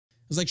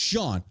was like,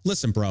 Sean,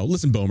 listen, bro,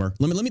 listen, Boomer.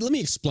 Let me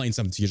explain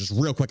something to you just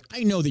real quick.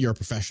 I know that you're a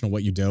professional at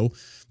what you do,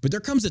 but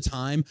there comes a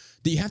time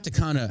that you have to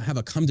kind of have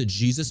a come to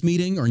Jesus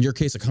meeting, or in your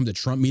case, a come to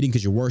Trump meeting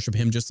because you worship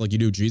him just like you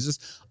do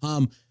Jesus.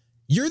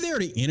 You're there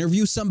to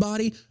interview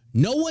somebody.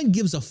 No one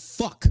gives a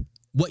fuck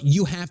what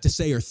you have to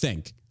say or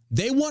think.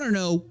 They want to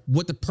know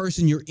what the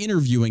person you're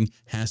interviewing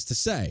has to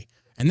say.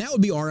 And that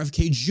would be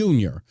RFK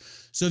Jr.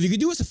 So if you could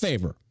do us a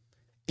favor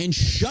and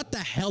shut the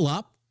hell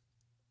up,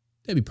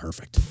 that'd be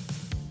perfect.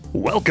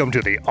 Welcome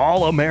to the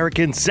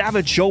All-American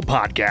Savage Show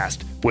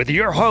podcast with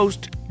your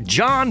host,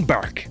 John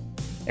Burke,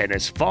 and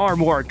his far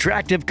more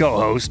attractive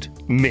co-host,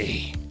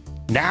 me.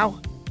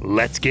 Now,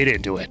 let's get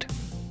into it.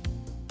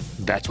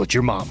 That's what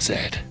your mom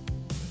said.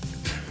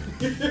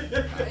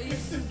 I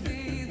used to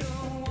be the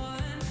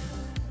one.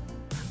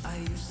 I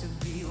used to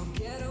be your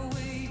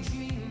getaway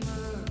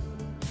dreamer.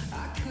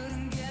 I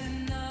couldn't get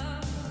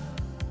enough.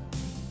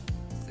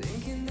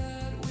 Thinking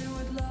that we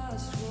would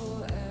last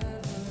forever.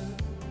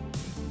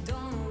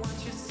 Don't know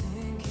what you're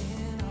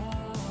thinking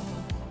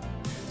of.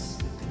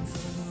 Slipping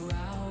further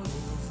out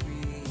of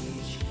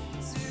reach.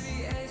 To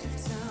the edge of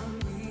town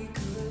we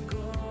could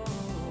go.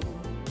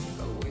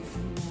 Away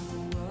from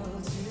the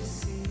world to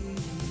see.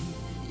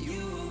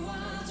 You were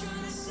wild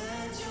trying to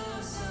set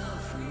yourself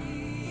free.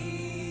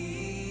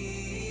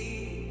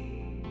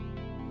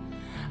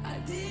 I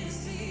didn't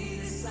see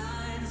the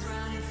signs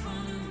right in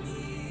front of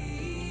me.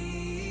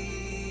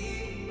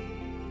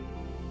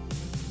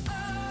 Oh,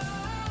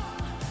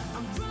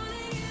 I'm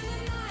running in the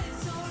night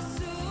so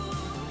soon.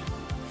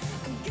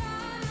 I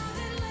got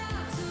nothing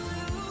left to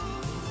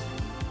lose.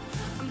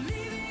 I'm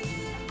leaving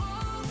it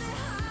all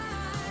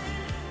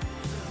behind.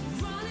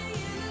 Running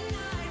in the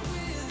night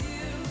with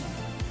you.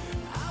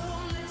 I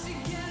won't let you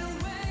get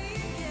away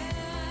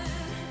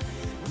again.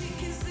 We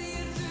can see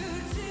it through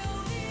till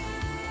the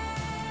end.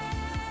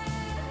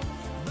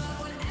 But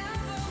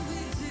whatever we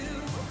do,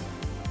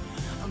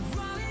 I'm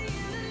running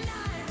in the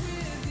night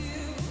with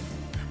you.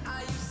 I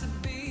used to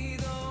be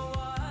the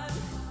one.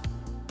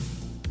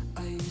 I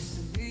used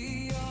to be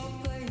your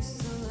place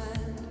to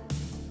land.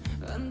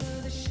 Under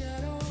the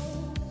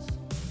shadows,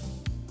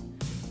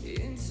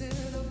 into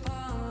the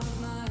palm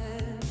of my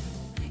hand.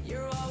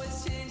 You're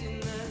always changing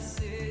the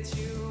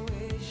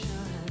situation.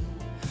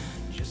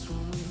 Just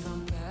when we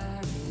found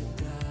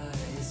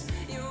paradise,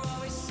 you're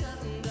always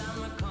shutting down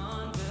my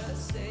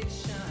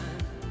conversation.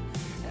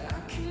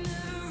 I can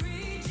never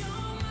read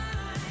your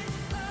mind.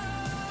 Oh,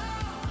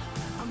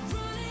 I'm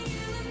running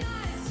in the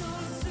night so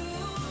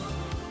soon.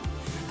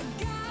 I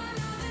got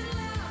nothing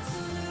left to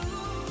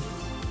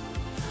lose.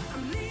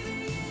 I'm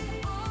leaving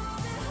it all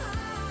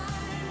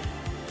behind.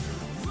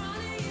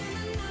 Running in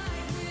the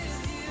night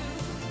with you.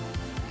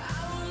 I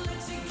won't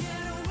let you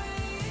get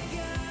away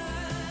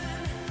again.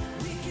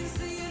 We can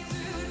see it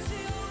through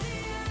till the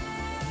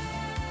end.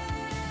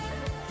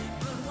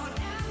 But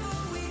whatever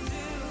we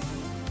do,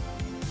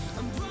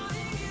 I'm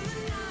running in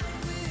the night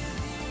with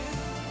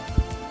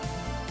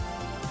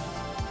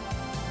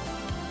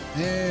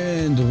you.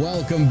 And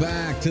welcome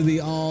back to the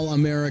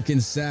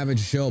All-American Savage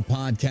Show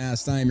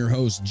podcast. I am your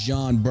host,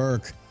 John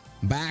Burke,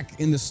 back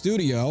in the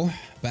studio,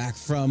 back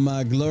from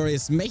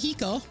glorious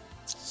Mexico.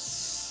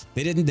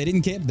 They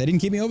didn't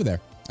keep me over there.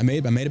 I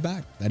made it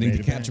back. I didn't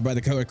get captured by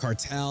the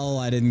cartel.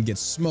 I didn't get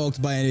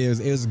smoked by any.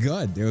 It was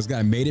good. It was good.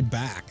 I made it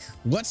back.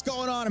 What's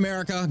going on,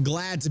 America?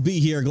 Glad to be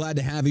here. Glad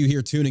to have you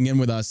here tuning in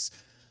with us.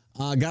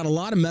 Got a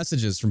lot of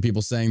messages from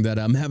people saying that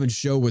I'm having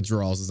show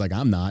withdrawals. It's like,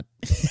 I'm not.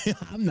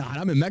 I'm not.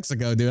 I'm in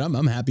Mexico, dude.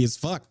 I'm happy as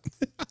fuck.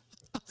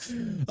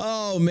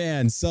 Oh,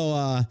 man.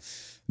 So,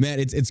 man,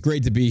 it's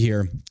great to be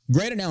here.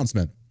 Great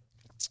announcement.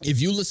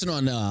 If you listen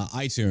on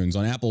iTunes,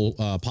 on Apple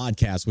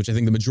Podcasts, which I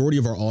think the majority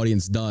of our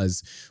audience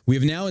does, we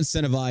have now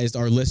incentivized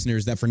our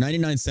listeners that for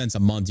 99 cents a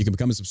month, you can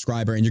become a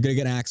subscriber and you're going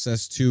to get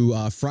access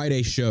to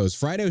Friday shows.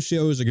 Friday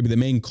shows are going to be the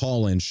main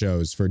call-in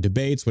shows for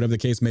debates, whatever the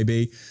case may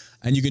be.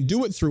 And you can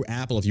do it through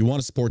Apple if you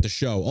want to support the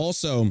show.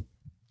 Also,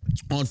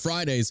 on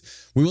Fridays,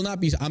 we will not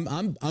be, I'm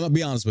going to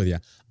be honest with you.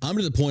 I'm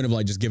to the point of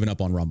like just giving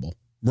up on Rumble.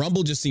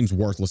 Rumble just seems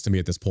worthless to me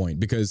at this point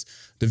because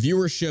the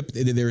viewership,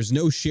 there's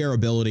no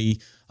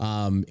shareability.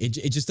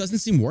 It just doesn't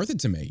seem worth it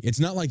to me. It's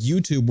not like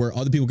YouTube where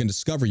other people can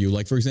discover you.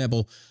 Like, for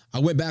example, I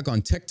went back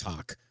on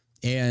TikTok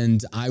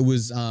and I've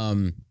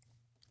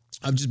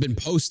just been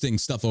posting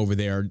stuff over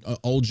there,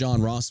 old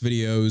John Ross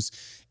videos.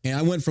 And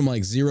I went from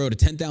like 0 to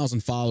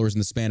 10,000 followers in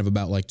the span of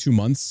about like 2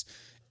 months.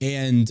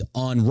 And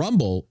on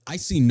Rumble, I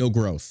see no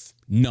growth,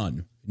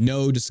 none.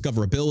 No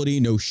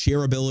discoverability, no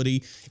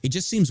shareability. It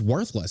just seems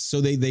worthless.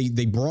 So they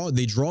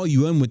draw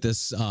you in with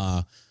this,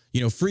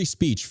 free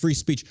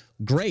speech,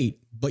 great,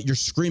 but you're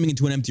screaming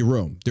into an empty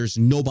room. There's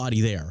nobody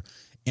there.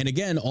 And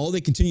again, all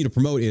they continue to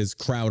promote is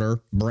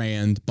Crowder,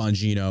 Brand,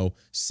 Bongino,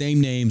 same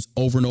names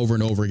over and over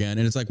and over again.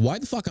 And it's like, why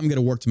the fuck I'm going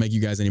to work to make you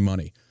guys any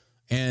money?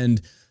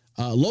 And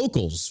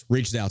Locals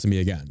reached out to me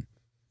again.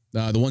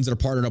 The ones that are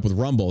partnered up with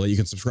Rumble that you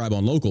can subscribe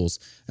on Locals.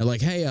 And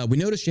like, hey, we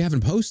noticed you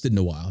haven't posted in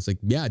a while. It's like,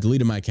 yeah, I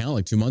deleted my account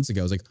like 2 months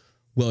ago. I was like,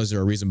 Well, is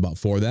there a reason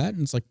for that?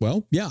 And it's like,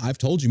 well, yeah, I've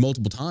told you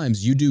multiple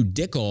times, you do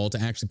dick all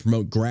to actually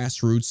promote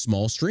grassroots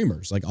small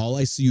streamers. Like all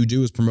I see you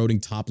do is promoting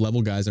top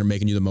level guys that are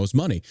making you the most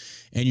money.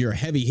 And you're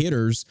heavy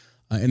hitters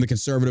in the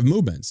conservative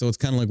movement. So it's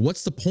kind of like,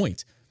 what's the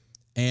point?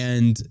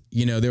 And,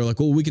 you know, they were like,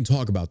 well, we can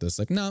talk about this.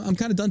 Like, no, I'm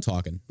kind of done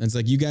talking. And it's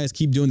like, you guys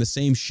keep doing the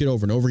same shit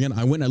over and over again.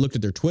 I went and I looked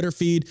at their Twitter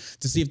feed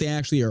to see if they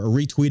actually are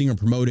retweeting or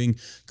promoting,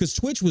 because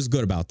Twitch was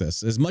good about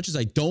this. As much as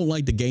I don't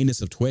like the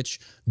gayness of Twitch,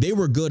 they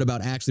were good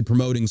about actually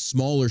promoting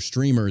smaller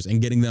streamers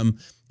and getting them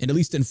at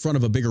least in front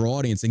of a bigger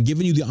audience and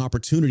giving you the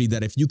opportunity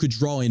that if you could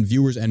draw in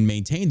viewers and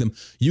maintain them,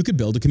 you could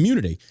build a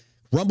community.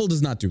 Rumble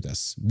does not do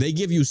this. They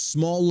give you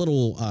small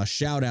little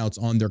shout outs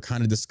on their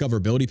kind of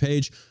discoverability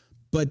page,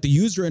 but the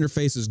user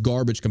interface is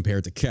garbage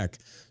compared to Kick.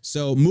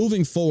 So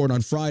moving forward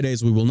on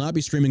Fridays, we will not be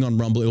streaming on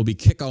Rumble. It will be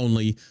Kick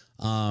only.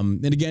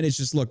 And again, it's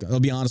just, look, I'll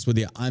be honest with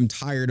you. I'm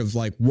tired of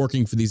like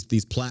working for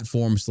these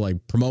platforms to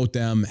like promote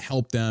them,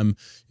 help them,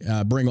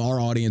 bring our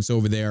audience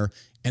over there,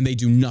 and they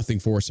do nothing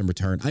for us in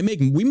return.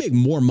 We make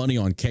more money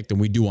on Kick than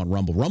we do on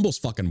Rumble. Rumble's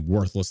fucking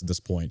worthless at this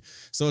point.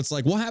 So it's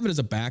like, we'll have it as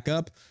a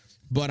backup.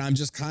 But I'm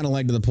just kind of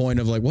like to the point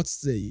of like,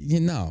 what's the,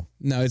 no,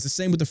 it's the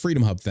same with the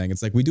Freedom Hub thing.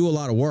 It's like, we do a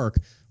lot of work.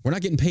 We're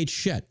not getting paid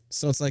shit.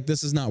 So it's like,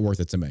 this is not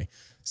worth it to me.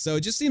 So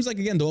it just seems like,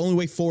 again, the only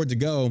way forward to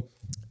go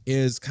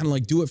is kind of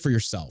like, do it for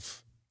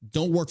yourself.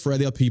 Don't work for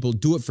other people.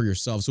 Do it for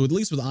yourself. So at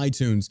least with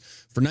iTunes,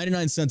 for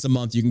 99 cents a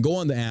month, you can go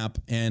on the app,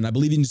 and I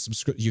believe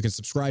you can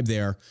subscribe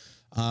there,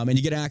 and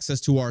you get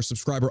access to our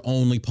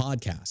subscriber-only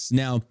podcasts.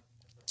 Now,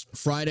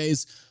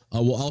 Fridays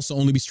will also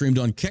only be streamed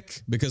on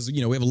Kick because,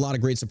 you know, we have a lot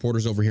of great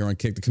supporters over here on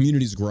Kick. The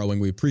community's growing.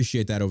 We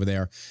appreciate that over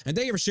there. And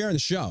thank you for sharing the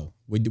show.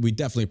 We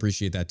definitely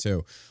appreciate that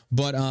too.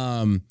 But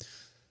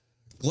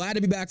glad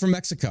to be back from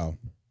Mexico.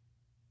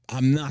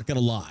 I'm not going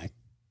to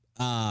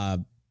lie.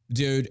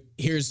 Dude,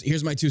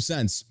 here's my 2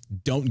 cents.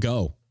 Don't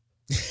go.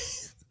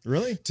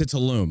 Really? To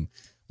Tulum.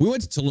 We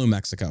went to Tulum,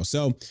 Mexico.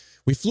 So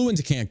we flew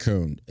into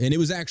Cancun, and it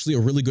was actually a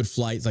really good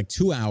flight. It's like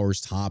 2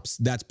 hours tops.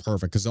 That's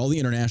perfect, because all the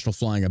international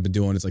flying I've been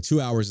doing, it's like 2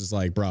 hours is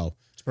like, bro.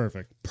 It's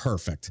perfect.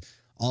 Perfect.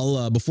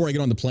 I'll before I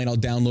get on the plane, I'll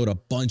download a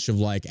bunch of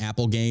like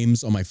Apple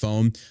games on my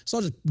phone. So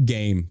I'll just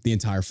game the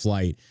entire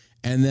flight.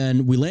 And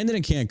then we landed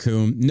in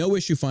Cancun, no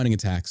issue finding a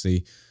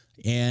taxi,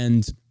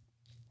 and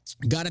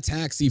got a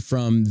taxi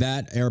from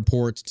that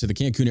airport to the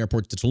Cancun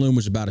airport to Tulum,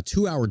 which is about a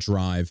 2-hour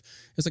drive.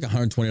 It's like a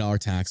 $120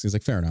 taxi. It's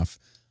like, fair enough.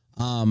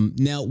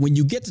 Now, when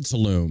you get to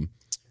Tulum,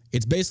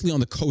 it's basically on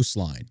the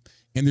coastline,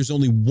 and there's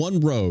only one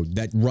road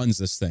that runs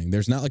this thing.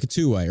 There's not like a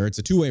two-way, or it's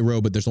a two-way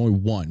road, but there's only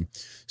one.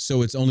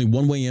 So it's only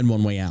one way in,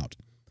 one way out.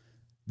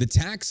 The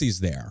taxis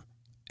there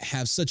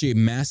have such a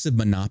massive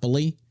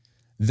monopoly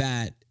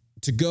that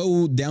to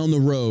go down the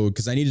road,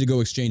 because I needed to go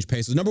exchange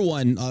pesos. Number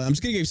one, I'm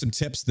just going to give you some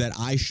tips that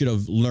I should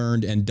have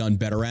learned and done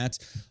better at.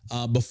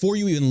 Before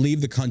you even leave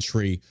the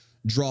country,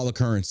 draw the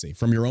currency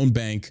from your own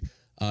bank.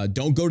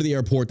 Don't go to the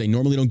airport. They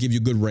normally don't give you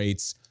good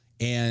rates.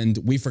 And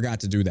we forgot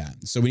to do that.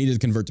 So we needed to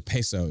convert to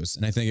pesos.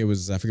 And I think it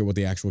was, I forget what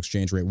the actual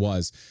exchange rate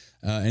was.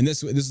 And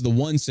this is the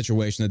one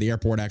situation that the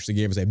airport actually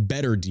gave us a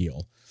better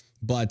deal,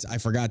 but I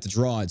forgot to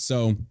draw it.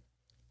 So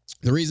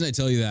the reason I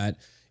tell you that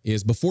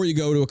is before you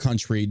go to a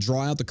country,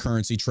 draw out the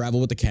currency,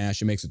 travel with the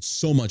cash. It makes it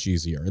so much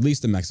easier, at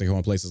least in Mexico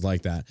and places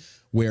like that,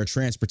 where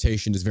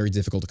transportation is very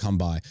difficult to come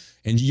by.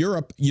 In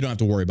Europe, you don't have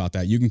to worry about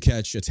that. You can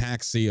catch a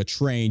taxi, a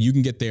train. You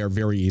can get there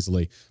very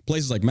easily.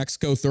 Places like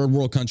Mexico, third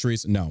world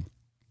countries, no,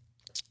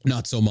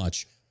 not so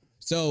much.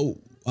 So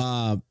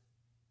to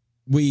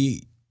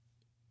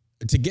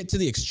get to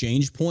the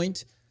exchange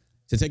point,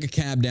 to take a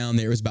cab down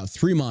there, it was about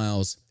 3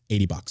 miles,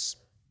 $80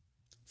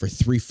 for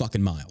 3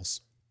 fucking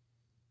miles.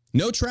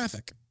 No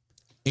traffic.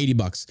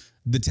 $80.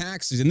 The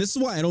taxis, and this is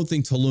why I don't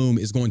think Tulum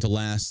is going to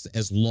last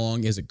as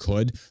long as it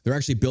could. They're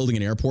actually building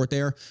an airport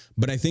there,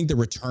 but I think the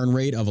return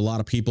rate of a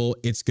lot of people,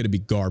 it's going to be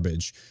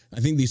garbage.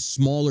 I think these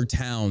smaller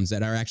towns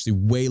that are actually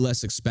way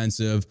less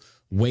expensive,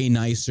 way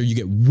nicer, you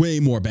get way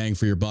more bang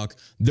for your buck,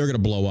 they're going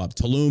to blow up.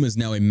 Tulum is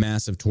now a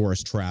massive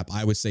tourist trap.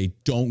 I would say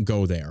don't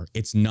go there.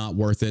 It's not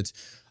worth it.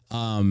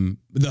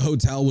 The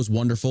hotel was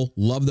wonderful.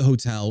 Love the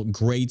hotel.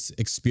 Great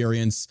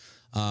experience.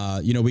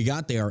 We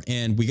got there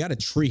and we got a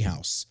tree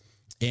house.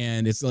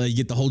 And it's like you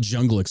get the whole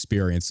jungle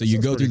experience. So you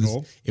go through this.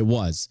 Cool. It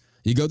was.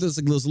 You go through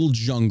this little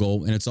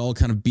jungle, and it's all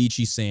kind of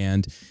beachy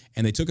sand.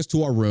 And they took us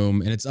to our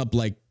room, and it's up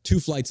like 2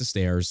 flights of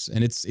stairs,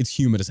 and it's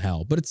humid as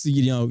hell. But it's,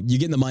 you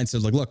get in the mindset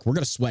of like, look, we're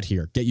gonna sweat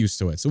here. Get used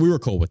to it. So we were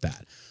cool with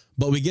that.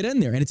 But we get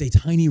in there, and it's a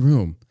tiny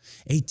room,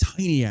 a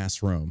tiny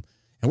ass room,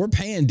 and we're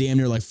paying damn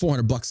near like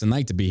 $400 a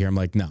night to be here. I'm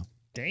like, no.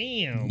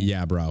 Damn.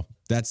 Yeah, bro.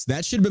 That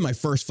should have been my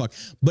first fuck.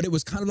 But it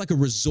was kind of like a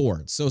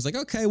resort. So it was like,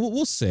 okay, well,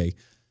 we'll see.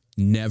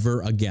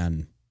 Never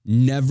again.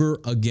 Never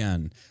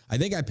again. I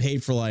think I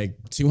paid for like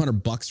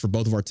 $200 for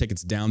both of our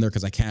tickets down there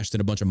because I cashed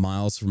in a bunch of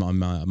miles from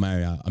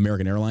my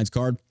American Airlines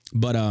card.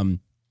 But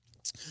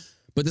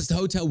this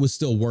hotel was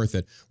still worth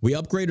it. We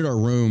upgraded our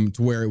room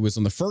to where it was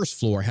on the first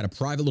floor, had a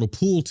private little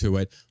pool to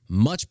it,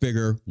 much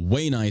bigger,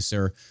 way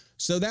nicer.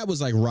 So that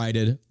was like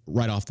righted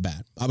right off the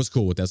bat. I was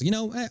cool with this. I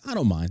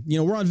don't mind.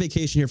 We're on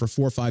vacation here for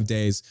 4 or 5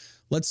 days.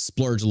 Let's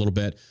splurge a little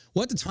bit.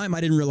 Well, at the time,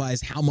 I didn't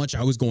realize how much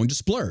I was going to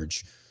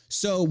splurge.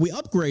 So we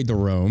upgrade the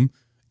room,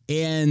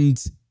 and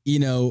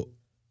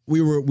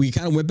we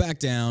kind of went back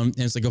down, and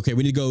it's like, okay,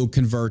 we need to go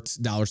convert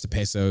dollars to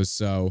pesos.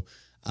 So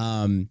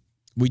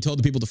we told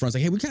the people at the front,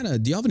 like, hey,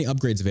 do you have any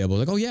upgrades available?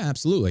 Like, oh yeah,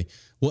 absolutely.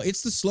 Well,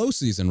 it's the slow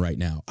season right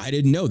now. I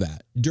didn't know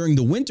that. During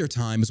the winter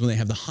time is when they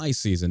have the high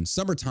season.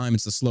 Summertime,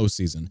 it's the slow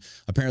season.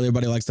 Apparently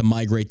everybody likes to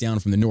migrate down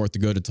from the north to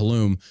go to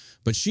Tulum.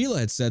 But Sheila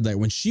had said that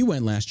when she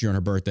went last year on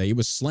her birthday, it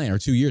was slammed, or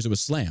 2 years, it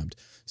was slammed.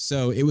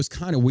 So it was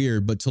kind of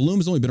weird, but Tulum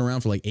has only been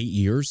around for like 8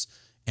 years,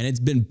 and it's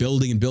been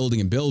building and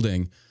building and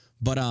building.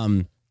 But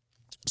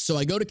so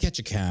I go to catch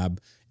a cab,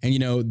 and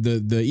even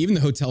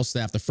the hotel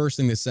staff, the first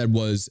thing they said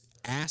was,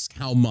 ask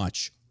how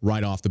much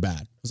right off the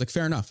bat. I was like,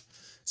 fair enough.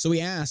 So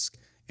we ask,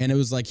 and it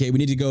was like, hey, we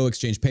need to go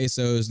exchange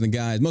pesos. And the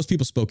guys, most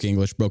people spoke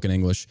English, broken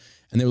English.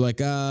 And they were like,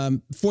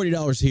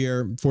 $40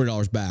 here,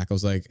 $40 back. I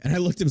was like, and I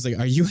looked at him, I was like,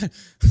 are you,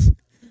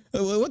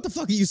 what the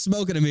fuck are you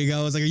smoking at me?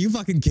 I was like, are you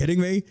fucking kidding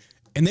me?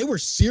 And they were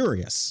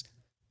serious.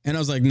 And I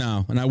was like,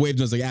 no. And I waved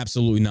and I was like,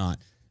 absolutely not.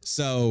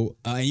 So,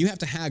 and you have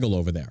to haggle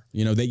over there,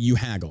 that you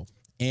haggle.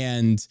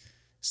 And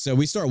so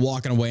we start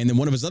walking away, and then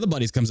one of his other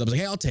buddies comes up and was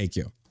like, hey, I'll take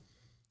you.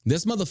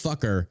 This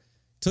motherfucker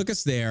took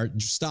us there,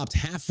 stopped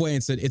halfway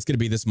and said, it's going to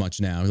be this much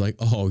now. We're like,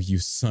 oh, you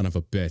son of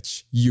a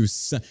bitch.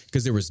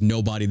 Because there was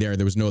nobody there.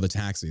 There was no other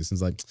taxis. And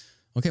it's like,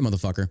 okay,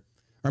 motherfucker.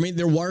 I mean,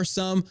 there were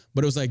some,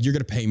 but it was like, you're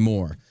going to pay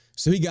more.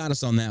 So he got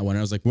us on that one.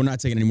 I was like, we're not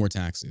taking any more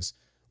taxis.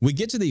 We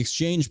get to the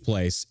exchange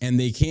place, and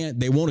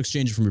they won't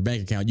exchange it from your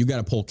bank account. You got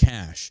to pull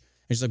cash.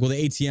 And she's like, well,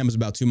 the ATM is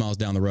about 2 miles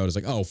down the road. It's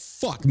like, oh,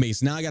 fuck me.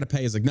 So now I got to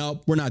pay. It's like,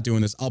 no, we're not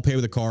doing this. I'll pay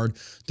with a card.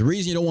 The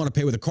reason you don't want to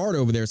pay with a card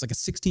over there is like a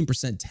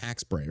 16%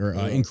 tax break or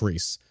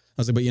increase.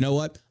 I was like, but you know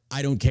what?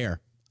 I don't care.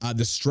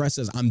 The stress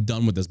is, I'm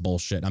done with this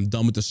bullshit. I'm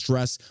done with the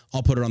stress.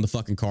 I'll put it on the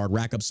fucking card,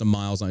 rack up some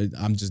miles.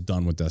 I'm just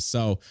done with this.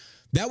 So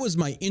that was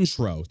my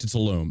intro to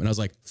Tulum. And I was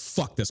like,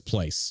 fuck this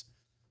place.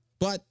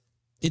 But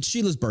it's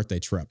Sheila's birthday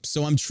trip.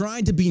 So I'm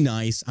trying to be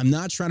nice. I'm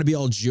not trying to be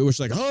all Jewish,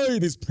 like, hey,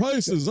 these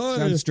prices.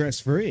 Sounds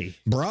stress-free.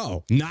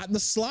 Bro, not the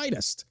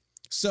slightest.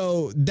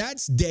 So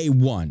that's day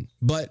one.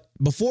 But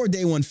before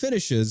day one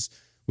finishes,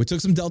 we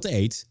took some Delta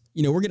 8.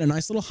 We're getting a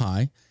nice little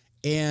high.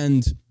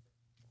 And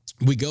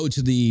we go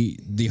to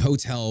the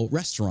hotel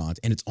restaurant,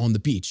 and it's on the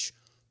beach.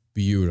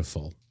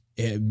 Beautiful.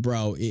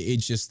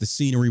 It's just, the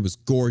scenery was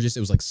gorgeous.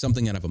 It was like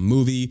something out of a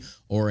movie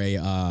or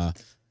a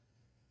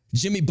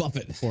Jimmy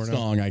Buffett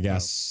song, I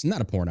guess. Not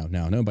a porno.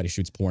 No, nobody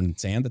shoots porn in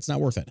sand. That's not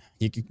worth it.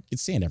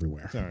 It's sand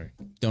everywhere. Sorry.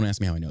 Don't ask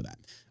me how I know that.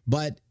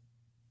 But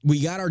we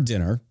got our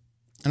dinner,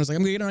 and I was like,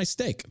 I'm going to get a nice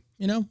steak.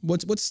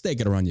 What's steak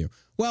going to run you?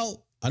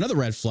 Well, another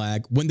red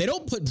flag, when they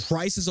don't put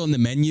prices on the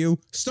menu,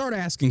 start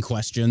asking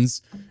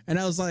questions. And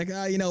I was like,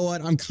 you know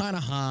what? I'm kind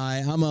of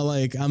high. I'm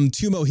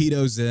 2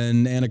 mojitos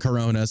in and a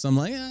Corona. So I'm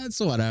like, it's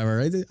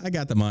whatever. I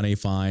got the money.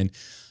 Fine.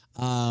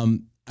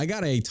 I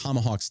got a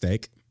tomahawk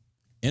steak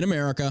in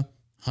America.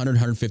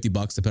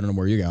 $150 depending on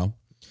where you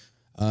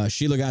go.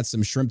 Sheila got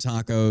some shrimp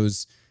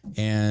tacos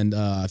and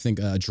I think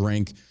a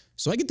drink.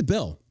 So I get the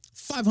bill,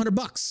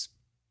 $500.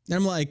 And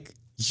I'm like,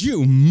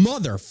 you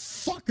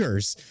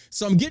motherfuckers.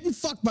 So I'm getting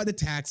fucked by the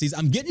taxis.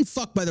 I'm getting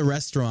fucked by the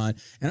restaurant.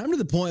 And I'm to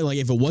the point, like,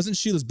 if it wasn't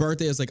Sheila's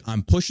birthday, it's like,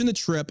 I'm pushing the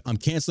trip. I'm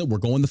canceling. We're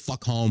going the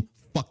fuck home.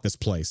 Fuck this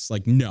place.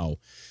 Like, no.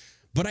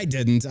 But I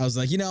didn't. I was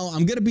like,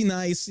 I'm going to be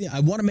nice. I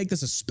want to make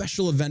this a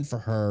special event for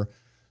her.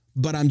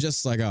 But I'm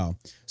just like, oh.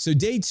 So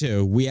day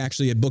 2, we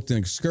actually had booked an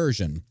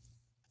excursion,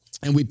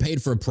 and we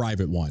paid for a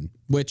private one,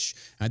 which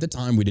at the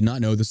time we did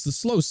not know this is the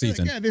slow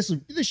season. Yeah, this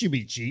should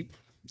be cheap.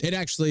 It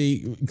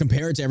actually,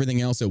 compared to everything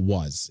else, it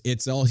was.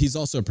 He's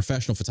also a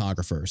professional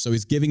photographer, so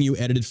he's giving you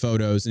edited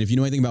photos. And if you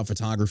know anything about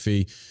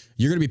photography,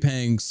 you're going to be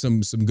paying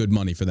some good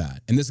money for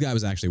that. And this guy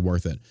was actually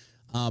worth it.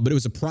 But it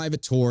was a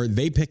private tour.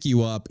 They pick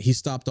you up. He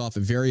stopped off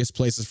at various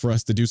places for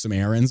us to do some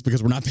errands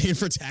because we're not paying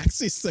for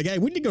taxis. It's like, hey,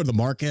 we need to go to the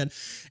market.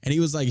 And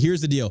he was like,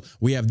 here's the deal.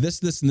 We have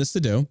this, and this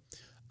to do.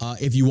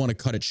 If you want to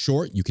cut it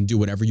short, you can do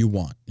whatever you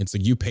want. It's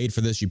like, you paid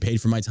for this. You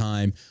paid for my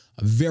time.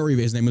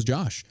 His name was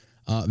Josh.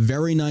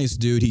 Very nice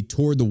dude. He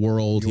toured the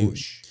world.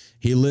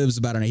 He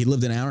lived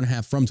an hour and a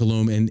half from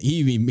Tulum, and he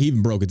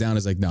even broke it down.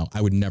 He's like, no,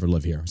 I would never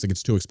live here. It's like,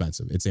 it's too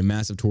expensive. It's a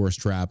massive tourist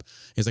trap.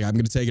 He's like, I'm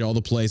going to take it all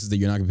the places that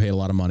you're not going to pay a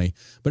lot of money.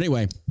 But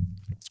anyway,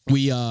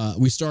 we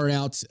started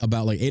out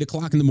about like 8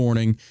 o'clock in the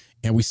morning,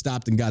 and we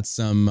stopped and got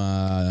some,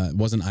 it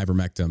wasn't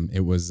ivermectin.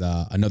 It was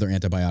another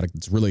antibiotic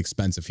that's really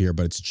expensive here,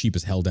 but it's cheap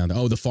as hell down there.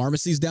 Oh, the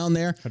pharmacies down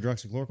there?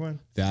 Hydroxychloroquine?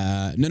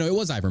 No, it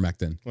was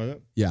ivermectin. Was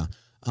it? Yeah.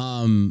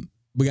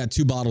 We got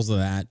 2 bottles of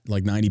that,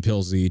 like 90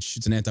 pills each.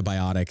 It's an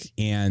antibiotic.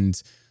 And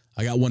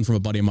I got one from a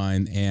buddy of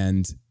mine.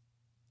 And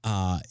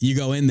you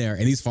go in there,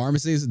 and these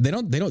pharmacies, they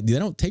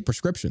don't take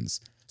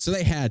prescriptions. So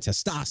they had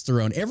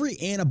testosterone, every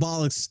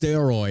anabolic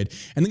steroid,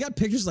 and they got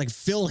pictures like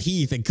Phil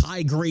Heath and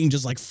Kai Green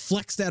just like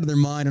flexed out of their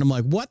mind. And I'm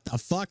like, what the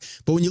fuck?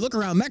 But when you look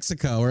around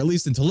Mexico, or at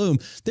least in Tulum,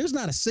 there's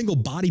not a single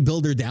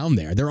bodybuilder down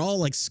there. They're all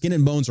like skin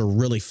and bones are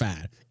really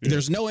fat.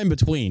 There's no in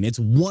between. It's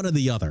one or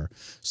the other.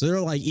 So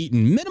they're like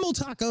eating minimal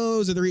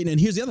tacos, or they're eating,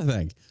 and here's the other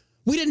thing.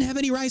 We didn't have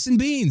any rice and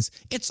beans.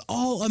 It's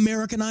all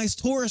Americanized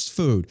tourist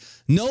food.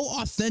 No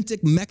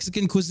authentic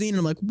Mexican cuisine. And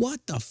I'm like,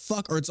 what the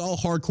fuck? Or it's all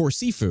hardcore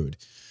seafood.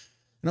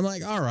 And I'm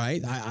like, all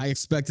right, I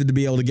expected to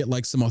be able to get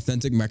like some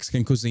authentic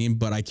Mexican cuisine,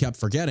 but I kept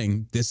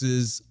forgetting this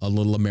is a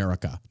little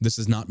America. This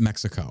is not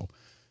Mexico.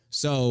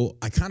 So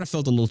I kind of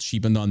felt a little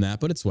cheapened on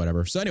that, but it's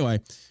whatever. So anyway,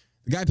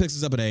 the guy picks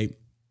us up at 8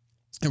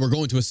 and we're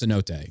going to a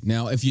cenote.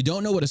 Now, if you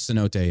don't know what a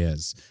cenote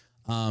is,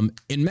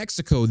 in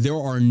Mexico, there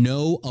are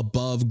no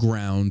above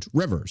ground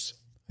rivers.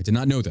 I did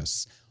not know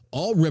this.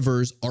 All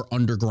rivers are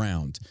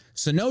underground.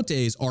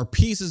 Cenotes are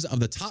pieces of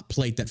the top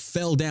plate that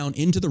fell down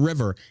into the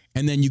river,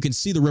 and then you can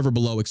see the river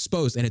below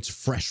exposed, and it's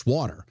fresh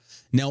water.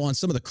 Now, on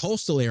some of the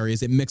coastal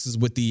areas, it mixes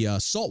with the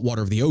salt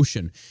water of the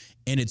ocean,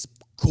 and it's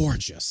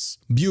gorgeous,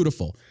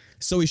 beautiful.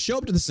 So we show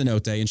up to the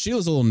cenote, and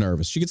Sheila's a little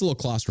nervous. She gets a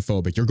little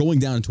claustrophobic. You're going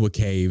down into a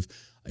cave.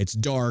 It's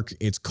dark.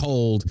 It's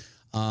cold.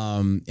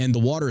 And the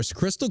water is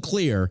crystal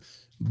clear,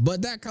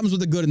 but that comes with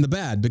the good and the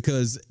bad,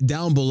 because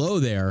down below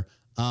there,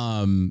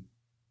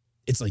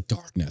 it's like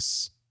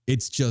darkness.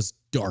 It's just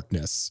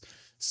darkness.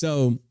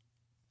 So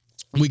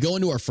we go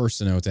into our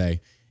first cenote,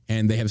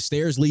 and they have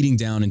stairs leading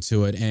down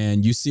into it,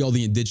 and you see all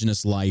the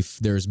indigenous life.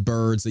 There's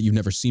birds that you've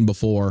never seen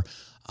before,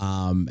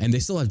 and they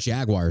still have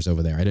jaguars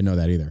over there. I didn't know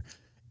that either.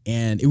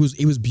 And it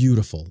was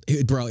beautiful.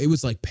 Bro, it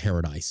was like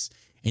paradise.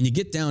 And you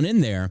get down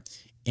in there,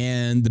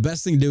 and the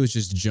best thing to do is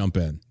just jump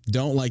in.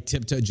 Don't like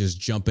tiptoe, just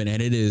jump in.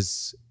 And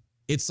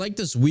it's like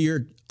this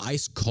weird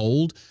ice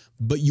cold,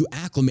 but you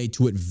acclimate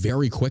to it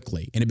very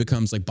quickly, and it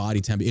becomes like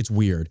body temp. It's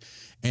weird.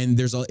 And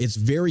it's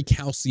very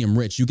calcium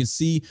rich. You can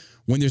see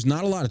when there's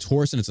not a lot of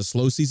tourists and it's a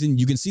slow season,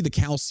 you can see the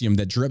calcium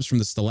that drips from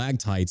the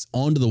stalactites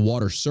onto the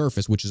water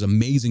surface, which is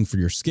amazing for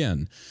your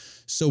skin.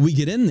 So we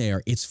get in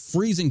there, it's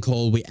freezing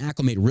cold, we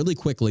acclimate really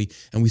quickly,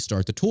 and we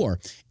start the tour.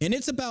 And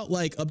it's about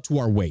like up to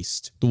our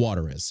waist, the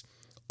water is.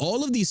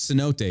 All of these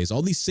cenotes,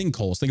 all these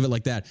sinkholes, think of it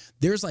like that,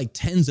 there's like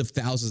tens of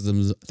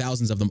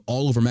thousands of them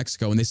all over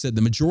Mexico, and they said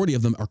the majority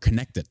of them are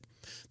connected.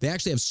 They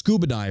actually have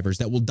scuba divers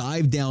that will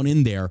dive down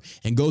in there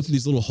and go through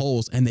these little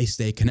holes, and they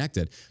stay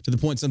connected to the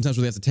point sometimes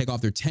where they have to take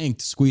off their tank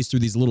to squeeze through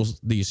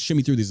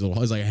shimmy through these little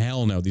holes. Like,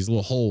 hell no, these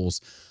little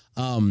holes.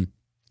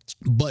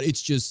 But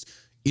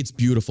it's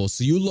beautiful.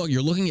 So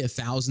you're looking at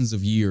thousands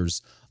of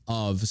years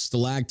of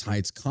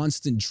stalactites,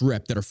 constant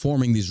drip that are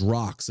forming these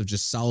rocks of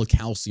just solid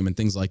calcium and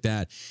things like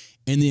that.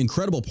 And the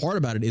incredible part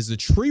about it is the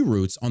tree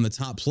roots on the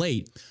top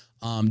plate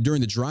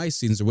during the dry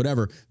seasons or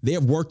whatever, they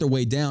have worked their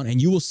way down,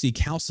 and you will see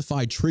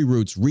calcified tree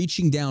roots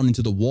reaching down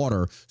into the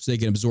water so they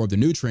can absorb the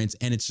nutrients.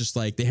 And it's just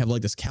like they have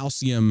like this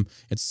calcium,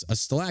 it's a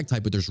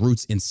stalactite, but there's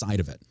roots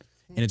inside of it,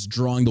 and it's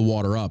drawing the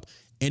water up.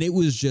 And it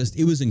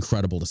was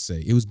incredible to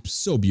see. It was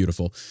so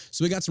beautiful.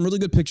 So we got some really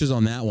good pictures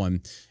on that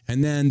one.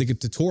 And then the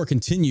tour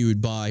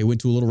continued by, went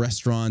to a little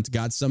restaurant,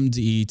 got something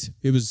to eat.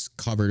 It was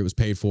covered. It was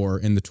paid for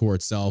in the tour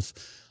itself.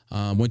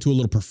 Went to a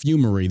little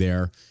perfumery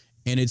there.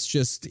 And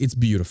it's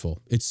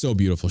beautiful. It's so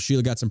beautiful.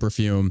 Sheila got some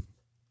perfume.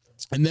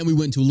 And then we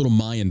went to a little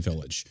Mayan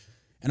village.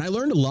 And I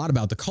learned a lot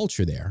about the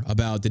culture there,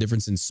 about the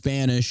difference in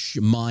Spanish,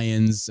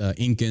 Mayans,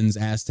 Incans,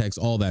 Aztecs,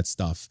 all that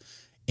stuff.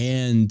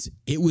 And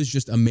it was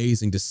just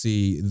amazing to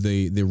see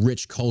the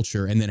rich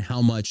culture, and then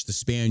how much the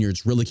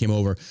Spaniards really came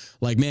over.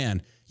 Like,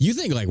 man, you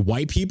think like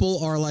white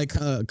people are like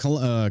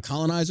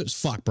colonizers?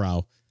 Fuck,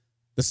 bro.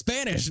 The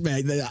Spanish,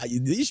 man,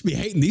 you should be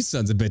hating these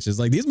sons of bitches.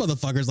 Like, these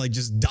motherfuckers like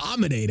just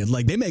dominated.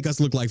 Like, they make us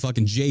look like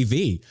fucking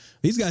JV.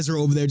 These guys are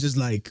over there just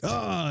like,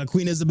 oh,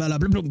 Queen Isabella,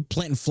 blah, blah, blah,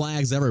 planting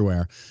flags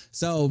everywhere.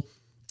 So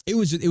it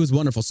was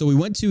wonderful. So we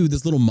went to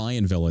this little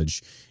Mayan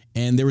village.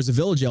 And there was a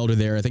village elder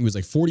there. I think he was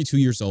like 42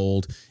 years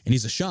old, and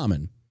he's a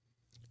shaman.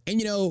 And,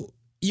 you know,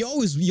 you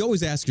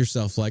always ask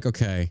yourself, like,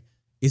 okay,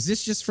 is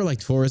this just for like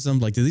tourism?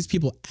 Like, do these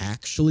people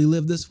actually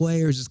live this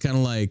way? Or is it just kind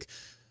of like,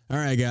 all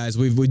right, guys,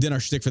 we did our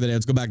shtick for the day.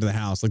 Let's go back to the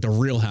house, like the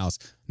real house.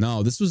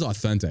 No, this was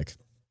authentic.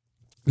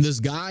 This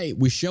guy,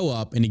 we show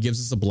up and he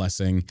gives us a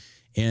blessing,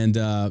 and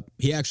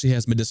he actually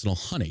has medicinal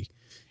honey.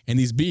 And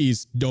these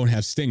bees don't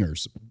have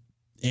stingers.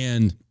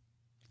 And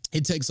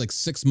it takes like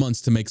 6 months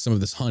to make some of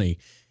this honey.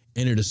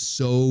 And it is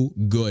so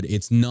good.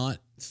 It's not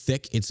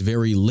thick. It's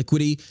very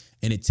liquidy,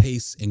 and it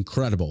tastes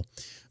incredible.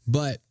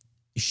 But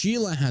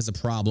Sheila has a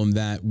problem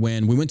that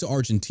when we went to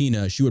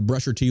Argentina, she would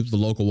brush her teeth with the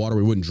local water.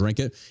 We wouldn't drink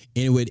it,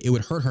 and it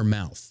would hurt her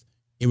mouth.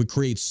 It would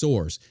create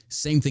sores.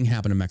 Same thing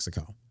happened in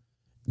Mexico.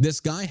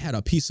 This guy had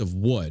a piece of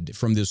wood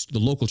from the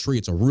local tree.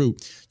 It's a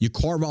root. You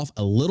carve off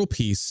a little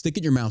piece, stick it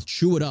in your mouth,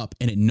 chew it up,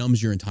 and it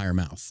numbs your entire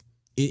mouth.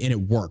 And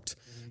it worked,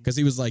 because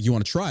he was like, you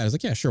want to try it? I was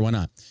like, yeah, sure, why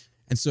not?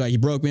 And so he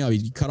broke me out.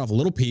 He cut off a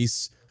little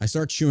piece. I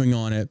start chewing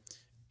on it,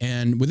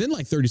 And within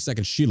like 30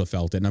 seconds, Sheila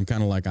felt it. And I'm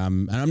kind of like,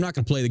 I'm not going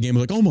to play the game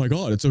like, oh my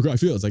God, it's so good. I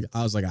feel it. It's like,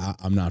 I was like,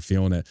 I'm not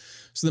feeling it.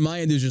 So the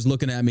Mayan dude's just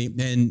looking at me,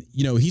 and,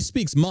 you know, he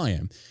speaks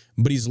Mayan,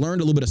 but he's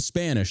learned a little bit of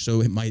Spanish.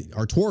 So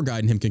our tour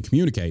guide and him can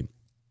communicate.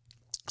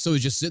 So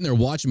he's just sitting there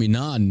watching me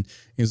nodding.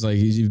 He's like,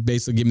 he's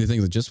basically giving me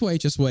things like, just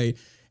wait, just wait.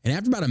 And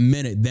after about a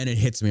minute, then it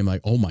hits me. I'm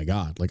like, oh my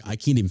God, like I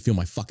can't even feel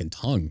my fucking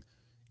tongue.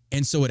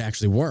 And so it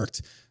actually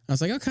worked. I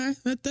was like, okay,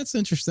 that's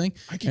interesting.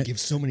 I can give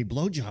so many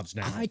blowjobs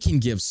now. I can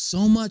give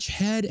so much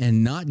head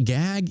and not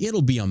gag.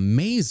 It'll be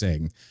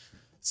amazing.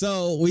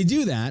 So we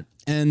do that,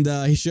 and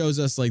he shows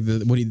us like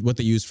what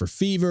they use for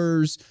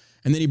fevers,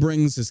 and then he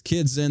brings his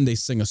kids in. They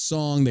sing a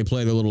song. They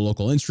play their little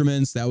local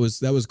instruments. That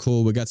was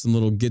cool. We got some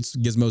little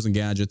gizmos and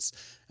gadgets,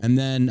 and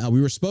then we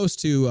were supposed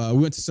to.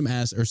 We went to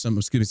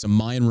some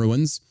Mayan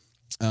ruins.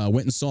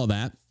 Went and saw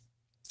that.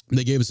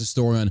 They gave us a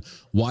story on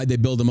why they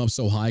build them up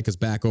so high, because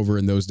back over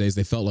in those days,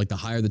 they felt like the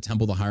higher the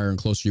temple, the higher and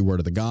closer you were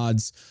to the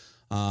gods.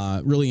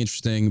 Really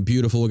interesting,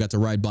 beautiful. We got to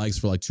ride bikes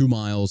for like 2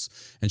 miles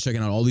and checking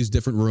out all these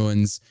different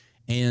ruins.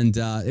 And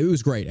it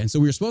was great. And so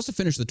we were supposed to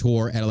finish the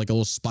tour at like a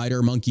little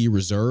spider monkey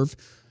reserve.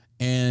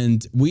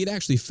 And we had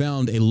actually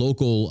found a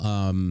local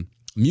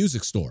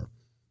music store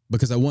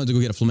because I wanted to go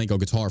get a flamenco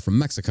guitar from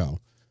Mexico,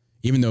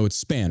 even though it's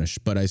Spanish,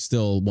 but I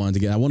still wanted to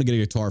get a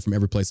guitar from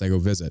every place I go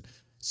visit.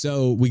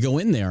 So we go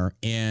in there,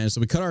 and so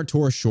we cut our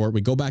tour short.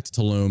 We go back to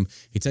Tulum.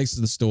 He takes us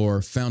to the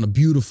store, found a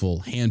beautiful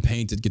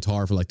hand-painted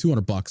guitar for like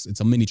 $200.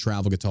 It's a mini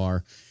travel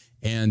guitar.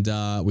 And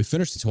we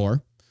finished the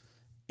tour,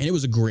 and it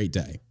was a great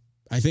day.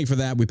 I think for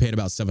that, we paid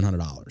about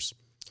 $700.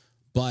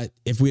 But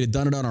if we had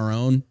done it on our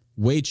own,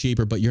 way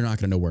cheaper, but you're not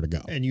going to know where to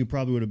go. And you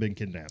probably would have been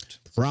kidnapped.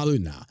 Probably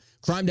not.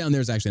 Crime down there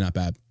is actually not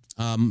bad.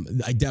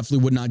 I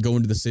definitely would not go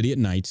into the city at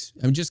night.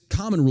 I mean, just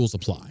common rules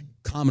apply.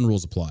 Common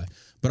rules apply.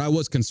 But I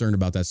was concerned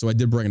about that, so I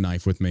did bring a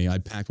knife with me. I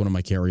packed one of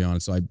my carry-on,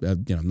 so I'm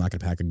not going to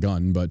pack a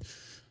gun, but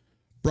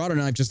brought a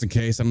knife just in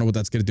case. I don't know what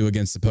that's going to do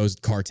against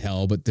supposed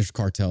cartel, but this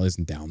cartel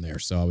isn't down there.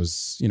 So I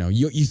was,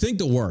 you think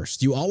the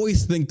worst. You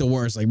always think the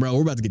worst. Like, bro,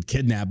 we're about to get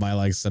kidnapped by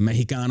like some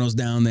Mexicanos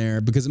down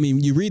there. Because, I mean,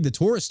 you read the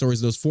tourist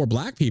stories of those 4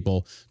 black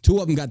people, 2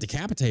 of them got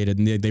decapitated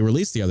and they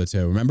released the other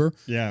 2, remember?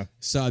 Yeah.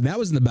 So that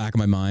was in the back of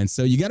my mind.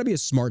 So you got to be a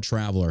smart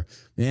traveler.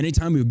 And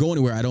anytime we would go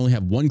anywhere, I'd only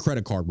have 1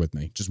 credit card with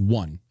me, just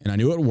 1. And I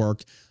knew it would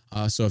work.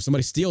 So if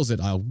somebody steals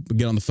it, I'll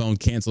get on the phone,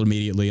 cancel it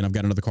immediately, and I've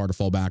got another card to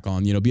fall back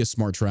on. Be a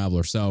smart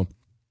traveler. So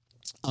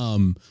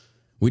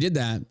we did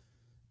that.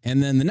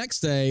 And then the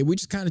next day, we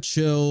just kind of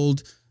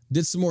chilled,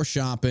 did some more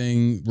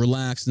shopping,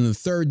 relaxed. And the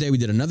third day, we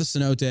did another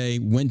cenote,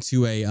 went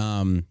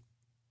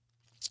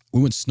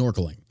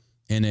snorkeling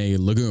in a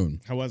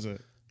lagoon. How was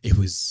it? It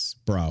was,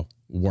 bro,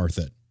 worth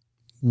it.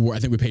 I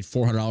think we paid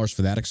 $400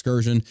 for that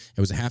excursion.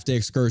 It was a half-day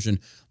excursion,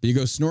 but you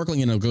go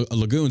snorkeling in a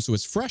lagoon, so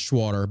it's fresh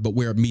water, but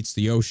where it meets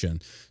the ocean.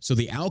 So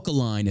the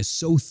alkaline is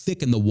so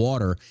thick in the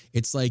water,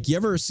 it's like, you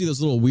ever see those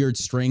little weird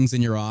strings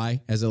in your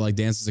eye as it like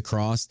dances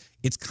across?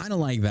 It's kind of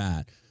like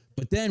that.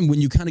 But then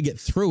when you kind of get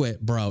through it,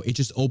 bro, it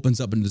just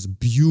opens up into this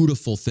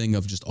beautiful thing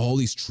of just all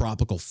these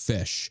tropical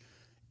fish.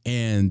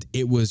 And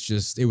it was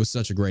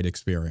such a great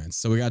experience.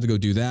 So we got to go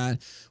do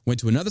that. Went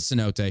to another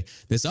cenote.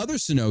 This other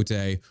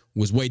cenote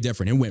was way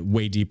different. It went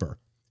way deeper.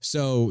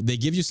 So they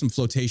give you some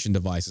flotation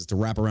devices to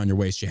wrap around your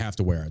waist. You have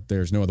to wear it.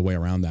 There's no other way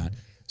around that.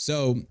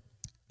 So,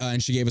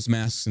 and she gave us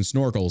masks and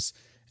snorkels.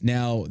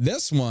 Now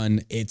this one,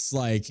 it's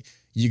like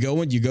you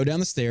go down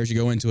the stairs, you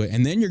go into it,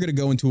 and then you're going to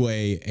go into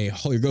a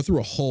hole. You go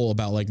through a hole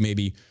about like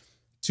maybe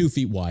 2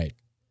 feet wide.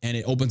 And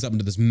it opens up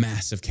into this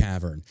massive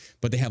cavern.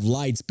 But they have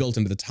lights built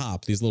into the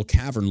top, these little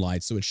cavern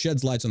lights. So it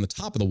sheds lights on the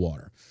top of the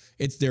water.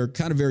 They're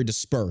kind of very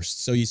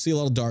dispersed. So you see a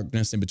lot of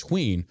darkness in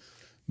between.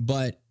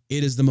 But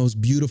it is the most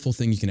beautiful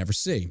thing you can ever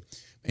see.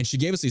 And she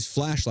gave us these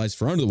flashlights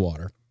for under the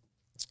water.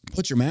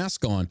 Put your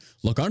mask on,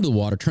 look under the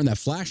water, turn that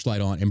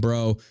flashlight on. And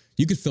bro,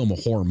 you could film a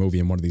horror movie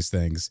in one of these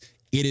things.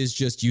 It is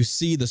just, you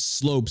see the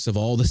slopes of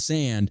all the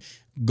sand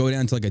go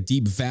down to like a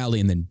deep valley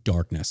and then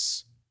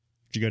darkness.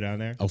 Did you go down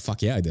there? Oh,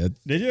 fuck yeah, I did.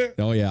 Did you?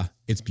 Oh, yeah.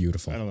 It's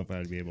beautiful. I don't know if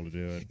I'd be able to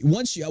do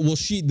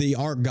it. The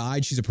art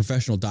guide, she's a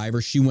professional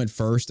diver. She went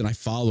first and I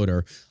followed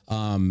her.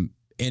 And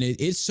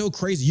it's so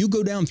crazy. You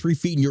go down 3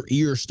 feet and your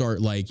ears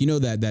start like,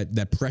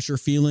 that pressure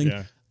feeling.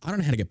 Yeah. I don't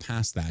know how to get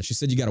past that. She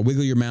said you got to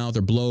wiggle your mouth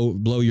or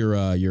blow your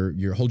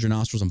hold your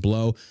nostrils and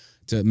blow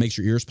to make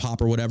your ears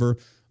pop or whatever.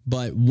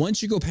 But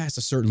once you go past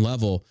a certain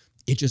level,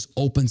 it just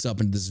opens up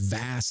into this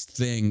vast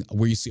thing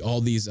where you see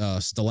all these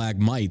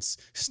stalagmites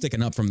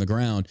sticking up from the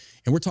ground.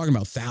 And we're talking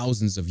about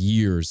thousands of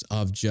years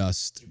of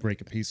just...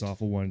 Break a piece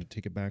off of one to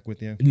take it back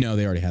with you? No,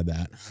 they already had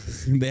that.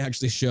 They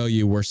actually show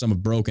you where some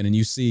have broken. And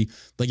you see,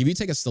 like if you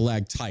take a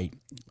stalactite,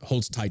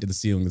 holds tight to the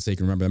ceiling, let's say you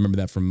can remember. I remember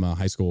that from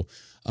high school.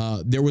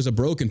 There was a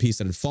broken piece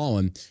that had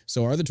fallen.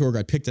 So our other tour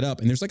guide picked it up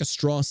and there's like a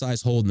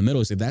straw-sized hole in the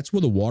middle. He said, that's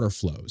where the water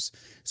flows.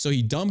 So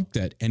he dumped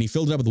it and he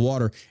filled it up with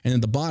water. And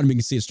at the bottom, you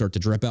can see it start to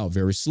drip out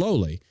very slowly.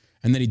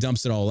 And then he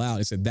dumps it all out.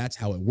 He said, that's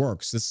how it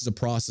works. This is a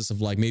process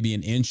of like maybe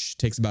an inch,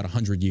 takes about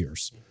 100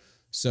 years.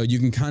 So you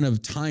can kind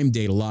of time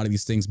date a lot of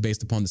these things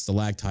based upon the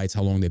stalactites,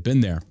 how long they've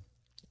been there.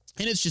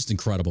 And it's just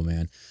incredible,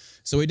 man.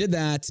 So we did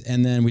that,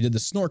 and then we did the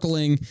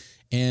snorkeling,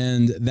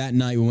 and that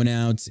night we went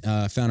out,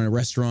 found a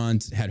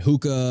restaurant, had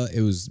hookah.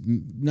 It was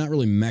not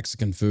really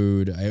Mexican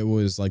food. It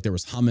was like there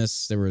was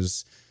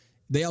hummus.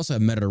 They also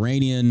have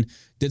Mediterranean.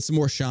 Did some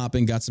more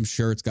shopping, got some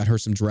shirts, got her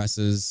some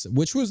dresses,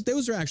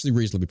 those are actually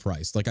reasonably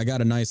priced. Like I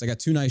got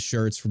two nice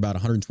shirts for about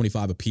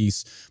 $125 a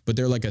piece, but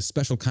they're like a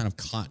special kind of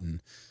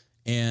cotton.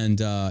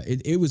 And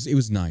it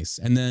was nice.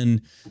 And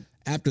then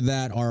after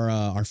that,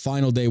 our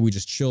final day, we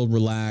just chilled,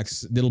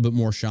 relaxed, did a little bit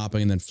more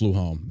shopping, and then flew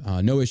home.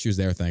 No issues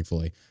there,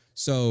 thankfully.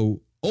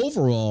 So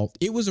overall,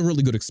 it was a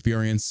really good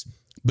experience,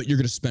 but you're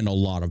going to spend a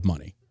lot of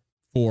money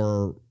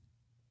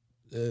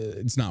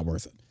it's not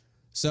worth it.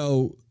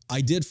 So I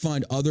did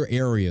find other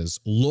areas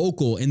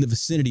local in the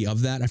vicinity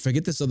of that. I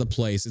forget this other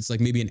place. It's like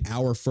maybe an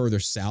hour further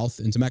south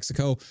into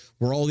Mexico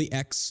where all the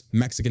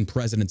ex-Mexican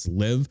presidents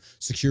live.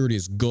 Security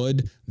is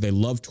good. They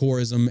love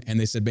tourism. And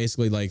they said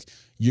basically like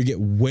you get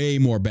way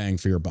more bang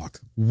for your buck.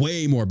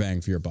 Way more bang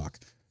for your buck.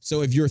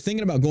 So if you're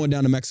thinking about going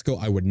down to Mexico,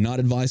 I would not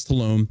advise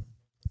Tulum.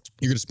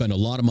 You're going to spend a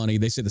lot of money.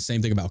 They say the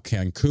same thing about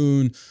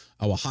Cancun,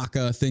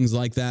 Oaxaca, things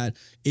like that.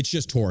 It's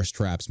just tourist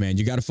traps, man.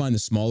 You got to find the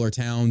smaller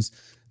towns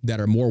that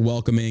are more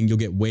welcoming. You'll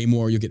get way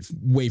more. You'll get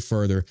way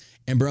further.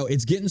 And bro,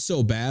 it's getting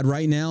so bad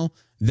right now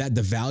that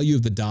the value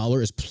of the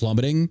dollar is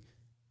plummeting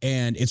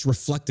and it's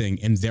reflecting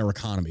in their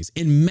economies.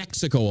 In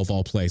Mexico, of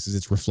all places,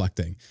 it's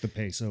reflecting. The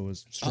peso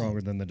is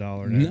stronger than the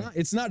dollar now. No,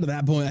 it's not to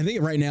that point. I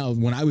think right now,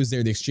 when I was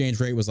there, the exchange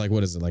rate was like,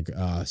 what is it? Like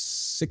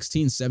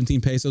 16, 17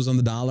 pesos on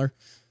the dollar.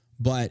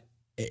 But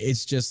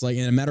it's just like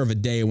in a matter of a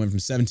day, it went from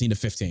 17 to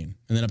 15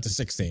 and then up to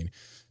 16.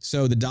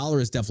 So the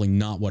dollar is definitely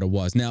not what it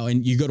was. Now,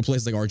 and you go to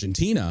places like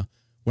Argentina.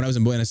 When I was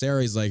in Buenos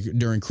Aires, like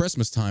during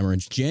Christmas time or in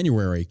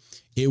January,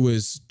 it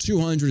was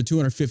 200 to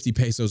 250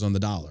 pesos on the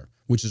dollar,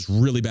 which is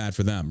really bad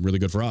for them, really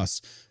good for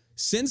us.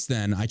 Since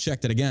then, I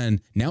checked it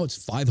again. Now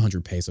it's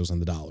 500 pesos on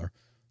the dollar.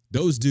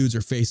 Those dudes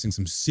are facing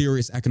some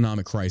serious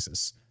economic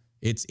crisis.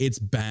 It's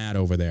bad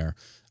over there.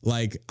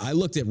 Like I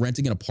looked at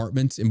renting an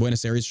apartment in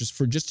Buenos Aires just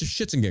to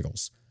shits and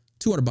giggles.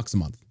 $200 a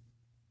month.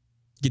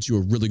 Get you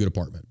a really good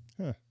apartment.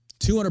 Huh.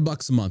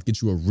 $200 a month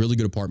gets you a really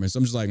good apartment. So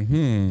I'm just like,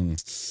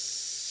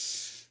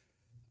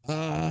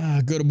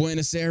 go to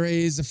Buenos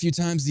Aires a few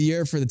times a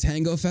year for the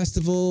tango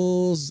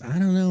festivals. I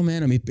don't know,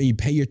 man. I mean, you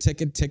pay your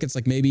tickets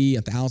like maybe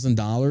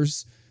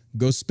 $1,000.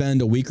 Go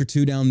spend a week or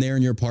two down there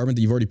in your apartment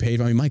that you've already paid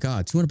for. I mean, my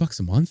God, $200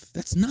 a month?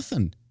 That's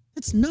nothing.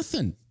 That's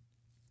nothing.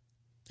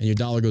 And your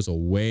dollar goes a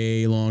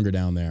way longer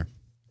down there.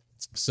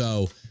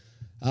 So,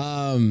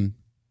 but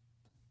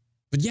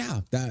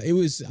yeah,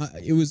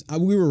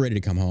 we were ready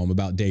to come home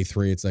about day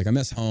 3. It's like, I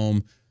miss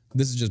home.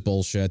 This is just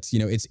bullshit. You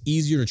know, it's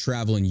easier to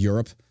travel in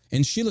Europe.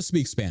 And Sheila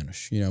speaks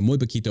Spanish, you know, muy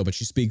poquito, but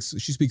she speaks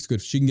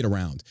good. She can get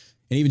around.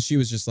 And even she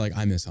was just like,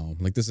 I miss home.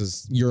 Like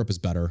Europe is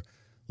better.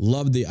 I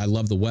love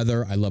the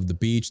weather. I love the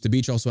beach. The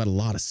beach also had a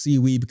lot of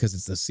seaweed because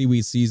it's the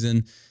seaweed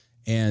season.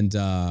 And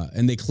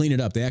they clean it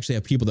up. They actually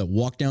have people that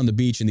walk down the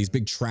beach in these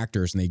big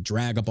tractors and they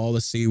drag up all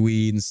the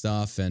seaweed and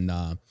stuff. And,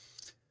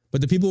 but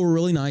the people were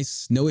really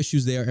nice. No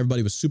issues there.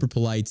 Everybody was super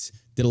polite,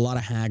 did a lot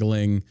of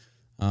haggling.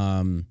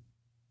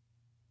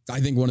 I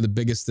think one of the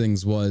biggest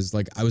things was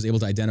like I was able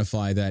to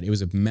identify that it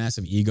was a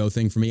massive ego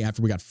thing for me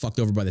after we got fucked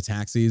over by the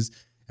taxis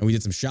and we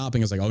did some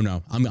shopping. I was like, oh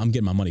no, I'm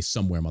getting my money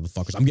somewhere,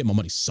 motherfuckers. I'm getting my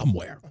money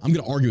somewhere. I'm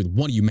going to argue with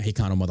one of you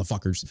Mexicano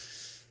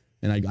motherfuckers.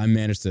 And I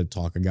managed to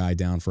talk a guy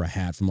down for a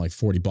hat from like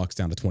 $40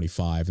 down to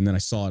 25. And then I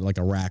saw it like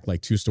a rack,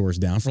 like 2 stores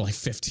down for like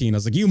 15. I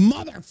was like, you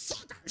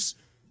motherfuckers,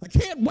 I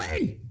can't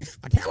win.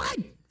 I can't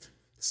win.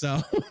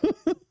 So,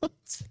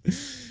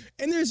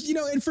 and there's, you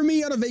know, and for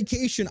me on a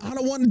vacation, I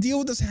don't want to deal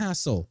with this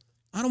hassle.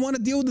 I don't want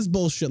to deal with this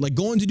bullshit. Like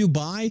going to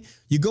Dubai,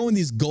 you go in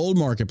these gold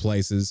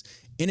marketplaces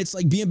and it's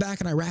like being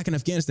back in Iraq and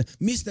Afghanistan,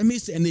 mister.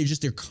 And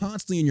they're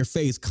constantly in your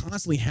face,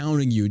 constantly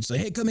hounding you. Just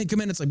like, hey, come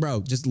in. It's like,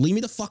 bro, just leave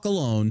me the fuck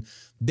alone.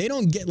 They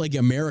don't get like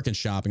American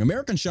shopping.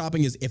 American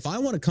shopping is if I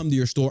want to come to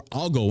your store,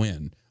 I'll go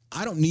in.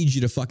 I don't need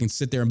you to fucking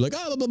sit there and be like,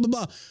 oh, blah, blah,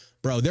 blah.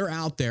 Bro, they're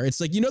out there. It's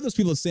like, you know those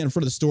people that stand in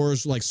front of the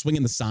stores like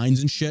swinging the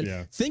signs and shit?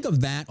 Yeah. Think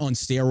of that on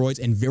steroids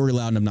and very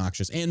loud and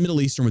obnoxious and Middle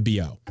Eastern with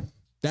BO.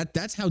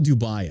 That's how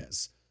Dubai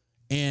is.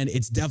 And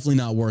it's definitely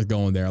not worth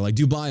going there. Like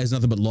Dubai is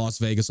nothing but Las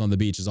Vegas on the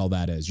beach is all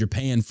that is. You're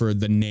paying for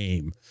the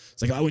name.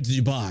 It's like, I went to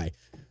Dubai.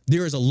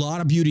 There is a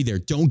lot of beauty there.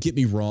 Don't get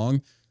me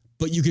wrong.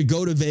 But you could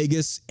go to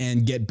Vegas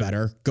and get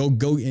better. Go.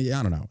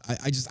 I don't know.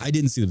 I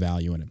didn't see the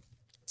value in it.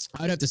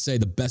 I'd have to say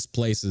the best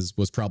places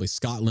was probably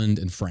Scotland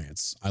and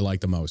France. I like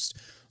the most.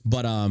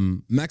 But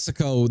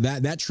Mexico,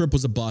 that trip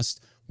was a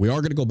bust. We are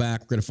going to go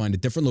back. We're going to find a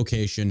different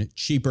location,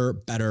 cheaper,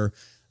 better,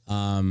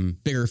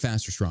 bigger,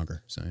 faster,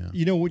 stronger. So yeah.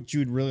 You know what you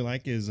would really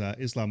like is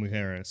Isla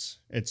Mujeres.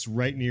 It's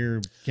right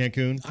near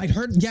Cancun. I'd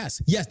heard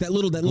yes, that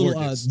little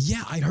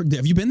yeah, I'd heard.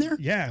 Have you been there?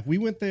 Yeah, we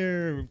went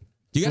there.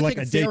 You gotta take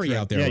a ferry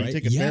out there, yeah, right? you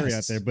take a ferry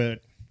out there.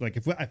 But like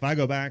if I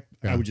go back,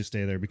 I would just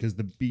stay there because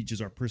the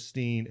beaches are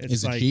pristine.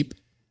 Is it cheap?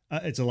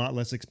 It's a lot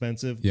less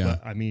expensive. Yeah.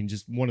 But I mean,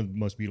 just one of the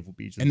most beautiful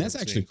beaches. And that's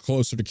actually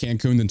closer to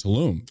Cancun than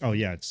Tulum. Oh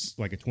yeah, it's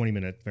like a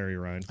 20-minute ferry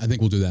ride. I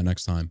think we'll do that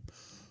next time.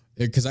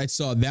 because I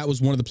saw that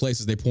was one of the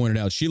places they pointed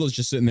out. Sheila's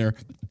just sitting there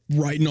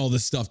writing all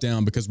this stuff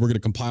down because we're going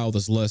to compile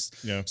this list.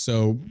 Yeah.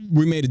 So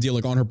we made a deal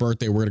like on her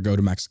birthday, we're going to go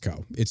to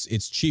Mexico.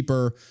 It's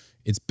cheaper.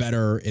 It's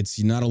better. It's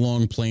not a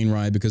long plane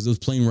ride because those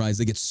plane rides,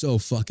 they get so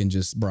fucking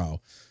just, bro.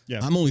 Yeah.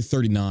 I'm only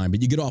 39,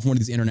 but you get off one of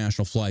these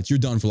international flights, you're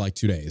done for like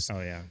 2 days. Oh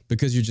yeah.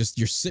 Because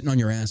you're sitting on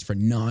your ass for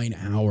 9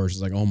 hours.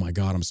 It's like, oh my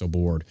God, I'm so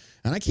bored.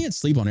 And I can't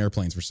sleep on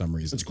airplanes for some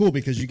reason. It's cool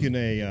because you can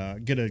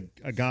get a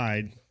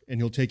guide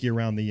and he'll take you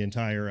around the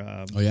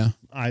entire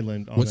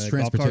island. On What's a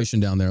transportation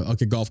down there?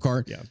 Okay, golf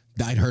cart. Yeah.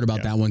 I'd heard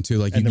about that one too.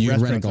 Like And the you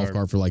rent a restaurants golf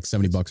cart for like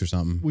 $70 or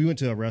something. We went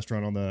to a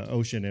restaurant on the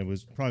ocean and it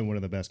was probably one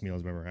of the best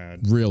meals I've ever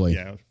had. Really?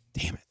 Yeah.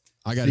 Damn it.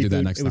 I got to do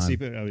that next It was time.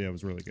 seafood. Oh yeah, it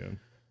was really good.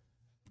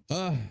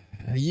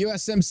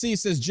 USMC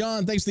says,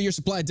 John, thanks for the year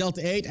supply of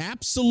Delta 8.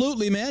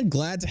 Absolutely, man.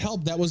 Glad to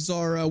help. That was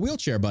our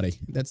wheelchair buddy.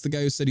 That's the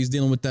guy who said he's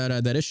dealing with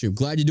that issue.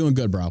 Glad you're doing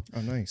good, bro.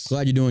 Oh, nice.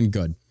 Glad you're doing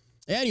good.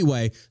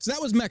 Anyway, so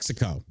that was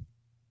Mexico.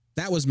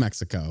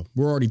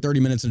 We're already 30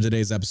 minutes into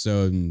today's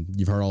episode, and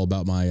you've heard all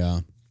about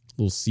my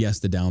little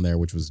siesta down there,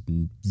 which was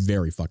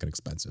very fucking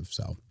expensive.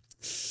 So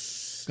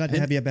Glad to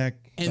have you back.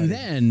 And buddy.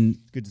 then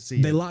Good to see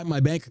you. they locked my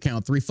bank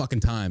account 3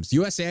 fucking times.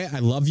 USA, I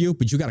love you,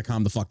 but you got to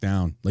calm the fuck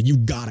down. Like, you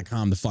got to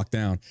calm the fuck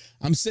down.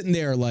 I'm sitting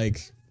there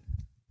like,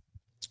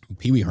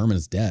 Pee Wee Herman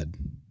is dead.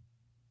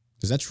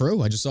 Is that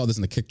true? I just saw this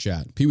in the Kick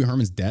chat. Pee Wee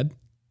Herman's dead?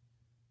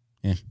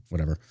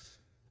 Whatever.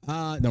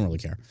 Don't really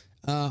care.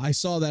 I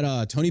saw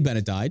that Tony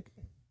Bennett died.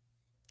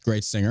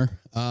 Great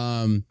singer.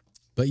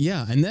 But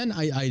yeah, and then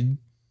I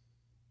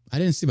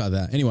didn't see about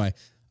that. Anyway,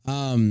 what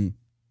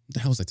the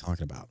hell was I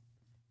talking about?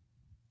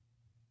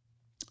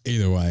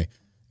 Either way,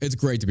 it's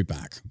great to be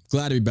back.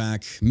 Glad to be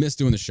back. Missed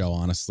doing the show,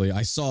 honestly.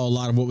 I saw a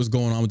lot of what was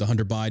going on with the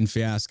Hunter Biden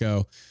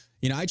fiasco.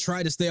 You know, I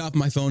tried to stay off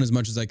my phone as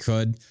much as I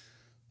could.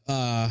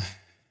 Yeah.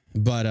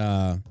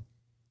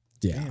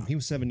 Damn, he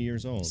was 70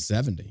 years old.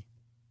 70.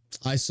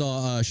 I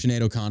saw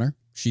Sinead O'Connor.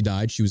 She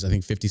died. She was, I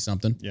think,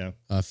 50-something. Yeah.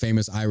 A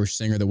famous Irish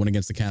singer that went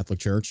against the Catholic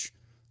Church.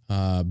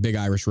 Big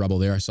Irish rebel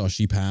there. I saw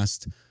she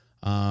passed.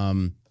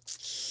 That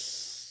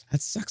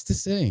sucks to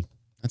see.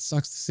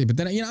 But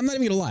then, you know, I'm not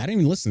even going to lie. I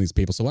didn't even listen to these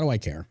people, so why do I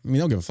care? I mean, they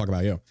don't give a fuck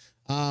about you.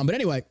 But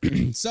anyway,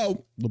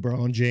 so.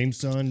 LeBron James'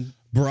 son.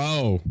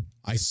 Bro,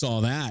 I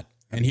saw that.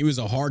 And he was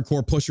a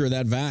hardcore pusher of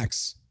that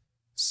vax.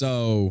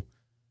 So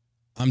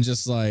I'm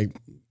just like,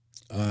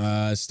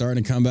 it's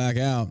starting to come back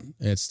out.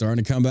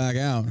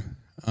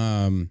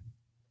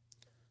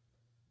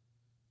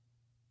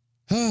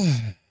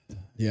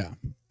 Yeah,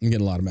 I'm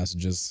getting a lot of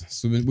messages.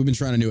 So we've been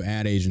trying a new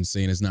ad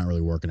agency, and it's not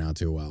really working out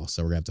too well.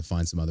 So we're going to have to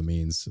find some other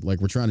means. Like,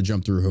 we're trying to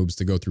jump through hoops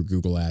to go through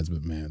Google ads,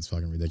 but man, it's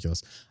fucking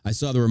ridiculous. I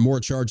saw there were more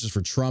charges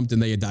for Trump, than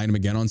they indict him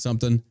again on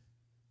something.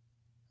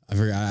 I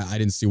forgot. I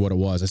didn't see what it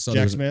was. I saw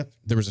Jack Smith.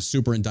 There was a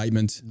super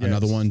indictment. Yes,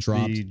 another one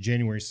dropped. The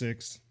January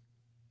 6th.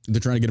 They're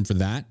trying to get him for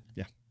that?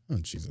 Yeah. Oh,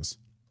 Jesus.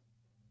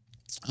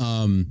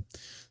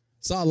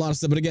 Saw a lot of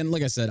stuff, but again,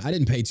 like I said, I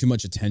didn't pay too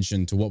much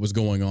attention to what was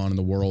going on in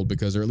the world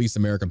because, or at least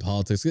American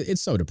politics,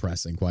 it's so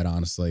depressing, quite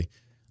honestly.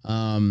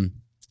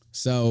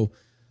 So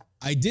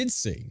I did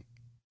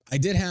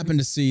happen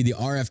to see the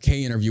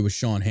RFK interview with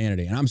Sean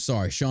Hannity, and I'm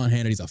sorry, Sean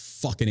Hannity's a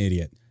fucking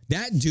idiot.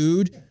 That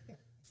dude,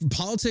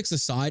 politics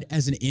aside,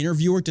 as an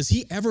interviewer, does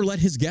he ever let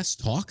his guests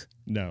talk?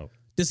 No.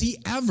 Does he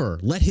ever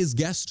let his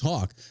guests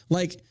talk?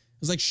 Like,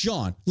 it's like,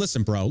 Sean,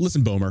 listen, bro,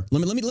 listen, Boomer.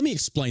 Let me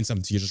explain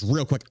something to you just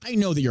real quick. I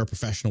know that you're a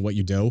professional, what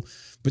you do,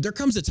 but there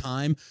comes a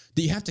time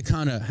that you have to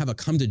kind of have a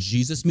come to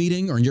Jesus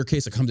meeting, or in your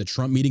case, a come to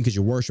Trump meeting because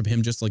you worship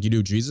him just like you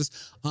do Jesus.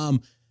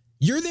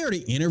 You're there to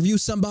interview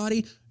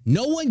somebody.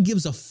 No one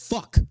gives a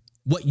fuck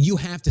what you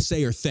have to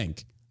say or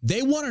think.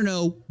 They want to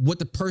know what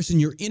the person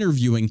you're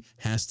interviewing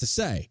has to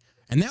say.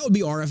 And that would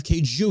be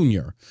RFK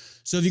Jr.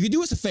 So if you could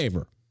do us a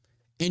favor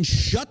and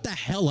shut the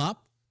hell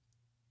up,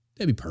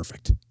 that'd be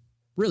perfect.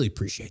 Really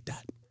appreciate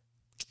that.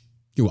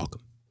 You're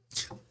welcome.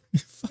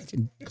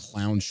 Fucking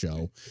clown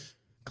show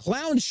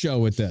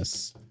with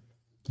this.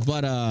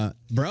 But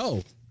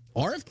bro,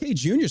 RFK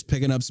Jr.'s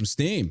picking up some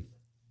steam.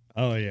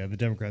 Oh yeah, the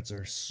Democrats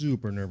are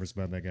super nervous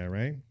about that guy,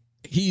 right?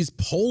 He's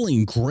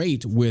polling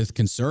great with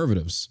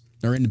conservatives,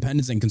 or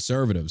independents and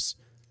conservatives.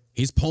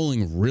 He's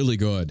polling really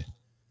good.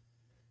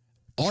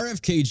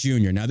 RFK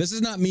Jr. Now, this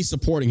is not me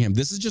supporting him.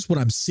 This is just what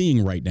I'm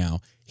seeing right now.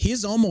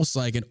 He's almost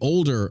like an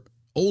old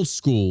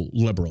school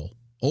liberal.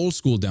 Old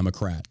school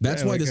Democrat.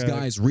 That's why this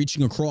guy's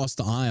reaching across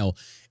the aisle,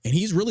 and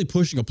he's really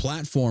pushing a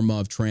platform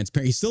of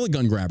transparency. He's still a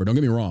gun grabber, don't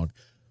get me wrong.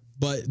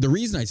 But the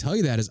reason I tell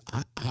you that is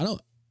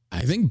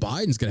I think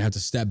Biden's going to have to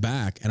step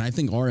back, and I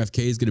think RFK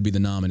is going to be the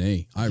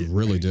nominee. I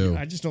really do.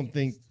 I just don't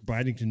think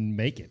Biden can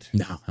make it.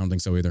 No, I don't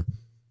think so either.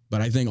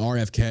 But I think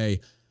RFK,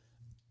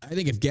 I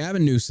think if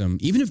Gavin Newsom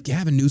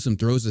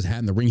throws his hat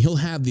in the ring, he'll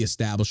have the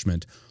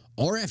establishment.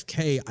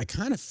 RFK, I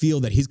kind of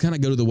feel that he's going to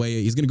go the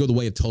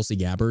way of Tulsi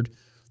Gabbard.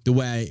 The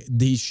way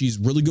she's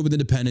really good with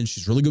independents,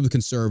 she's really good with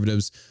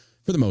conservatives.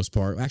 for the most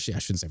part. Actually, I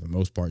shouldn't say for the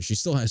most part. She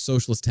still has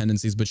socialist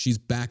tendencies, but she's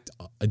backed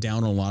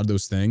down on a lot of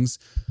those things.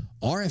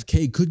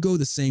 RFK could go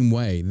the same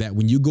way, that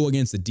when you go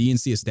against the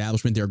DNC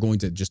establishment, they're going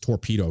to just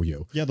torpedo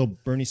you. Yeah, they'll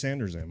Bernie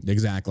Sanders him.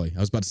 Exactly. I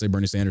was about to say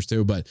Bernie Sanders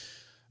too, but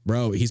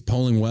bro, he's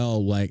polling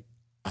well. Like,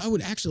 I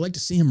would actually like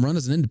to see him run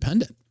as an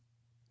independent.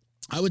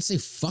 I would say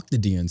fuck the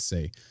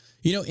DNC.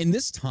 You know, in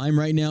this time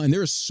right now, and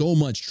there is so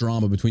much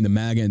drama between the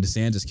MAGA and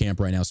DeSantis camp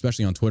right now,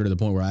 especially on Twitter, to the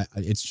point where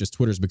it's just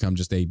Twitter's become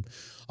just a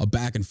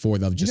back and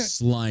forth of just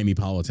slimy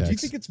politics. Do you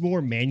think it's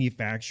more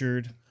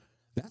manufactured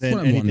than what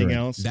I'm anything wondering.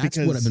 else? That's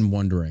what I've been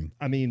wondering.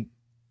 I mean,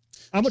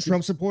 I'm a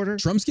Trump supporter.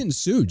 Trump's getting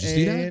sued. Did you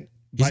see that?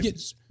 He's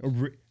getting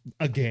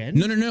again?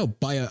 No.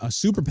 By a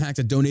super PAC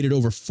that donated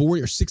over $40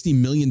 or $60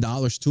 million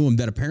to him.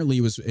 That apparently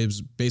it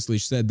was basically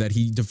said that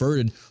he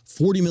diverted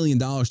 $40 million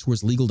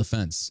towards legal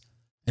defense,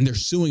 and they're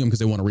suing him because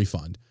they want a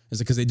refund. It's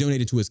because they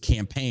donated to his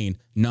campaign,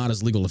 not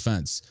his legal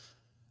defense.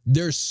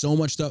 There's so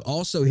much stuff.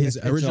 Also, his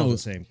It's original all the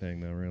same thing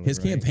though. Really, his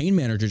campaign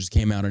manager just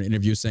came out in an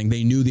interview saying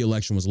they knew the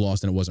election was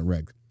lost and it wasn't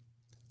rigged.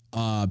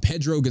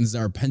 Pedro,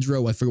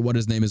 I forget what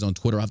his name is on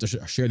Twitter. I'll have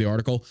to share the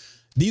article.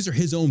 These are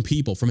his own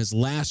people from his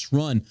last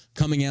run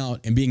coming out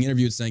and being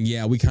interviewed saying,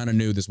 yeah, we kind of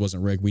knew this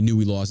wasn't rigged. We knew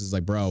we lost. It's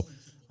like, bro,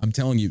 I'm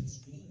telling you,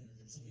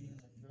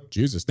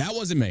 Jesus, that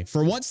wasn't me.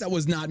 For once, that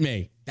was not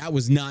me. That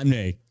was not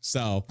me.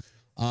 So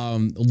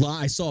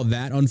I saw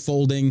that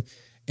unfolding, and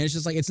it's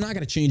just like, it's not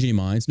going to change any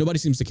minds. Nobody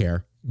seems to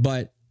care,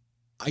 but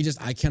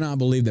I cannot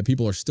believe that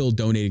people are still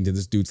donating to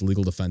this dude's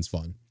legal defense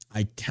fund.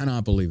 I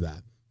cannot believe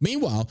that.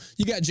 Meanwhile,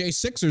 you got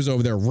J6ers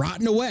over there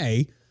rotting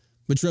away,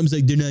 but Trump's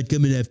like, they're not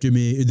coming after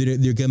me.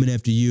 They're coming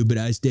after you, but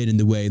I stayed in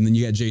the way. And then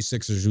you got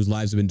J6ers whose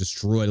lives have been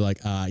destroyed. Like,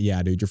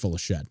 yeah, dude, you're full of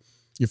shit.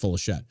 You're full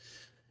of shit.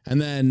 And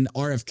then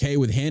RFK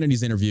with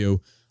Hannity's interview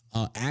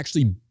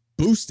actually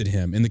boosted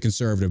him in the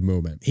conservative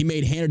movement. He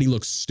made Hannity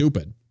look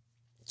stupid.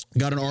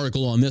 Got an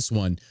article on this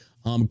one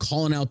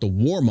calling out the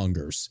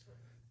warmongers.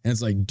 And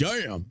it's like,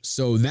 damn.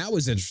 So that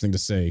was interesting to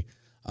see.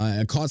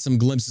 I caught some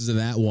glimpses of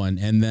that one.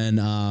 And then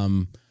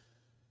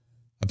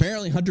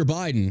apparently Hunter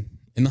Biden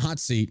in the hot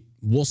seat.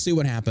 We'll see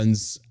what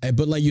happens.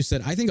 But like you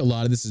said, I think a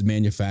lot of this is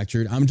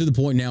manufactured. I'm to the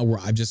point now where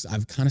I've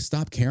kind of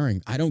stopped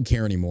caring. I don't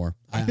care anymore.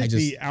 I think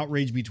the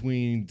outrage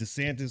between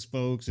DeSantis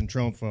folks and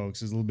Trump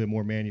folks is a little bit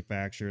more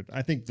manufactured.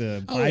 I think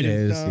the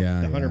Biden stuff,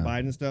 the Hunter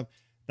Biden stuff,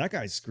 that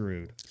guy's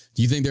screwed.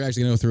 Do you think they're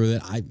actually going to go through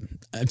with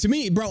it? To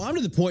me, bro, I'm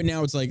to the point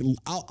now. It's like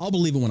I'll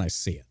believe it when I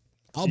see it.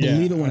 I'll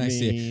believe it when I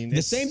see it.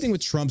 The same thing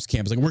with Trump's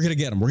camp. It's like, we're going to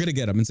get him. We're going to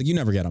get him. It's like, you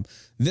never get him.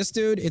 This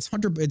dude, it's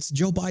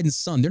Joe Biden's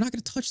son. They're not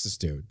going to touch this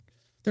dude.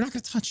 They're not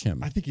going to touch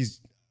him. I think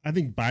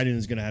Biden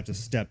is going to have to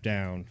step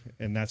down,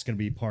 and that's going to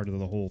be part of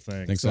the whole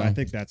thing. Think so? I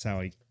think that's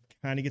how he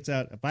kind of gets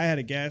out. If I had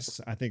to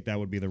guess, I think that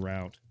would be the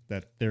route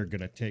that they're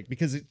going to take,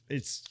 because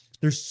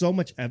there's so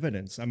much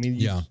evidence. I mean,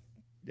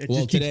 it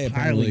just keeps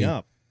piling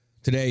up.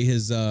 Today,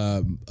 his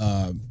Hunter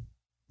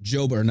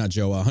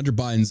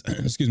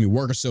Biden's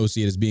work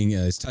associate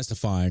is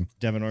testifying.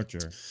 Devin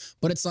Archer.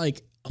 But it's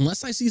like,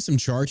 unless I see some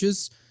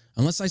charges,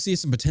 unless I see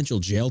some potential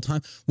jail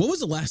time. When was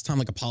the last time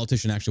like a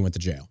politician actually went to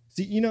jail?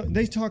 See,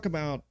 they talk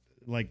about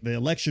like the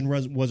election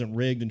wasn't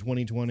rigged in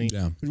 2020.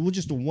 Yeah. It was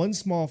just one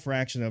small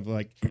fraction of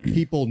like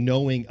people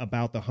knowing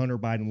about the Hunter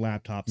Biden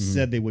laptop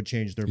said they would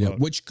change their vote.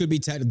 Which could be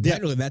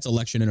technically that's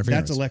election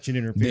interference. That's election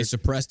interference. They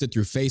suppressed it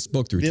through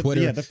Facebook, through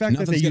Twitter. Yeah, the fact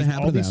that they use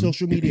all these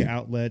social media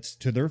outlets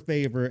to their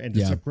favor and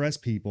to suppress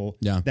people,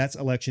 that's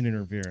election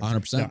interference.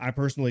 100%. Now, I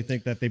personally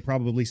think that they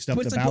probably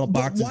stuffed the ballot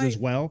boxes as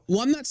well. Well,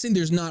 I'm not saying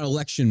there's not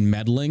election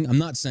meddling. I'm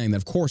not saying that.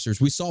 Of course,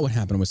 we saw what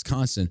happened in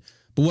Wisconsin.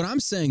 But what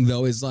I'm saying,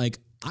 though, is like,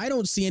 I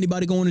don't see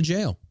anybody going to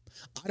jail.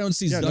 I don't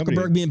see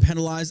Zuckerberg being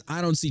penalized.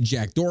 I don't see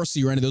Jack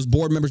Dorsey or any of those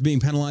board members being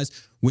penalized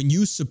when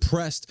you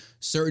suppressed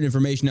certain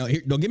information. Now,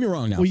 don't get me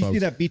wrong now, folks. You see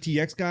that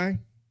BTX guy?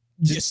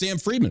 Sam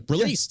Friedman,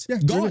 released.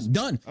 Gone,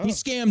 done. Oh. He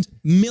scammed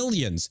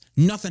millions.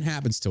 Nothing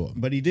happens to him.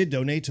 But he did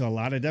donate to a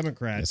lot of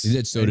Democrats. Yes, he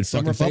did. So did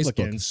fucking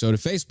Facebook. So did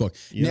Facebook.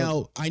 Yep.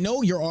 Now, I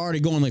know you're already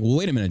going like, well,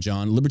 wait a minute,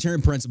 John.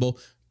 Libertarian principle,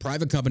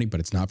 private company, but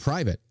it's not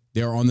private.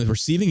 They are on the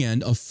receiving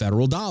end of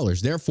federal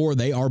dollars. Therefore,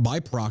 they are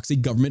by proxy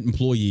government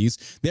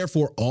employees.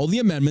 Therefore, all the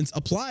amendments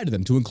apply to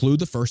them to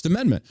include the First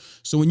Amendment.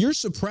 So when you're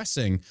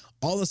suppressing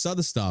all this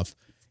other stuff,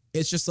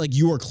 it's just like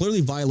you are clearly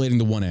violating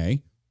the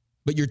 1A,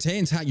 but you're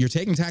taking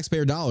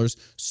taxpayer dollars,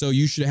 so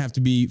you should have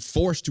to be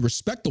forced to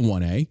respect the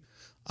 1A.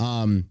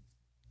 And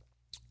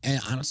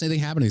I don't say they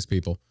happen to these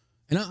people.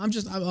 And I'm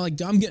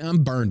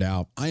burned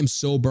out. I am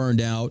so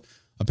burned out.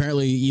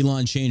 Apparently,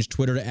 Elon changed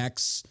Twitter to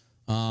X.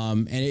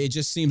 And it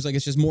just seems like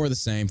it's just more of the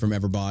same from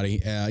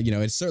everybody.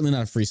 It's certainly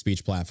not a free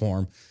speech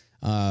platform.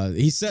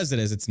 He says it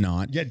is. It's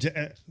not.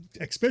 Yeah,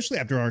 especially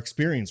after our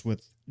experience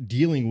with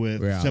dealing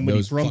with somebody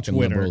those from fucking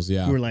Twitter liberals,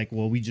 who are like,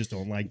 well, we just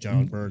don't like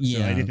John Burke. So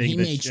anything he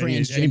made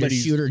transgender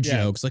shooter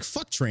jokes. Like,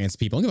 fuck trans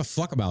people. I don't give a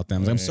fuck about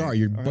them. I'm sorry,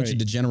 you're a bunch of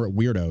degenerate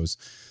weirdos.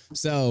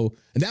 So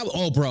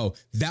bro,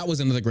 that was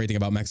another great thing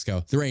about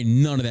Mexico. There ain't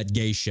none of that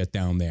gay shit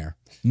down there.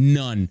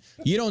 None.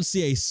 You don't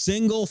see a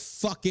single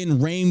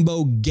fucking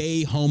rainbow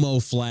gay homo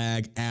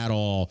flag at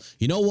all.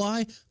 You know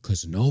why?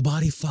 Because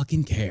nobody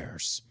fucking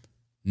cares.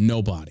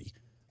 Nobody.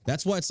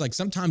 That's why it's like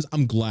sometimes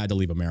I'm glad to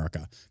leave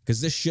America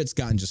because this shit's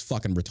gotten just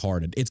fucking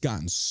retarded. It's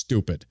gotten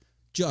stupid.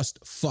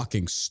 Just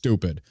fucking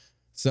stupid.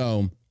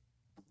 So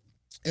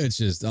it's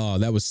just,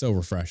 that was so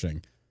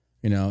refreshing.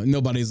 You know,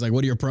 nobody's like,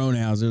 what are your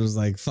pronouns? It was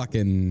like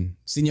fucking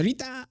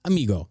señorita,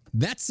 amigo.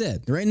 That's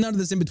it. There ain't none of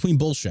this in between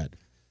bullshit.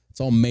 It's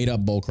all made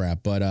up bullcrap.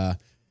 But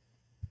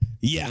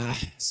yeah.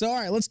 So, all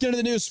right, let's get into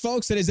the news,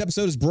 folks. Today's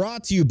episode is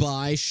brought to you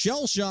by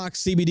Shell Shock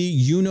CBD.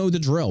 You know the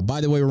drill.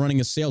 By the way, we're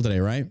running a sale today,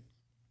 right?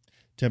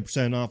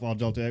 10% off all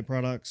Delta 8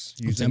 products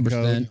using 10%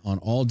 code on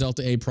all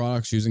Delta 8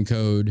 products using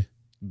code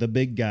The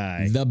Big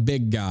Guy. The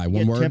Big Guy.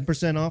 One Get word.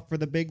 10% off for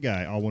The Big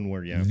Guy. All one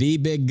word, yeah. The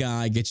Big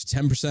Guy gets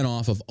you 10%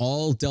 off of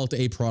all Delta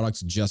 8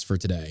 products just for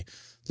today.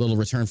 Little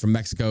return from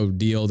Mexico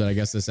deal that I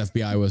guess this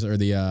FBI was, or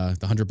the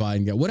Hunter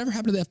Biden guy. Whatever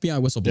happened to the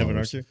FBI whistleblowers? Devin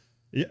Archer?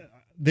 Yeah,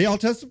 they all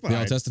testified. They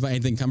all testify.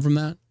 Anything come from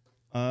that?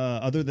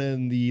 Other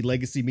than the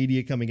legacy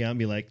media coming out and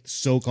be like,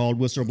 so-called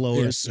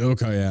whistleblowers.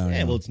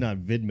 Yeah. Well, it's not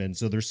Vidman,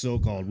 so they're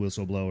so-called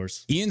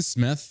whistleblowers. Ian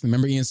Smith,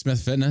 remember Ian Smith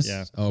Fitness?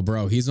 Yeah. Oh,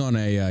 bro, he's on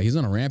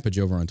a rampage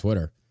over on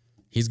Twitter.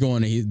 He's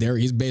going.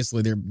 He's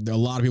basically there. A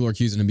lot of people are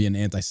accusing him of being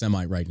an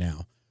anti-Semite right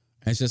now.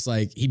 And it's just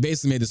like he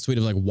basically made this tweet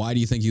of like, why do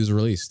you think he was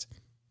released?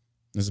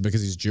 This is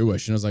because he's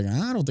Jewish. And I was like,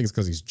 I don't think it's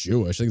because he's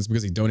Jewish. I think it's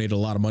because he donated a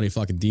lot of money to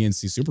fucking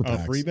DNC super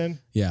PACs. Friedman?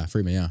 Yeah,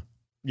 Friedman. Yeah.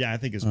 Yeah, I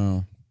think it's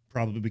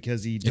probably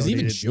because he Is he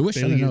even donated Jewish?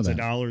 I didn't know billions that. of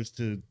dollars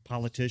to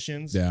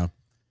politicians. Yeah.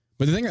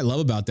 But the thing I love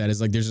about that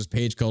is like there's this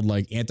page called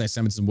like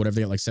anti-Semitism, whatever,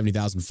 they got like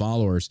 70,000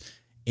 followers.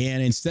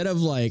 And instead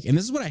of like, and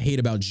this is what I hate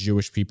about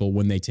Jewish people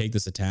when they take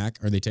this attack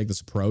or they take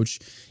this approach,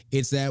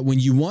 it's that when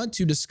you want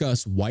to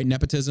discuss white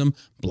nepotism,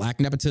 black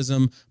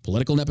nepotism,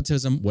 political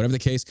nepotism, whatever the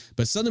case,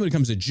 but suddenly when it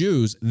comes to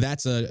Jews,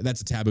 that's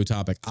a taboo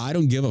topic. I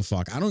don't give a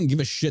fuck. I don't give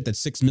a shit that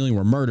 6 million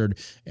were murdered.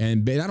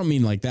 And I don't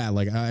mean like that.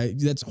 Like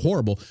that's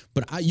horrible.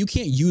 But you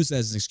can't use that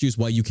as an excuse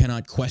why you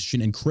cannot question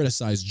and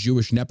criticize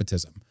Jewish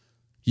nepotism.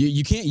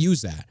 You can't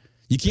use that.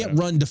 You can't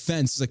run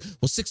defense. It's like,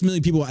 well, 6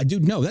 million people.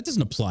 No, that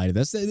doesn't apply to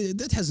this.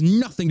 That has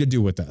nothing to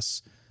do with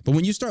this. But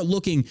when you start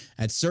looking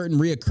at certain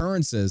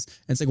reoccurrences,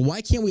 and it's like, why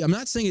can't we? I'm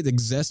not saying it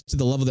exists to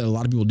the level that a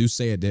lot of people do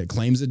say it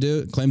claims it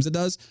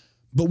does.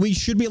 But we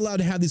should be allowed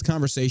to have these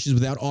conversations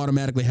without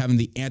automatically having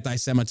the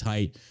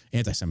anti-Semitic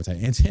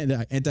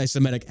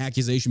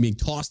accusation being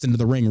tossed into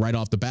the ring right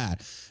off the bat.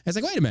 And it's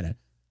like, wait a minute.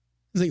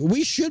 It's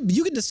like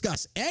you can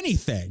discuss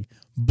anything.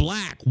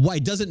 Black,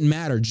 white, doesn't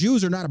matter.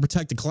 Jews are not a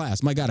protected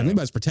class. My God, if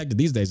anybody's protected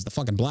these days, it's the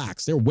fucking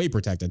blacks. They're way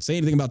protected. Say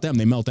anything about them,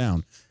 they melt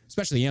down.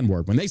 Especially the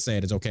N-word. When they say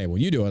it, it's okay.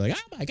 When you do it, like,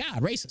 oh my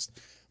God, racist.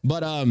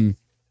 But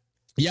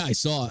yeah, I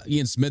saw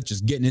Ian Smith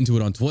just getting into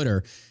it on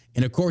Twitter.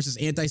 And of course, his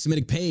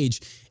anti-Semitic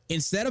page,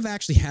 instead of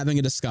actually having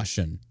a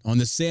discussion on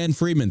the San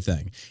Friedman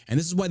thing, and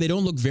this is why they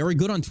don't look very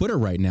good on Twitter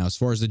right now as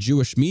far as the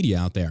Jewish media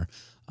out there,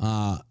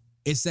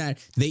 it's that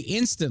they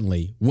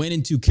instantly went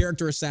into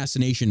character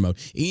assassination mode.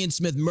 Ian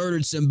Smith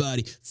murdered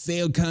somebody,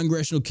 failed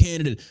congressional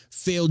candidate,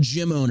 failed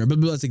gym owner, blah,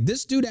 blah, blah. It's like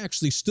this dude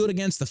actually stood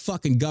against the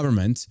fucking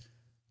government.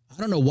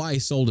 I don't know why he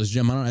sold his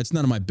gym. It's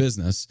none of my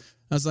business.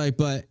 I was like,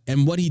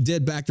 and what he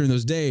did back during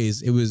those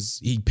days, it was,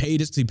 he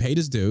paid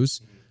his dues.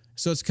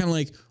 So it's kind of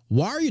like,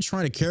 why are you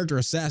trying to character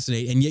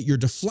assassinate and yet you're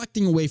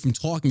deflecting away from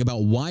talking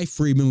about why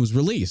Friedman was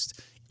released?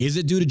 Is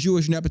it due to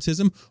Jewish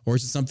nepotism or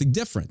is it something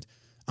different?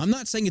 I'm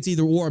not saying it's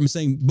either or. I'm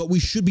saying, but we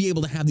should be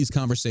able to have these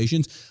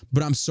conversations.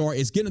 But I'm sorry,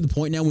 it's getting to the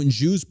point now when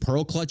Jews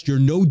pearl clutch, you're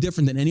no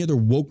different than any other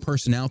woke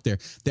person out there,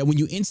 that when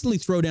you instantly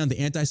throw down the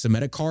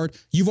anti-Semitic card,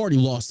 you've already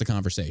lost the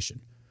conversation.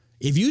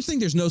 If you think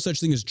there's no such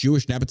thing as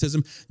Jewish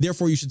nepotism,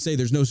 therefore you should say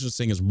there's no such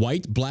thing as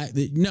white, black.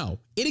 No,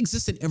 it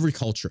exists in every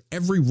culture,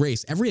 every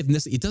race, every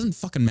ethnicity. It doesn't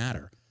fucking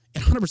matter.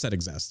 It 100%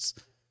 exists.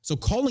 So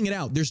calling it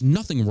out, there's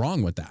nothing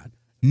wrong with that.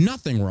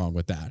 Nothing wrong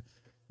with that.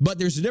 But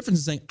there's a difference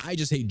in saying, I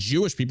just hate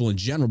Jewish people in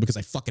general because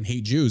I fucking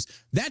hate Jews.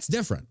 That's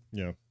different.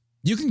 Yeah.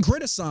 You can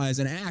criticize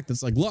an act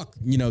that's like, look,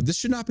 this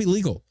should not be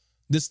legal.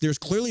 There's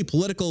clearly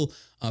political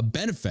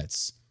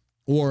benefits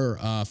or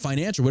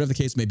financial, whatever the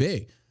case may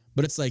be.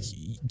 But it's like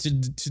to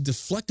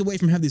deflect away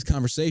from having these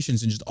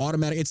conversations and just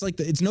automatic. It's like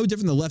it's no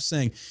different than the left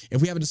saying,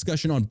 if we have a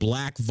discussion on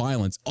black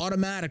violence,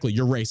 automatically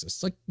you're racist.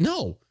 It's like,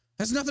 no,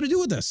 has nothing to do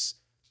with this.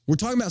 We're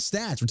talking about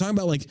stats. We're talking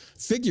about like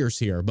figures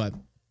here, but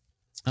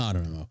I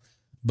don't know.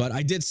 But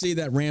I did see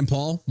that Rand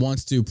Paul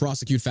wants to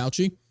prosecute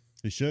Fauci.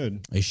 He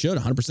should. He should,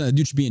 100%. That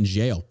dude should be in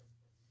jail.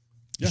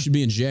 He should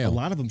be in jail. A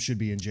lot of them should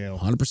be in jail.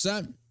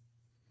 100%.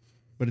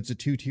 But it's a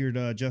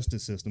two-tiered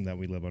justice system that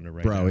we live under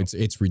right now. Bro,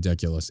 it's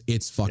ridiculous.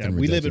 It's fucking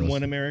ridiculous. We live in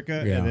one America,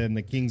 and then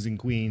the kings and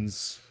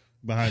queens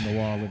behind the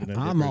wall.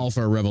 I'm all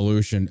for a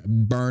revolution.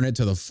 Burn it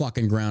to the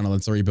fucking ground and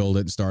let's rebuild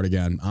it and start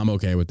again. I'm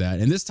okay with that.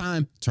 And this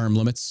time, term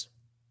limits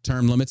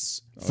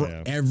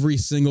for every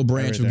single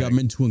branch of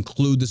government to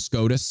include the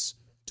SCOTUS.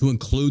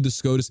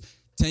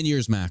 10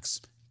 years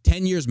max.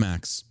 10 years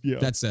max. Yeah.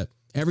 That's it.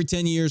 Every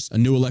 10 years, a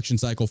new election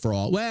cycle for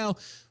all. Well,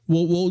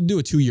 we'll do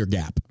a 2-year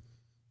gap.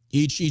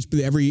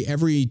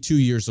 Every 2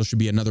 years, there should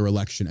be another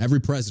election.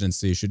 Every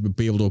presidency should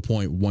be able to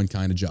appoint one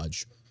kind of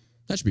judge.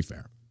 That should be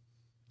fair.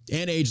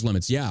 And age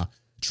limits, yeah.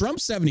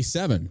 Trump's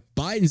 77.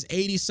 Biden's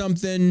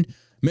 80-something.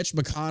 Mitch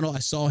McConnell, I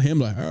saw him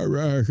like,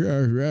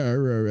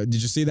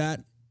 did you see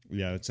that?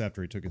 Yeah, it's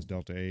after he took his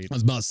Delta 8. I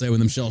was about to say when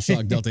them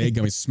shell-shocked Delta 8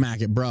 gummies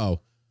smack it, bro.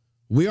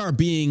 We are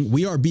being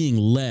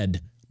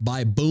led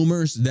by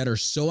boomers that are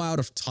so out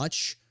of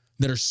touch,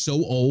 that are so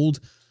old.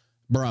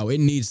 Bro, it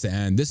needs to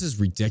end. This is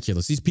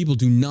ridiculous. These people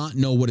do not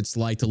know what it's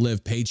like to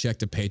live paycheck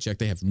to paycheck.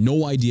 They have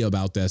no idea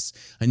about this.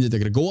 And they're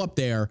going to go up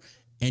there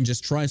and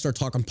just try and start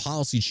talking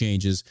policy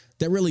changes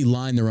that really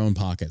line their own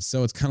pockets.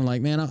 So it's kind of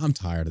like, man, I'm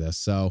tired of this.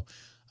 So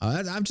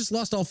I've just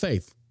lost all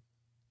faith.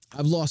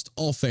 I've lost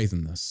all faith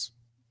in this.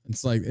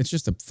 It's like, it's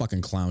just a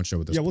fucking clown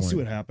show at this point. Yeah, we'll see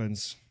what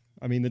happens.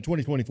 I mean, the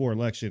 2024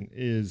 election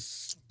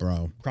is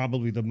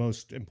probably the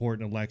most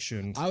important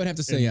election. I would have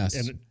to say yes.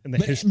 In the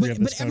history of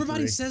this country.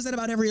 Everybody says that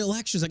about every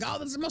election. It's like, oh,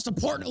 this is the most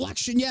important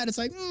election yet. It's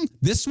like,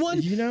 this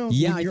one? You know,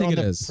 yeah, I you're think on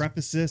it the is.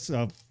 Precipice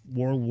of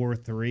World War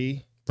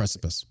III.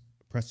 Precipice.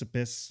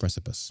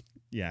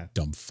 Yeah.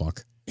 Dumb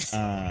fuck.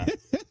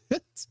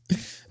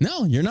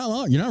 No, you're not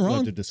wrong. You're not wrong. We'll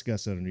have to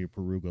discuss that under your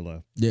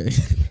perugula. Yeah.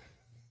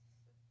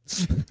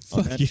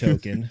 On that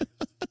token,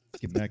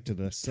 get back to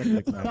the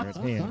subject matter at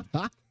hand.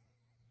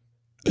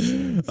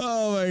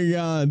 Oh my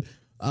God.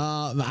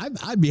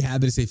 I'd be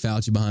happy to see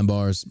Fauci behind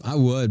bars. I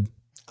would.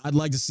 I'd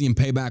like to see him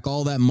pay back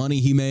all that money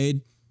he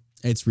made.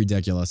 It's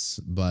ridiculous,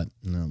 but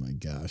oh my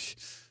gosh.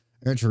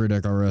 It's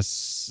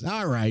ridiculous.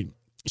 All right.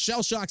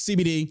 Shell Shock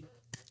CBD.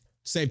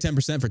 Save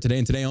 10% for today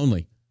and today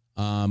only.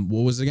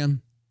 What was it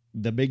again?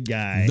 The big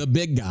guy. The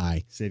big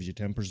guy. Saves you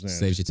 10%.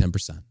 Saves you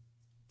 10%.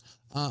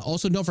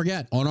 Also, don't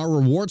forget, on our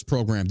rewards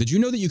program, did you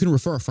know that you can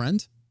refer a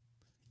friend?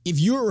 If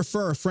you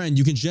refer a friend,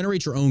 you can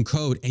generate your own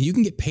code and you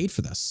can get paid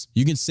for this.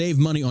 You can save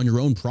money on your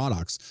own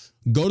products.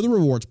 Go to the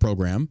rewards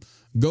program.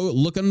 Go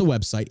look on the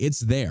website.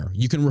 It's there.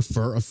 You can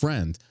refer a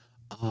friend.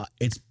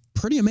 It's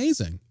pretty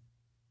amazing.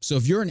 So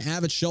if you're an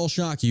avid Shell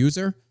Shock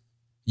user,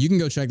 you can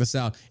go check this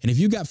out. And if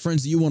you've got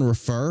friends that you want to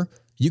refer,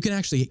 you can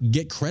actually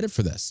get credit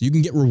for this. You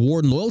can get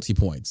reward and loyalty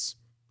points.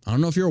 I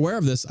don't know if you're aware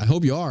of this. I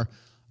hope you are.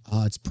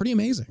 It's pretty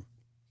amazing.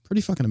 Pretty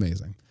fucking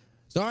amazing.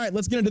 So, all right,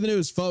 let's get into the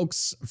news,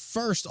 folks.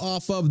 First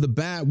off of the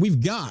bat, we've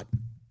got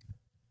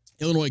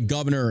Illinois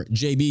Governor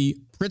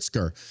J.B.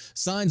 Pritzker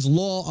signs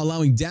law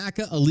allowing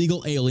DACA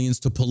illegal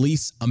aliens to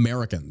police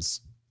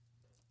Americans.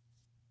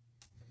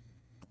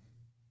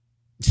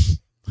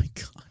 My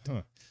God.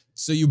 Huh.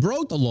 So you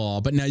broke the law,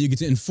 but now you get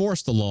to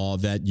enforce the law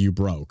that you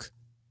broke.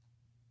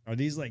 Are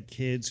these like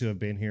kids who have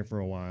been here for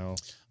a while?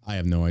 I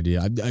have no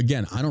idea.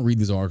 Again, I don't read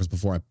these articles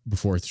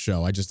before the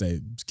show. I just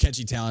a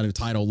catchy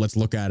title. Let's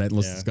look at it and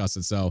let's discuss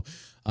it. So,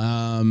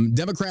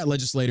 Democrat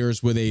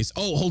legislators with a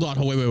hold on,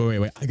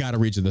 wait. I gotta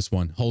read you this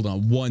one. Hold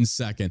on 1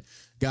 second,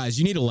 guys.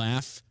 You need a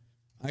laugh.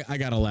 I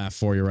got a laugh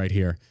for you right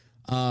here.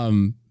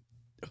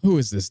 Who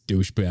is this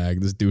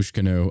douchebag? This douche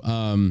canoe.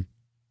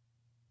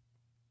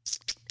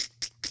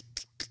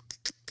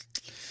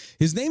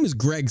 His name is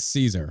Greg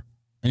Caesar,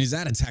 and he's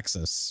out of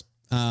Texas.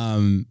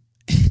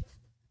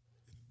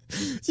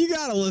 You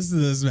gotta listen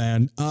to this,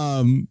 man.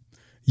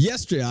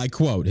 Yesterday, I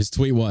quote, his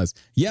tweet was,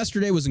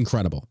 "Yesterday was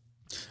incredible.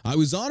 I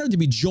was honored to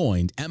be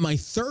joined at my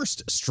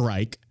thirst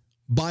strike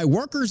by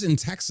workers in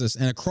Texas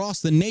and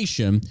across the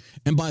nation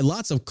and by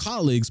lots of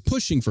colleagues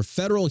pushing for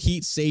federal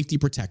heat safety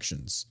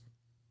protections."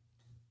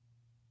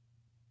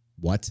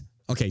 What?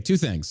 Okay, two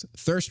things.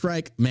 Thirst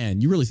strike,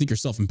 man, you really think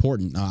yourself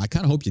important. I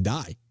kind of hope you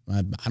die.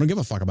 I don't give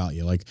a fuck about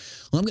you. Like,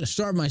 well, I'm going to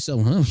starve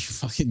myself. Well,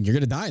 you're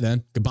going to die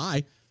then.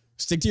 Goodbye.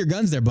 Stick to your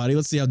guns there, buddy.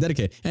 Let's see how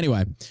dedicated.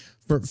 Anyway,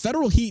 for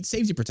federal heat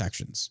safety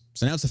protections.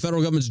 So now it's the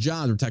federal government's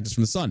job to protect us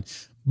from the sun.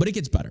 But it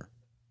gets better.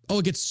 Oh,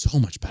 it gets so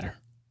much better.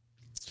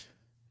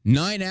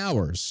 9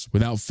 hours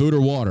without food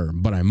or water,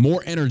 but I'm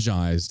more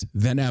energized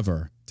than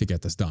ever to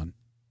get this done.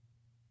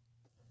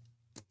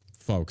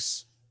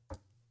 Folks,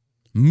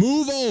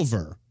 move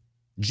over.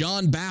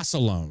 John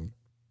Basilone.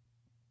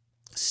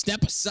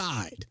 Step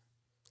aside.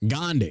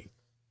 Gandhi.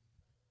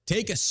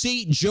 Take a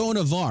seat, Joan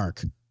of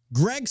Arc.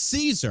 Greg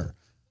Caesar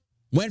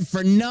went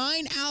for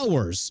 9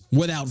 hours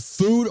without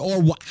food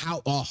or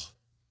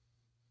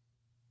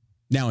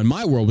Now, in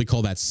my world, we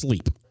call that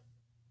sleep.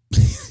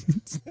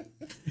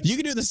 You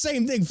can do the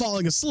same thing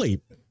falling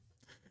asleep.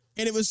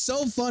 And it was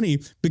so funny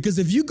because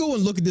if you go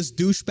and look at this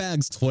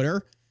douchebag's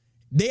Twitter,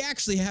 they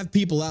actually have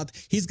people out.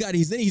 He's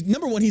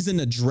number one, he's in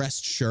a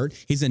dressed shirt.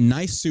 He's in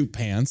nice suit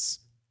pants.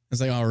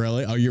 It's like, oh,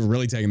 really? Oh, you're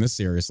really taking this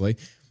seriously.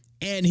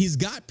 And he's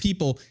got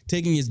people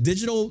taking his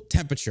digital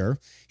temperature.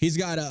 He's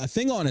got a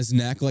thing on his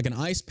neck, like an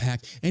ice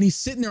pack, and he's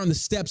sitting there on the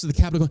steps of the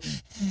Capitol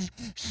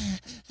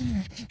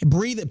going,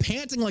 breathing,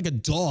 panting like a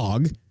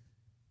dog.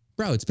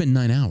 Bro, it's been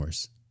 9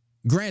 hours.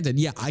 Granted,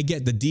 yeah, I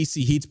get the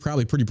DC heat's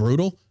probably pretty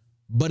brutal,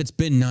 but it's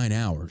been 9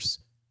 hours.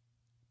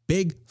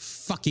 Big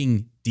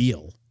fucking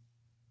deal.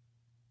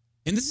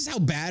 And this is how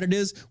bad it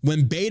is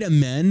when beta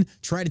men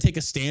try to take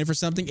a stand for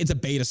something. It's a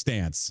beta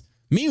stance.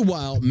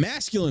 Meanwhile,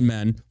 masculine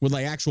men with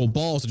like actual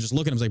balls are just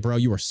looking at him like, bro,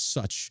 you are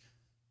such,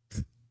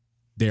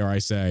 dare I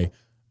say,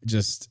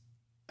 just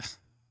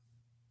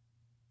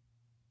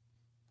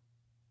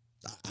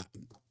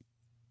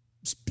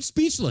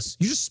speechless.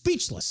 You're just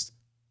speechless.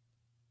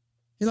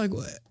 You're like,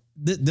 what?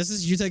 This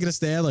is you taking a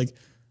stand? Like,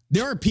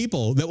 there are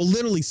people that will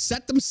literally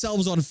set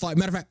themselves on fire.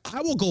 Matter of fact,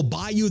 I will go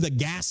buy you the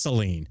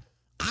gasoline.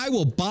 I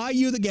will buy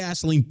you the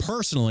gasoline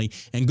personally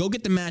and go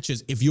get the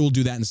matches if you will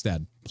do that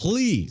instead.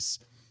 Please.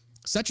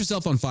 Set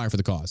yourself on fire for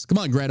the cause. Come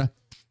on, Greta.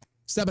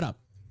 Step it up.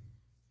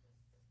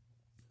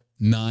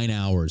 9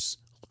 hours.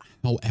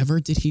 However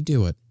did he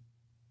do it?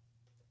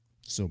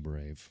 So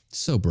brave.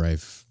 So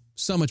brave.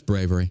 So much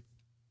bravery.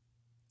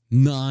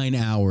 9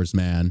 hours,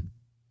 man.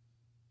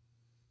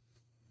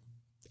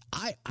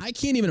 I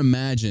can't even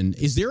imagine.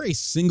 Is there a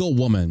single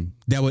woman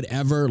that would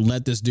ever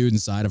let this dude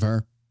inside of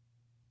her?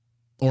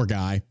 Or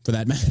guy, for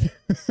that matter.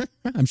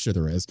 I'm sure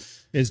there is.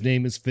 His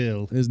name is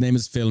Phil. His name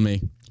is Phil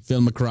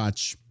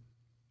McCrotch.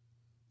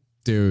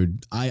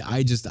 Dude,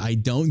 I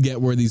don't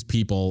get where these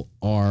people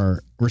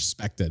are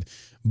respected.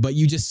 But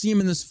you just see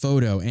him in this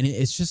photo, and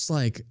it's just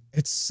like,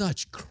 it's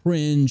such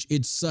cringe.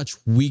 It's such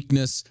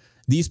weakness.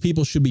 These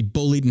people should be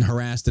bullied and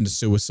harassed into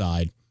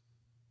suicide.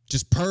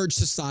 Just purge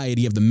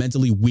society of the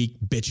mentally weak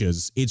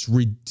bitches. It's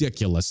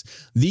ridiculous.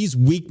 These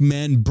weak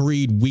men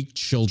breed weak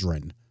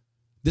children.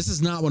 This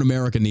is not what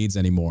America needs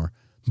anymore.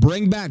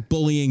 Bring back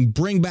bullying.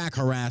 Bring back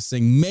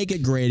harassing. Make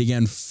it great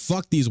again.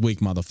 Fuck these weak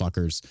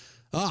motherfuckers.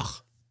 Ugh.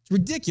 It's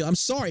ridiculous. I'm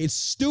sorry. It's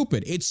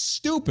stupid. It's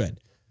stupid.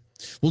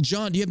 Well,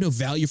 John, do you have no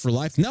value for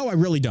life? No, I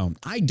really don't.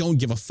 I don't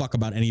give a fuck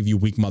about any of you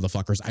weak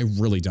motherfuckers. I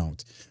really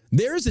don't.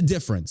 There's a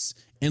difference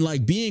in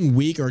like being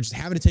weak or just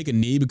having to take a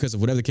knee because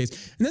of whatever the case.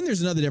 And then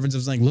there's another difference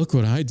of like, look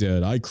what I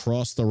did. I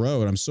crossed the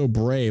road. I'm so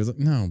brave. Like,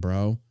 no,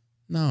 bro.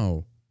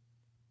 No.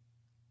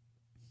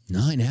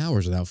 9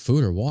 hours without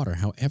food or water.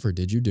 However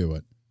did you do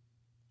it?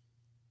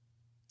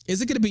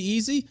 Is it going to be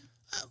easy?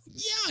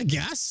 Yeah, I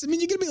guess. I mean,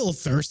 you're going to be a little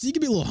thirsty. You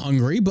can be a little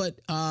hungry, but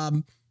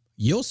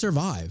you'll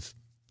survive.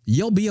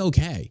 You'll be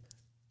okay.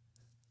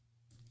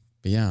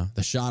 But yeah,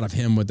 the shot of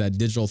him with that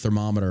digital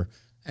thermometer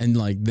and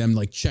like them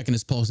like checking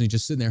his pulse and he's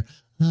just sitting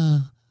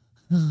there.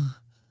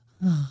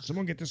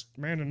 Someone get this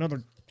man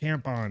another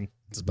tampon. I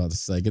was about to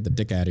say, get the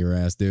dick out of your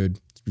ass,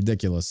 dude. It's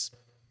ridiculous.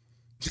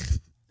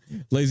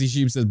 Lazy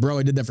Sheep says, bro,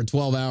 I did that for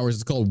 12 hours.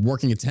 It's called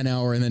working a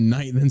 10-hour and then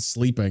night and then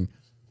sleeping.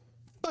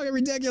 Fucking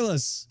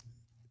ridiculous.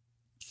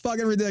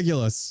 Fucking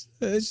ridiculous.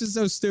 It's just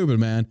so stupid,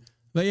 man.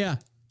 But yeah,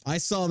 I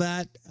saw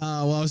that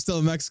while I was still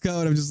in Mexico,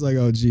 and I'm just like,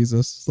 oh,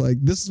 Jesus. It's like,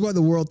 this is why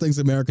the world thinks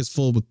America's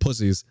full with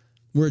pussies.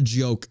 We're a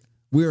joke.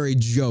 We're a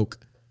joke.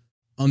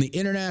 On the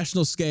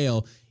international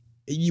scale,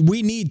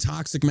 we need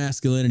toxic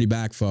masculinity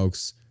back,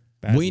 folks.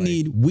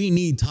 Badly. We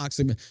need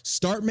toxic.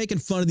 Start making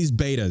fun of these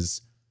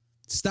betas.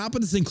 Stop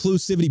with this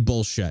inclusivity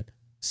bullshit.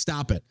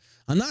 Stop it.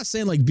 I'm not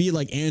saying like be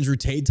like Andrew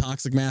Tate,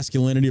 toxic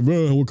masculinity,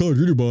 what color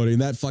is anybody,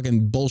 and that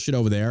fucking bullshit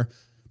over there.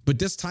 But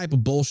this type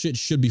of bullshit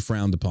should be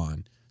frowned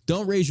upon.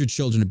 Don't raise your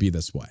children to be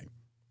this way.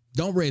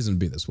 Don't raise them to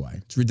be this way.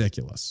 It's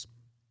ridiculous.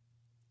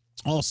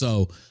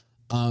 Also,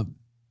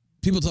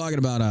 people talking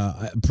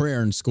about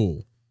prayer in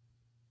school.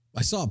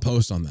 I saw a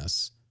post on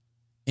this,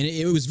 and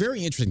it was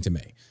very interesting to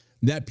me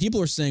that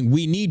people are saying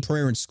we need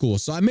prayer in school.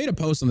 So I made a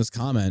post on this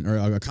comment or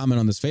a comment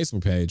on this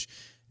Facebook page,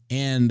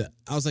 and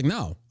I was like,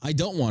 no, I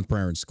don't want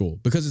prayer in school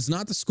because it's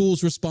not the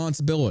school's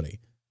responsibility.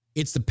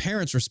 It's the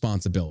parents'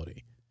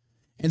 responsibility.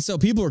 And so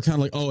people are kind of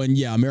like, oh, and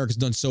yeah, America's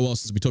done so well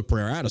since we took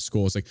prayer out of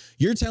school. It's like,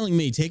 you're telling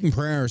me taking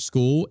prayer out of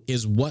school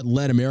is what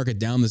led America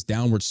down this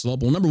downward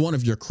slope? Well, number one,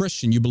 if you're a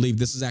Christian, you believe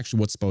this is actually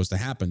what's supposed to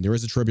happen. There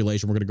is a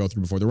tribulation we're going to go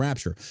through before the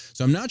rapture.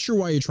 So I'm not sure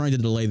why you're trying to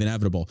delay the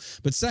inevitable.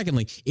 But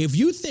secondly, if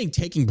you think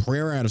taking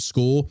prayer out of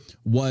school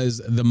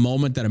was the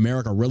moment that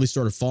America really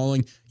started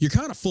falling, you're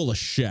kind of full of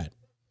shit.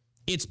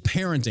 It's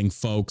parenting,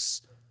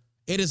 folks.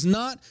 It is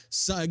not,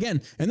 so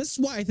again, and this is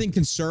why I think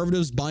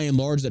conservatives, by and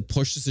large, that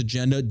push this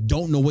agenda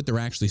don't know what they're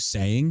actually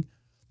saying.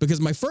 Because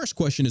my first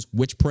question is,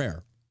 which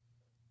prayer?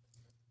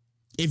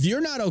 If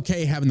you're not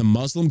okay having the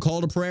Muslim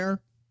call to prayer,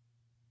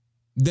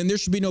 then there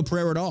should be no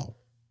prayer at all.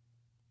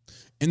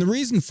 And the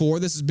reason for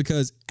this is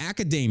because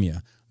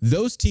academia,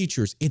 those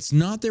teachers, it's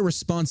not their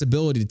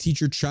responsibility to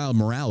teach your child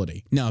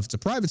morality. Now, if it's a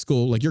private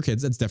school, like your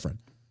kids, that's different.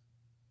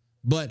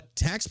 But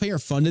taxpayer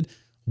funded,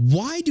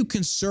 why do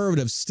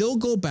conservatives still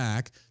go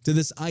back to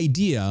this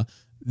idea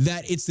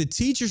that it's the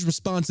teacher's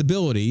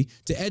responsibility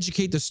to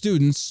educate the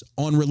students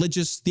on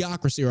religious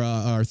theocracy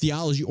or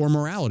theology or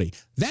morality?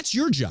 That's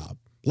your job.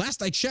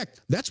 Last I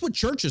checked, that's what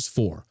church is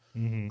for.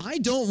 I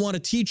don't want a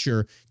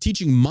teacher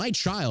teaching my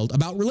child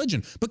about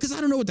religion because I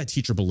don't know what that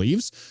teacher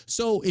believes.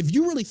 So if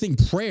you really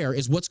think prayer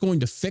is what's going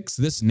to fix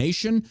this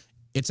nation,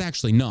 it's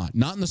actually not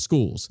in the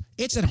schools.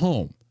 It's at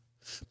home.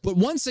 But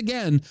once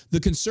again, the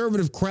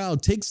conservative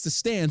crowd takes the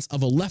stance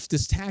of a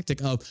leftist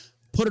tactic of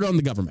put it on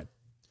the government.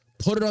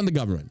 Put it on the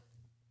government.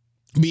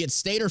 Be it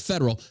state or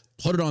federal,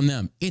 put it on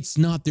them. It's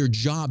not their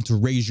job to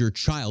raise your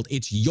child.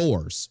 It's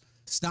yours.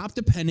 Stop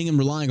depending and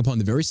relying upon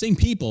the very same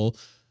people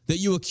that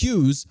you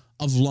accuse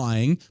of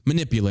lying,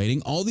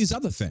 manipulating, all these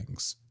other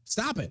things.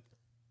 Stop it.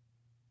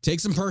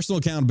 Take some personal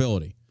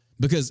accountability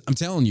because I'm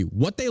telling you,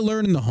 what they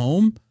learn in the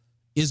home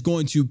is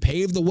going to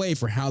pave the way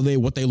for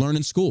what they learn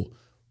in school,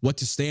 what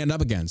to stand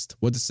up against,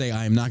 what to say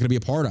I am not going to be a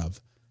part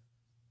of.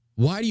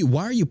 Why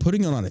are you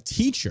putting it on a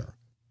teacher?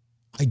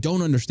 I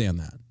don't understand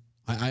that.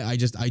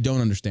 I don't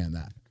understand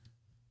that.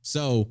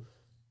 So,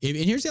 and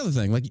here's the other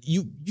thing, like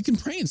you can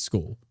pray in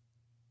school,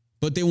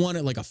 but they want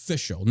it like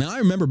official. Now, I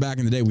remember back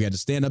in the day, we had to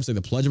stand up, say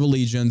the Pledge of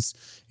Allegiance,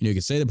 you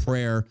could say the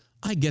prayer.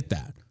 I get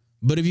that.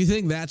 But if you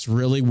think that's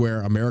really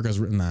where America's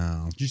written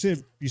now. You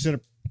said a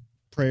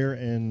prayer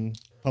in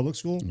public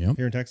school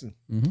here in Texas?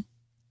 Mm-hmm.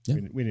 Yeah.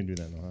 We didn't do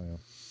that in Ohio.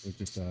 It was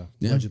just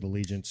Pledge of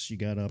Allegiance. You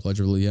got up. Pledge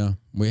of Allegiance,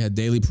 yeah. We had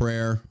daily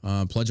prayer,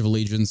 Pledge of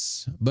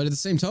Allegiance. But at the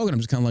same token, I'm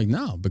just kind of like,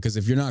 no, because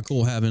if you're not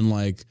cool having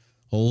like,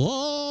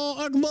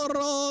 Allah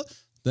Akbar,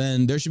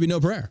 then there should be no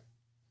prayer.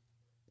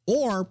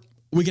 Or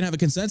we can have a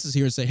consensus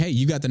here and say, hey,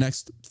 you got the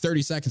next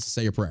 30 seconds to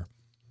say your prayer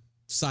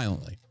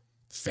silently.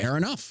 Fair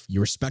enough. You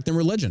respect their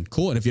religion.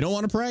 Cool. And if you don't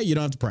want to pray, you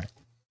don't have to pray.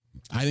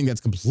 I think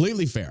that's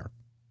completely fair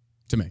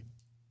to me.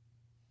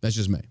 That's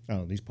just me.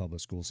 Oh, these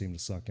public schools seem to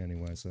suck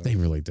anyway. So they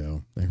really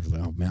do.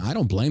 Oh man, I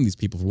don't blame these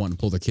people for wanting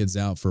to pull their kids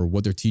out for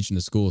what they're teaching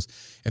to schools.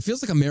 It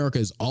feels like America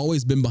has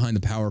always been behind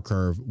the power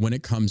curve when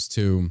it comes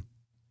to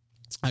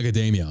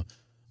academia.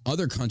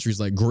 Other countries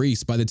like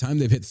Greece, by the time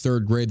they've hit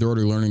third grade, they're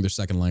already learning their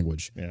second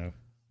language. Yeah.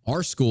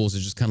 Our schools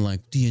is just kind of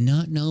like, do you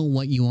not know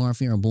what you are if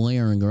you're a boy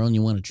or a girl and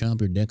you want to chop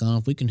your dick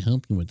off? We can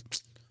help you with.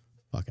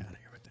 Fuck out of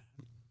here with that.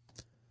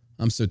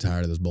 I'm so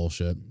tired of this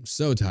bullshit.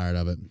 So tired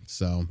of it.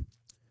 So.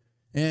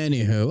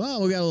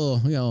 Anywho, we got a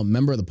little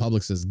member of the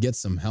public says, get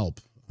some help.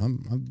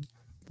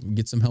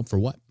 Get some help for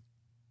what?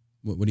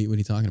 What are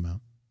you talking about?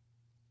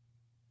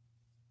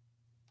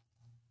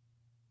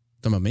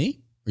 Talking about me? Or are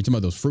you talking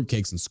about those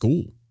fruitcakes in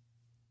school?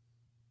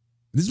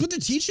 This is what they're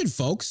teaching,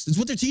 folks. This is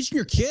what they're teaching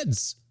your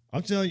kids.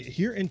 I'll tell you,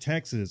 here in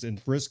Texas, in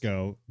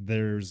Frisco,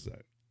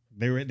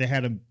 they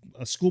had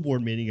a school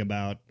board meeting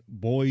about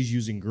boys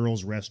using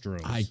girls'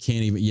 restrooms. I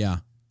can't even, yeah.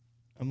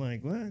 I'm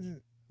like, what?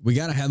 We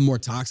got to have more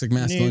toxic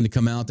masculinity to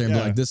come out there and be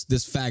like, this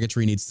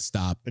faggotry needs to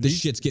stop. This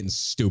shit's getting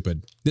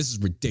stupid. This is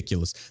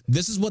ridiculous.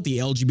 This is what the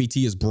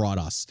LGBT has brought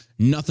us.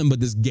 Nothing but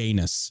this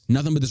gayness.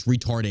 Nothing but this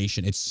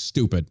retardation. It's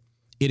stupid.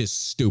 It is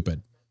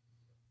stupid.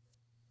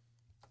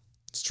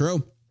 It's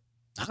true.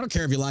 I don't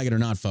care if you like it or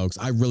not, folks.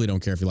 I really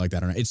don't care if you like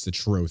that or not. It's the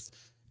truth.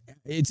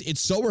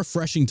 It's so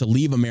refreshing to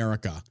leave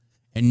America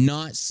and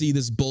not see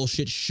this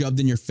bullshit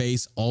shoved in your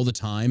face all the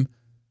time.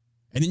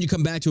 And then you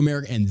come back to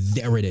America and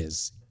there it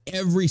is.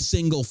 Every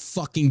single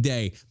fucking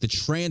day, the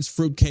trans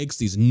fruitcakes,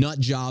 these nut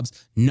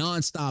jobs,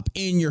 nonstop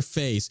in your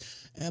face.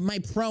 My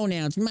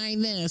pronouns, my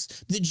this,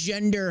 the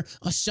gender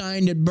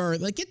assigned at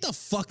birth. Like, get the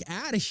fuck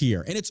out of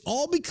here. And it's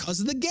all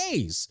because of the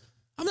gays.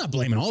 I'm not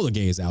blaming all the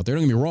gays out there,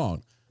 don't get me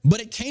wrong. But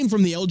it came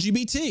from the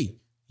LGBT.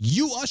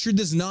 You ushered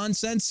this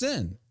nonsense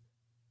in.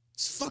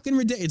 It's fucking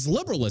ridiculous. It's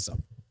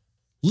liberalism.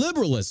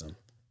 Liberalism.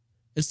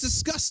 It's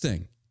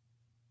disgusting.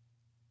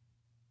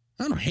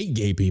 I don't hate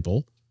gay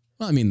people.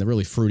 Well, I mean, the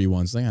really fruity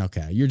ones. Like,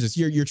 okay,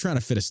 you're trying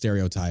to fit a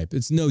stereotype.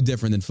 It's no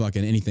different than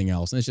fucking anything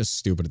else, and it's just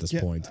stupid at this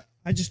point.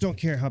 I just don't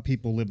care how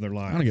people live their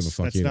lives. I don't give a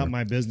fuck. That's either. not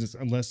my business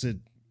unless it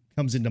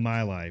comes into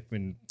my life.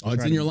 And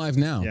it's in your life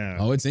now. Yeah.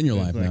 Oh, it's in your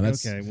life like, now.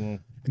 That's okay. Well,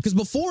 because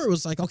before it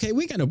was like, okay,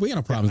 we got no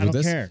problems with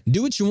this. Care.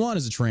 Do what you want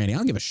as a tranny. I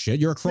don't give a shit.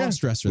 You're a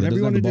cross-dresser that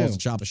doesn't have the balls to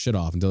chop his shit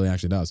off until he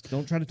actually does.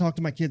 Don't try to talk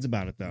to my kids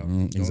about it though.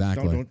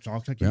 Exactly. Don't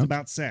talk to kids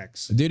about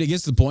sex. Dude, it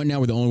gets to the point now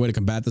where the only way to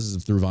combat this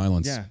is through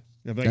violence. Yeah.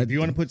 Like, if you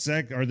want to put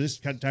sex or this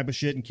type of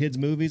shit in kids'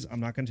 movies, I'm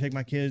not going to take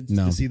my kids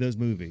to see those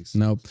movies.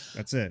 Nope.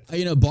 That's it.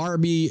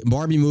 Barbie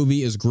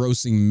movie is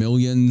grossing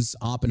millions.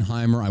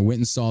 Oppenheimer, I went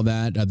and saw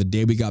that the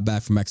day we got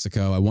back from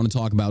Mexico. I want to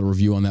talk about a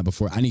review on that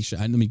before.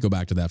 Let me go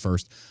back to that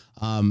first.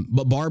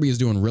 But Barbie is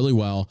doing really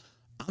well.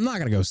 I'm not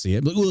going to go see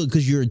it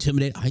because you're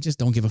intimidated. I just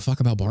don't give a fuck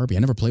about Barbie. I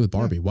never played with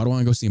Barbie. Why do I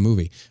want to go see a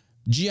movie?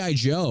 G.I.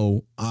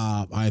 Joe,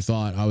 I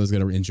thought I was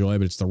going to enjoy,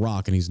 but it's The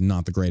Rock, and he's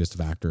not the greatest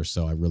of actors,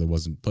 so I really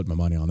wasn't putting my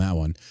money on that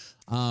one.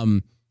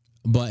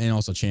 And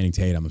also Channing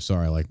Tatum, I'm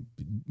sorry, like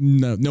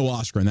no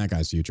Oscar in that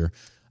guy's future.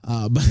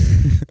 But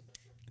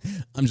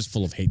I'm just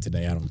full of hate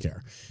today. I don't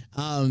care.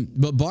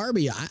 But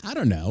Barbie, I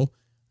don't know.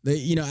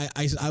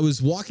 I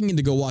was walking in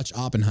to go watch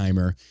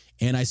Oppenheimer,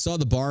 and I saw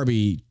the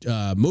Barbie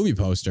movie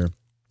poster.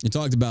 It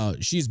talked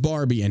about she's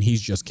Barbie and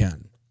he's just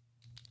Ken.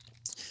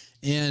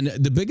 And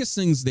the biggest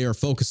things they are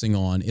focusing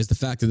on is the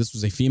fact that this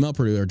was a female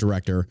producer,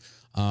 director,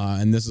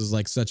 And this is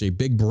like such a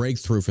big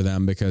breakthrough for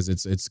them because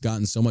it's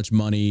gotten so much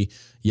money,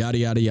 yada,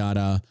 yada,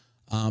 yada.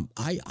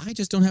 I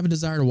just don't have a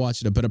desire to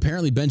watch it. But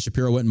apparently Ben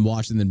Shapiro went and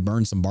watched it and then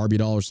burned some Barbie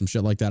dolls, some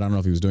shit like that. I don't know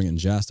if he was doing it in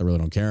jest. I really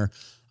don't care.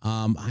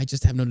 I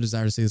just have no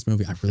desire to see this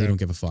movie. I really don't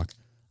give a fuck.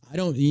 I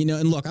don't,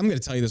 and look, I'm going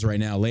to tell you this right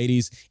now,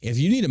 ladies. If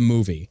you need a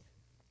movie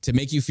to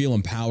make you feel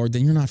empowered,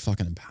 then you're not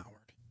fucking empowered.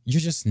 You're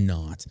just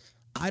not.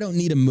 I don't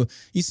need a movie.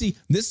 You see,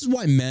 this is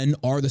why men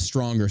are the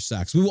stronger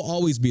sex. We will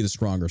always be the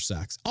stronger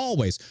sex.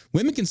 Always.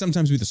 Women can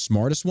sometimes be the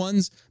smartest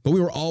ones, but we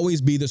will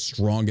always be the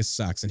strongest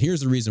sex. And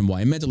here's the reason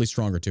why. And mentally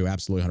stronger too,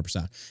 absolutely 100%.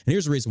 And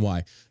here's the reason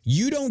why.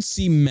 You don't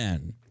see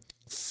men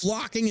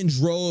flocking in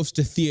droves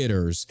to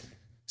theaters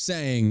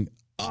saying,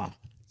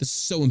 this is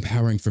so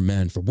empowering for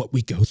men for what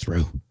we go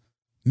through.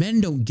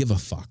 Men don't give a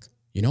fuck.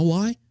 You know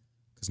why?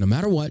 Because no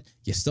matter what,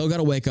 you still got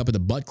to wake up at the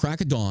butt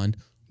crack of dawn,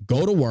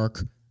 go to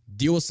work,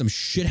 deal with some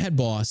shithead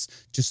boss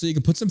just so you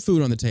can put some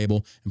food on the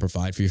table and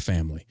provide for your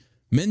family.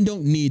 Men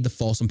don't need the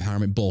false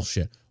empowerment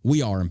bullshit.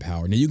 We are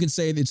empowered. Now, you can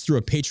say that it's through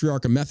a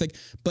patriarchal method,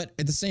 but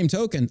at the same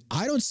token,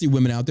 I don't see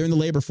women out there in the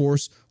labor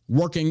force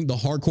working the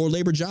hardcore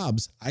labor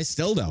jobs. I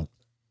still don't.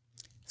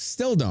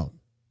 Still don't.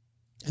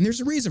 And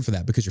there's a reason for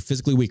that, because you're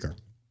physically weaker.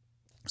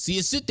 So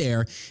you sit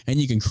there and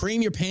you can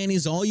cream your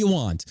panties all you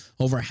want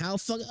over how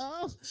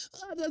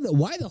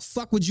why the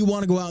fuck would you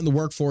want to go out in the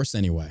workforce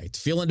anyway? To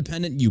feel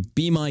independent, you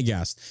be my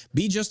guest.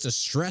 Be just as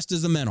stressed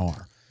as the men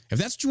are. If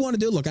that's what you want to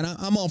do, look, and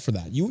I'm all for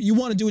that. You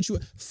want to do what you,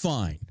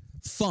 fine.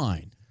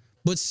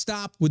 But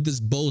stop with this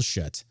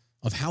bullshit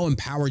of how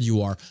empowered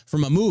you are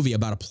from a movie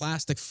about a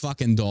plastic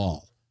fucking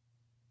doll.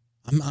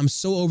 I'm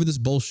so over this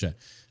bullshit.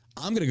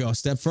 I'm going to go a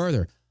step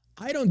further.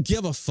 I don't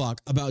give a fuck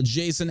about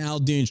Jason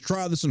Aldean's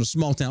Try This in a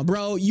Small Town.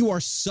 Bro, you are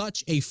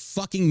such a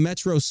fucking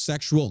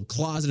metrosexual,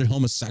 closeted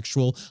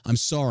homosexual. I'm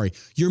sorry.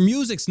 Your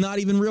music's not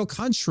even real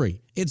country.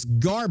 It's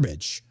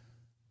garbage.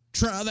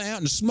 Try that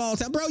out in a small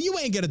town. Bro, you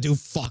ain't gonna do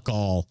fuck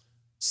all.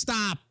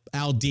 Stop,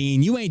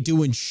 Aldean. You ain't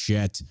doing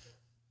shit.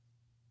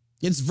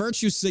 It's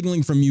virtue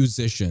signaling from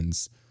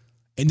musicians.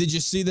 And did you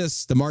see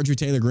this, the Marjorie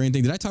Taylor Greene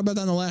thing? Did I talk about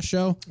that on the last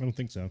show? I don't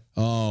think so.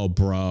 Oh,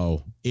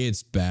 bro.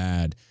 It's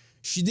bad.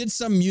 She did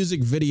some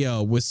music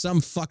video with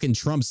some fucking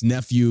Trump's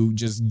nephew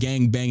just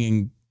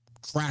gangbanging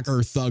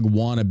cracker thug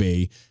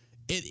wannabe.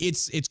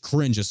 It's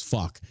cringe as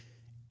fuck.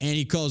 And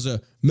he calls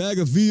her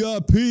MAGA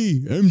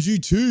VIP,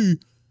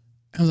 MGT.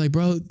 I was like,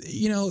 bro,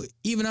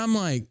 even I'm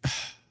like,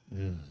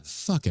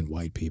 fucking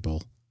white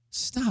people.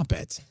 Stop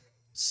it.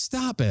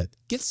 Stop it.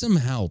 Get some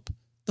help.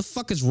 The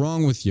fuck is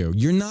wrong with you?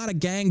 You're not a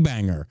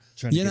gangbanger.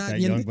 Trying to get that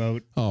young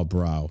vote. Oh,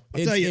 bro.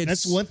 I'll tell you,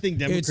 that's one thing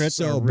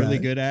Democrats are really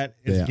good at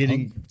is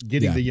getting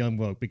the young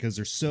vote, because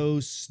they're so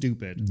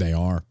stupid. They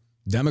are.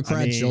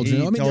 Democrat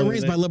children. They're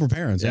raised by liberal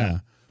parents. Yeah.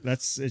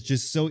 It's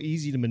just so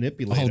easy to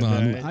manipulate. Hold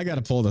on. I got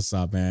to pull this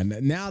up, man.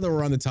 Now that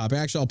we're on the topic,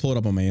 actually, I'll pull it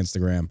up on my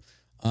Instagram.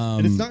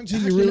 And it's not until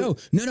you really...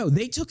 No.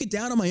 They took it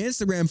down on my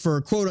Instagram for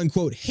quote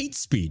unquote hate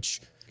speech,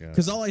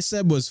 because all I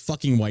said was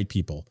fucking white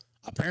people.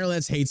 Apparently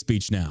that's hate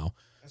speech now.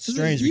 That's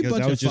strange, because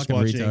I was just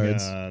watching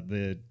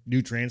the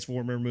new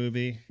Transformer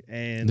movie,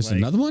 and there's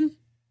another one.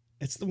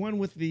 It's the one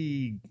with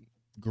the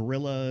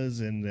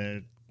gorillas and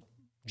the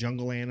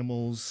jungle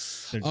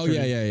animals. Yeah.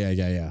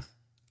 I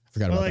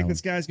forgot about that. This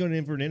guy's going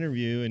in for an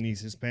interview, and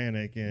he's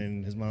Hispanic,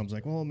 and his mom's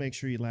like, "Well, make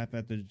sure you laugh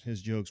at his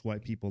jokes.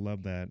 White people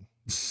love that."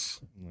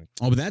 I'm like,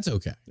 but that's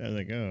okay. I was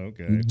like, "Oh,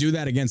 okay." Do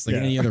that against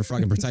any other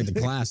fucking protected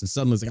class, and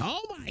suddenly it's like,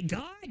 "Oh my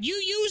god, you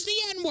use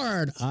the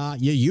N-word."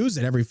 You use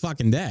it every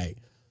fucking day.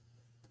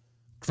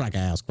 Crack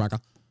ass cracker.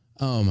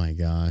 Oh my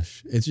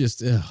gosh. It's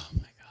just, oh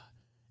my God.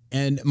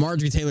 And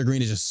Marjorie Taylor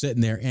Greene is just sitting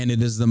there, and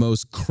it is the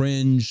most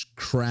cringe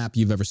crap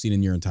you've ever seen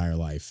in your entire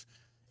life.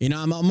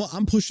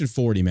 I'm pushing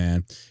 40,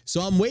 man.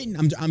 So I'm waiting.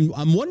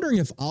 I'm wondering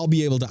if I'll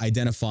be able to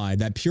identify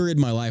that period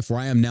in my life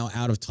where I am now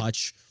out of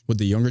touch with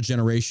the younger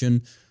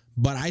generation.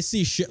 But I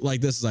see shit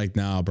like this, like,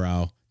 nah,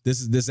 bro,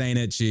 this ain't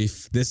it,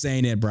 chief. This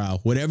ain't it, bro.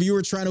 Whatever you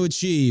were trying to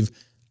achieve,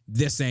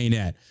 this ain't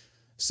it.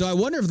 So I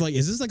wonder if,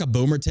 is this like a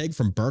boomer take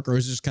from Burke, or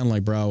is it just kind of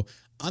like, bro,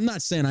 I'm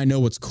not saying I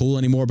know what's cool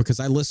anymore, because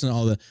I listen to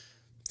all the,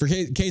 for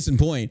case in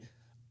point,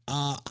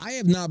 I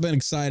have not been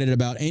excited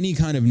about any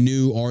kind of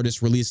new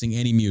artist releasing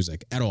any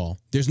music at all.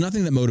 There's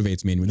nothing that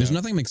motivates me anymore. There's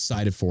nothing I'm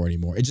excited for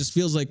anymore. It just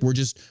feels like we're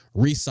just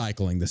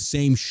recycling the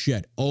same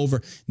shit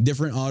over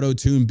different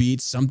auto-tune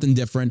beats, something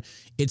different.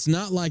 It's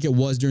not like it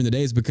was during the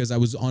days, because I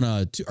was on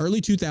a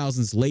early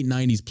 2000s, late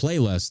 90s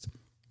playlist,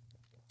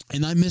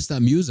 and I missed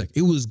that music.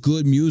 It was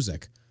good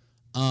music.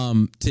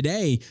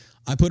 Today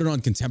I put it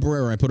on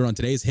contemporary, or I put it on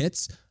today's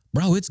hits.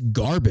 Bro, it's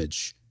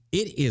garbage.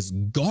 It is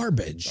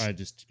garbage. I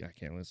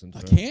can't listen to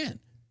it. I can't.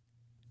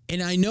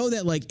 And I know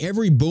that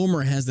every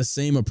boomer has the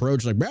same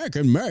approach, like back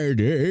in my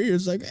day.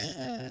 It's like,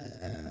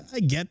 I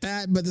get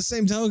that. But at the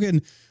same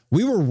token,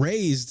 we were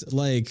raised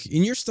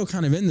and you're still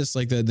kind of in this,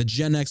 the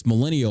Gen X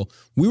millennial.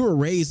 We were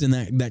raised in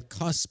that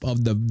cusp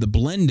of the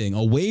blending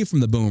away from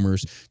the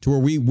boomers to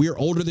where we're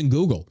older than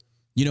Google.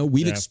 You know,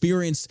 we've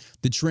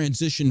experienced the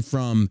transition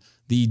from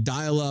the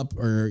dial-up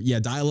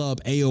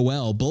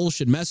AOL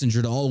bullshit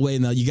messenger to all the way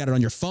now you got it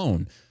on your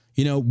phone.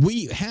 You know,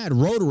 we had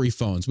rotary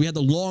phones. We had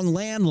the long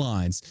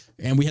landlines,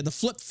 and we had the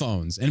flip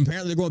phones. And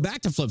apparently they're going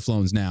back to flip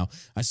phones now.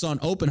 I saw in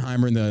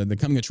Oppenheimer in the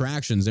coming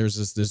attractions, there's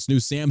this new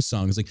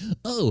Samsung. It's like,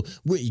 oh,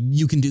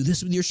 you can do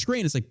this with your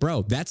screen. It's like,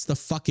 bro, that's the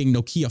fucking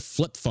Nokia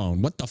flip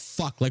phone. What the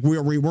fuck? Like,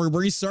 we're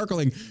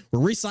recycling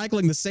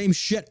the same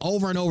shit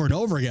over and over and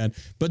over again.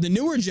 But the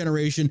newer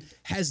generation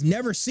has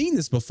never seen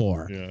this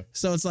before. Yeah.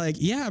 So it's like,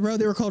 yeah, bro,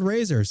 they were called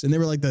razors, and they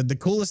were like the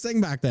coolest thing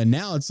back then.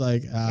 Now it's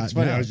like, it's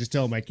funny. No. I was just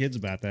telling my kids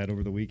about that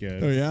over the weekend.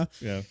 Oh, yeah?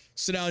 Yeah.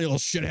 Sit down, you little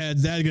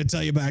shitheads. Dad's going to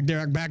tell you back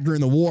during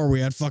the war, we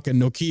had fucking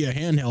Nokia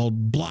handheld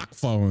block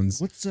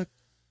phones. What's a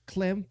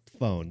clamp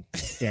phone,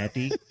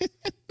 Daddy?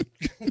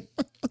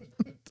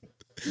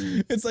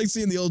 It's like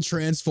seeing the old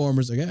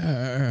Transformers.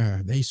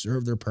 Like, they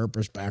served their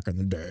purpose back in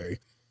the day.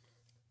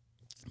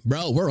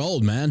 Bro, we're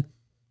old, man.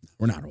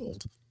 We're not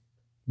old.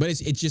 But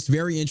it's just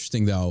very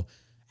interesting, though,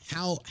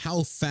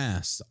 how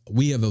fast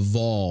we have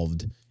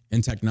evolved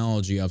in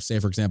technology of, say,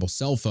 for example,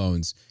 cell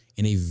phones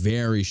in a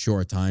very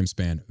short time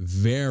span.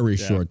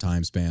 Short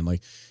time span.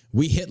 Like,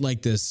 we hit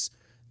like this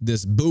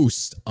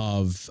boost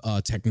of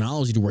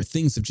technology to where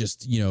things have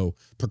just,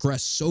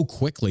 progressed so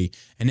quickly.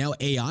 And now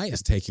AI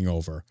is taking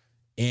over.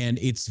 And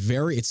it's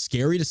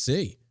scary to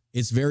see.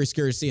 It's very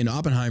scary to see. In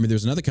Oppenheimer,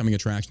 there's another coming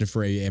attraction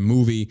for a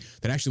movie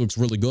that actually looks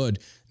really good,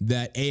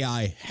 that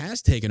AI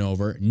has taken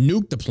over,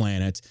 nuked the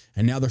planet,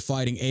 and now they're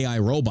fighting AI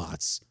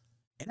robots.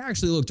 It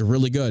actually looked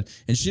really good.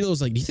 And Sheila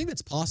was like, do you think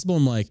that's possible?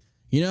 I'm like,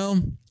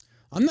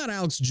 I'm not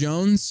Alex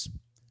Jones,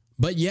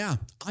 but yeah,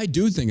 I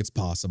do think it's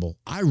possible.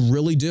 I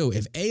really do.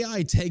 If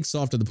AI takes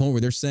off to the point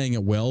where they're saying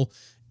it will,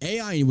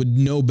 AI would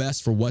know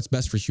best for what's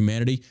best for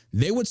humanity.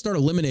 They would start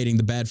eliminating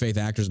the bad faith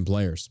actors and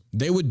players.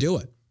 They would do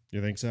it.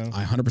 You think so?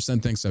 I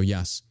 100% think so,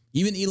 yes.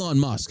 Even Elon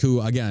Musk, who,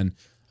 again,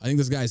 I think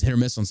this guy's hit or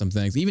miss on some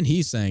things. Even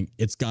he's saying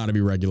it's got to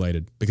be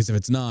regulated, because if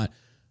it's not,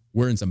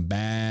 we're in some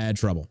bad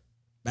trouble.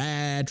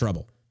 Bad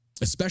trouble.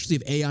 Especially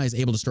if AI is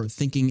able to start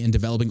thinking and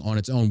developing on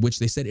its own, which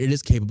they said it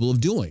is capable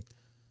of doing.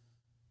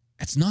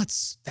 That's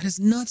nuts. That is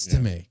nuts to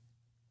me.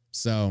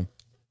 So,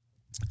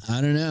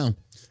 I don't know.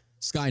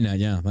 Skynet,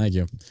 yeah, thank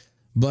you.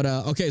 But,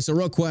 okay, so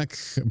real quick,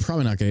 I'm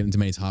probably not going to get into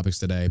many topics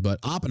today, but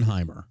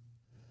Oppenheimer.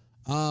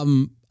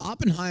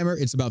 Oppenheimer,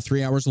 it's about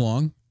 3 hours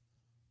long.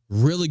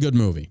 Really good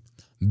movie.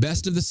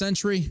 Best of the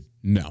century?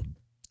 No,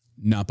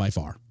 not by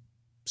far.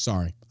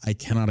 Sorry, I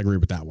cannot agree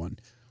with that one.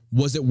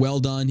 Was it well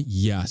done?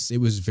 Yes, it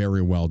was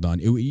very well done.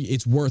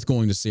 It's worth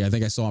going to see. I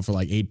think I saw it for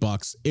like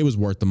 $8. It was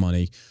worth the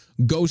money.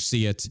 Go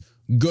see it.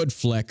 Good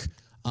flick.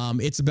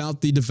 It's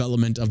about the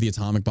development of the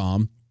atomic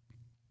bomb.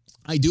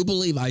 I do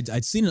believe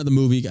I'd seen another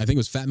movie. I think it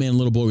was Fat Man and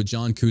Little Boy with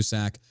John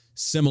Cusack.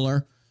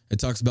 Similar. It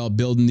talks about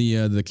building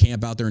the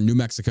camp out there in New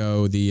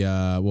Mexico.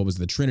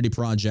 The Trinity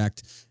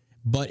Project.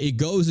 But it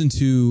goes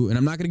into, and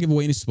I'm not going to give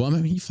away any spoil. I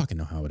mean, you fucking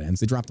know how it ends.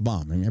 They dropped the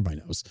bomb. I mean, everybody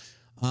knows.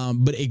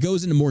 But it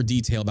goes into more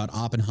detail about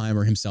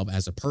Oppenheimer himself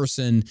as a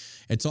person.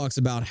 It talks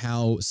about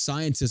how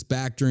scientists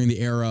back during the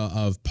era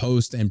of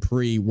post and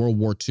pre-World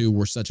War II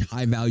were such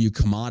high-value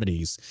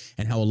commodities,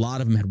 and how a lot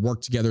of them had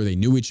worked together. They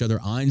knew each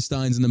other.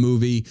 Einstein's in the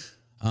movie.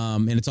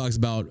 And it talks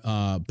about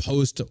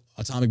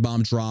post-atomic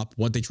bomb drop,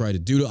 what they tried to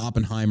do to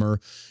Oppenheimer.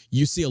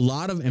 You see a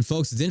lot of, and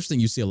folks, it's interesting,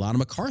 you see a lot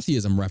of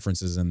McCarthyism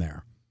references in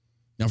there.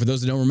 Now, for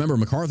those that don't remember,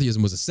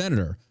 McCarthyism was a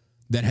senator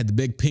that had the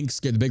big pink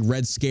scare, the big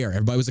red scare.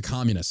 Everybody was a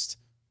communist.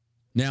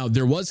 Now,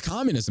 there was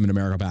communism in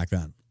America back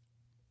then.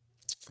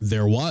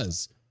 There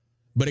was.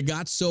 But it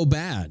got so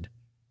bad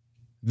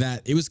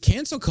that it was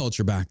cancel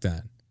culture back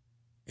then.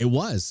 It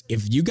was.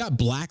 If you got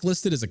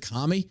blacklisted as a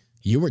commie,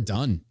 you were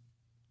done.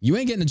 You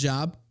ain't getting a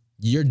job.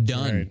 You're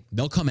done. Right.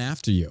 They'll come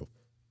after you.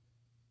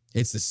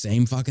 It's the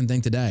same fucking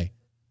thing today.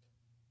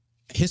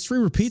 History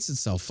repeats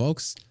itself,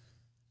 folks.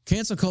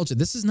 Cancel culture,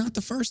 this is not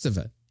the first of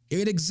it.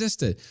 It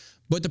existed.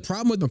 But the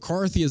problem with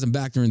McCarthyism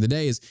back during the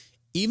day is,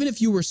 even if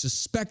you were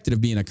suspected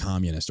of being a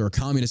communist or a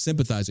communist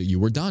sympathizer, you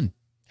were done.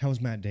 How was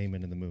Matt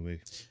Damon in the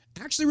movie?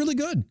 Actually, really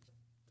good.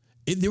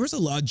 There was a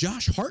lot.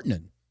 Josh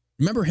Hartnett.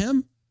 Remember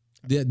him?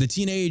 The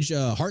teenage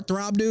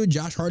heartthrob dude,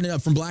 Josh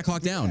Hartnett from Black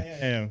Hawk Down.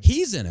 Yeah.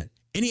 He's in it.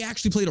 And he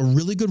actually played a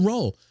really good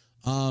role.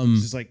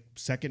 This is like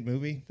second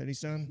movie that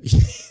he's done.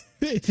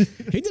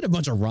 He did a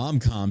bunch of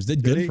rom-coms,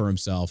 did good for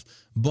himself.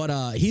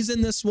 But he's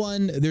in this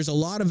one. There's a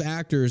lot of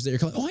actors that you're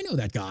like, oh, I know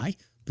that guy,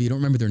 but you don't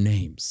remember their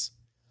names.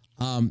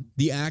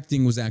 The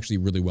acting was actually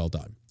really well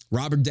done.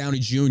 Robert Downey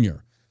Jr.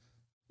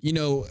 I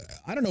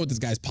don't know what this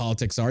guy's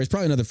politics are. He's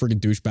probably another freaking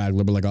douchebag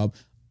liberal. Like,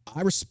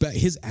 I respect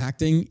his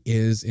acting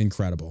is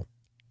incredible.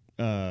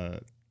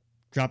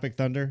 Tropic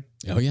Thunder.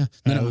 Oh yeah,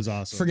 that was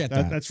awesome. Forget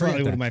that. That's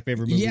probably one of my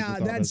favorite movies. Yeah,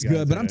 that's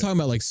good. But I'm talking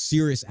about like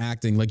serious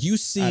acting. Like you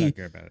see, I don't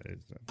care about it.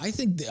 I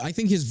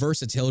think his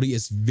versatility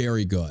is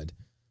very good.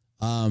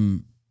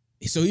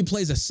 So he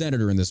plays a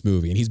senator in this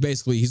movie, and he's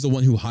the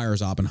one who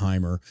hires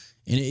Oppenheimer,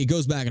 and it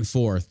goes back and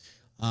forth.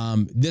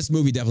 This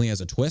movie definitely has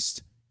a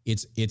twist.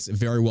 It's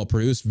very well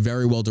produced,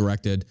 very well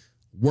directed.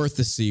 worth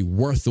the see,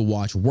 worth the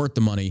watch, worth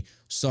the money.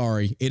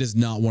 Sorry, it is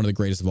not one of the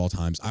greatest of all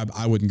times.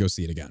 I wouldn't go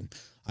see it again.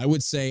 I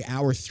would say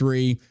hour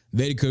 3,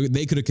 they could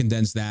have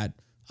condensed that.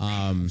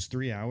 It's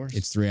 3 hours.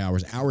 It's 3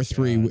 hours. Hour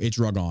 3, it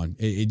drug on.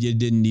 It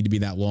didn't need to be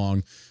that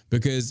long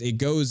because it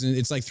goes in,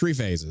 it's like 3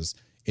 phases.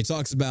 It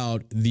talks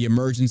about the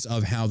emergence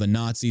of how the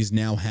Nazis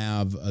now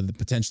have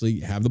potentially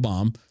have the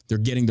bomb.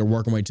 They're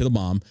working way to the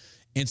bomb.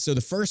 And so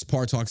the first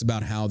part talks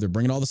about how they're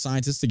bringing all the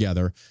scientists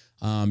together,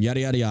 yada,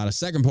 yada, yada.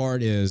 Second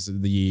part is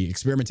the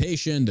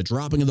experimentation, the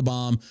dropping of the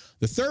bomb.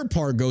 The third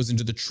part goes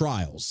into the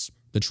trials.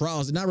 The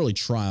trials, not really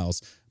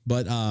trials,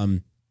 but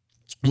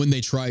when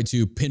they try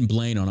to pin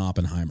blame on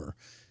Oppenheimer.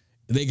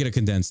 They could have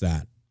condensed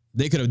that.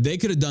 They could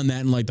have done that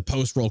in like the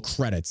post-roll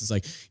credits. It's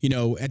like, you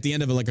know, at the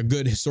end of like a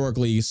good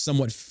historically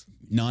somewhat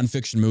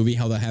nonfiction movie,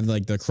 how they have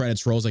like the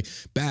credits rolls like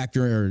back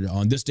or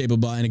on this day, blah,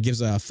 blah, and it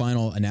gives a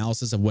final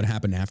analysis of what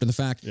happened after the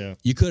fact. Yeah.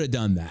 You could have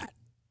done that.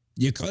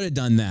 You could have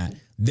done that.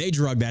 They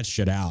drug that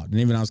shit out. And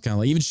even I was kind of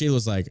like, even Sheila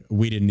was like,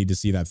 we didn't need to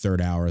see that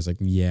third hour. I was like,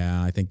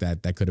 yeah, I think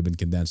that could have been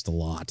condensed a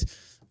lot.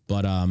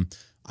 But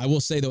I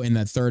will say though, in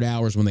that third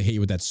hour is when they hit you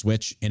with that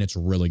switch and it's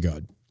really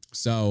good.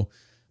 So,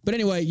 but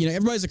anyway, you know,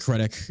 everybody's a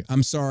critic.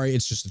 I'm sorry.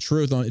 It's just the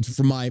truth. It's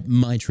for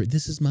my truth.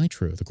 This is my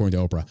truth, according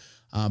to Oprah.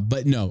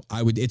 But no,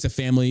 it's a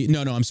family.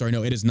 No, I'm sorry.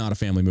 No, it is not a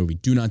family movie.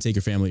 Do not take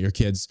your family, your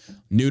kids.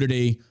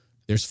 Nudity.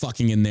 There's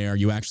fucking in there.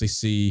 You actually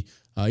see,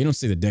 you don't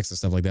see the dicks and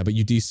stuff like that, but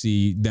you do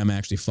see them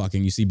actually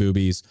fucking. You see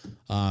boobies.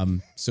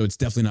 So it's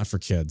definitely not for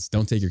kids.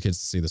 Don't take your kids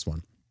to see this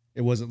one.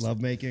 It wasn't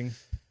lovemaking.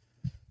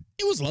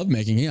 It was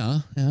lovemaking.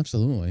 Yeah,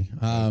 absolutely.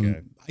 Okay.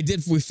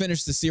 We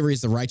finished the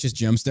series, The Righteous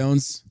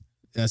Gemstones.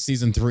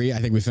 Season 3, I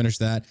think we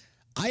finished that.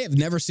 I have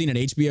never seen an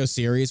HBO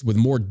series with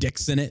more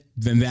dicks in it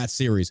than that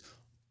series.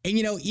 And,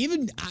 you know,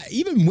 even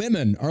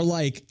women are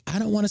like, I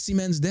don't want to see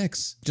men's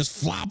dicks just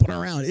flopping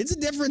around. It's a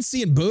difference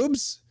seeing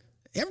boobs.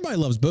 Everybody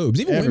loves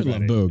boobs. Even women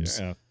love boobs.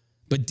 Yeah.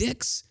 But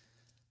dicks,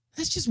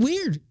 that's just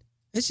weird.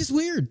 It's just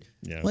weird.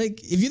 Yeah.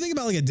 Like, if you think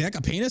about like a dick,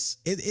 a penis,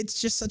 it's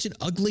just such an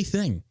ugly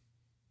thing.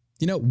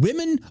 You know,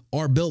 women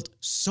are built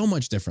so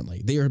much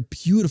differently. They are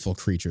beautiful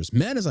creatures.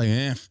 Men is like,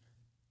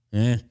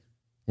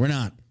 We're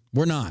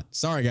not.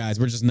 Sorry, guys.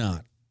 We're just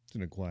not. It's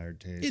an acquired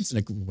taste.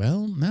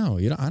 Well, no,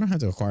 you don't. I don't have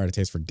to acquire a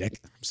taste for dick.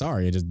 I'm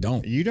sorry. I just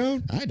don't. You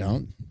don't? I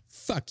don't.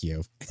 Fuck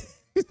you.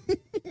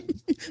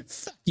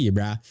 Fuck you,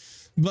 brah.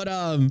 But,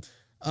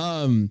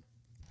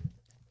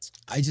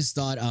 I just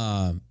thought,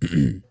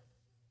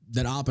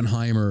 that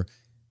Oppenheimer,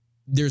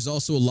 there's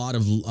also a lot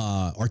of,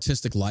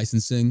 artistic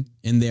licensing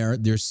in there.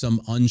 There's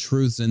some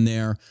untruths in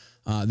there.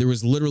 There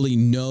was literally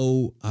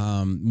no,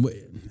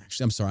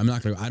 actually, I'm sorry.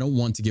 I don't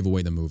want to give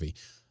away the movie.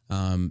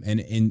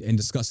 And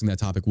discussing that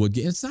topic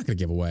it's not going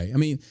to give away. I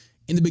mean,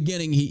 in the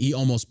beginning, he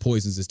almost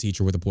poisons his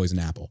teacher with a poison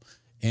apple.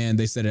 And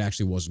they said it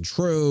actually wasn't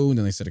true. And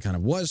then they said it kind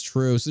of was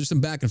true. So there's some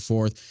back and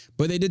forth.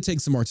 But they did take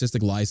some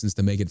artistic license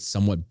to make it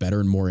somewhat better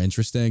and more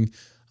interesting.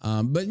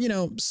 But, you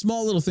know,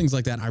 small little things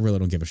like that, I really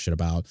don't give a shit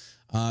about.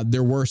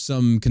 There were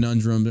some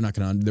conundrums.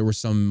 There were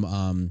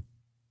some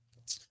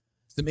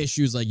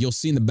issues, like you'll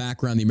see in the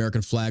background the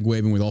American flag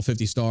waving with all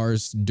 50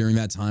 stars. During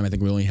that time, I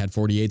think we only had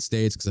 48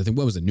 states because I think,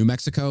 what was it, New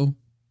Mexico?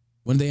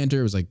 When did they enter?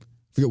 It was like,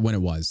 I forget when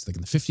it was, like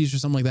in the 50s or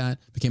something like that.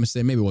 Became a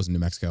state. Maybe it wasn't New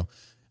Mexico.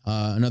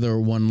 Another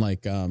one,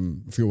 like, I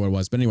forget what it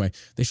was. But anyway,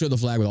 they showed the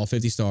flag with all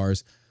 50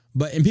 stars.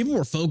 And people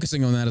were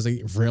focusing on that. I was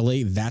like,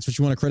 really? That's what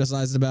you want to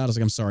criticize it about? I was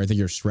like, I'm sorry, I think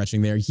you're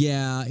stretching there.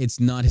 Yeah, it's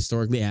not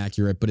historically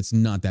accurate, but it's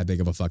not that big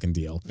of a fucking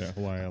deal. Yeah,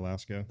 Hawaii,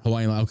 Alaska.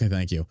 Okay,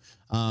 thank you.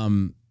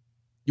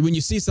 When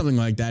you see something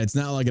like that, it's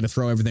not like going to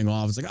throw everything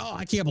off. It's like, oh,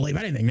 I can't believe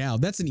anything now.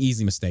 That's an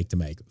easy mistake to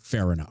make.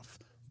 Fair enough.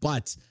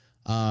 But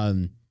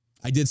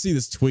I did see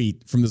this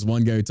tweet from this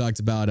one guy who talked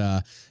about,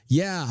 I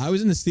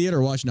was in this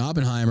theater watching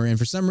Oppenheimer, and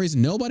for some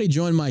reason, nobody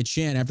joined my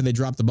chant after they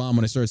dropped the bomb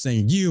when I started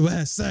saying,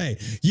 USA,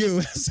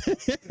 USA.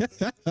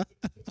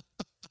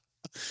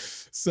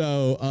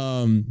 So,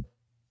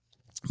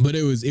 but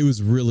it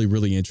was really,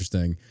 really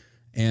interesting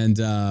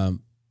and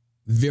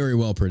very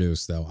well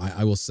produced, though.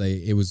 I will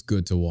say it was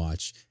good to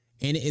watch.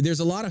 And there's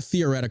a lot of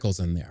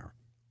theoreticals in there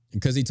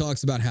because he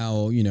talks about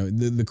how, you know,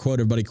 the quote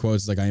everybody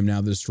quotes is like, I am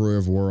now the destroyer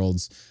of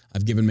worlds.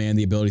 I've given man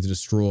the ability to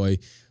destroy.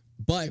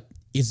 But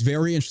it's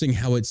very interesting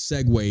how it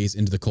segues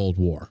into the Cold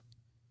War.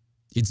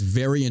 It's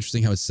very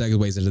interesting how it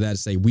segues into that to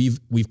say,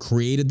 we've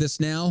created this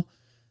now.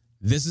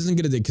 This isn't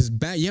going to, because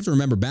you have to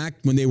remember back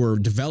when they were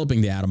developing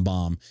the atom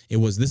bomb,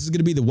 this is going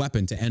to be the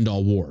weapon to end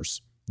all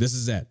wars. This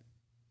is it.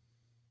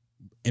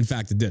 In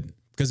fact, it didn't.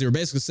 Because they were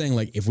basically saying,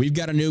 like, if we've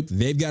got a nuke,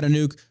 they've got a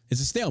nuke,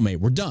 it's a stalemate.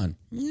 We're done.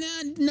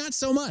 Not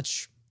so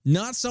much.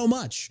 Not so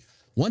much.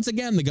 Once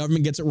again, the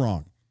government gets it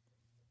wrong.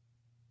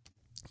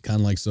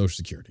 Kind of like Social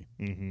Security.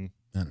 Mm-hmm.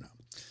 I don't know.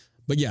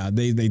 But yeah,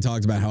 they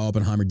talked about how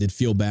Oppenheimer did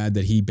feel bad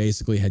that he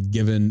basically had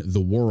given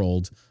the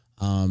world,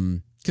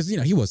 because, you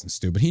know, he wasn't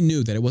stupid. He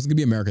knew that it wasn't going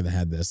to be America that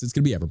had this. It's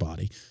going to be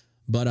everybody.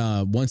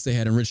 But once they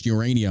had enriched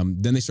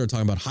uranium, then they started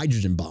talking about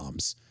hydrogen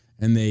bombs.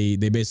 And they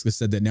basically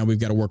said that now we've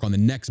got to work on the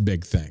next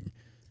big thing.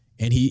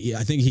 And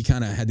I think he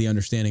kind of had the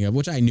understanding of,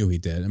 which I knew he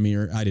did. I mean,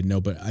 or I didn't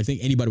know, but I think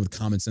anybody with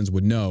common sense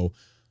would know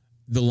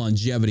the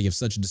longevity of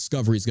such a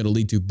discovery is going to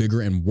lead to bigger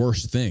and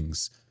worse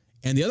things.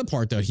 And the other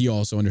part that he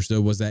also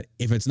understood was that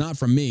if it's not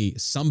from me,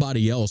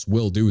 somebody else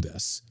will do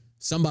this.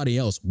 Somebody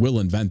else will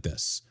invent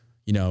this.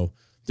 You know,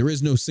 there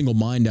is no single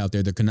mind out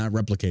there that cannot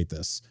replicate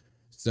this.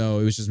 So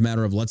it was just a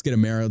matter of let's give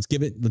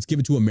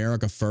it to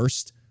America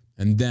first,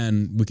 and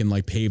then we can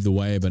like pave the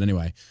way. But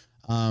anyway,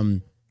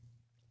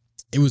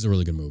 it was a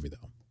really good movie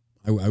though.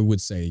 I would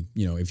say,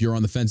 you know, if you're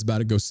on the fence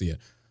about it, go see it.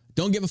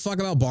 Don't give a fuck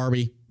about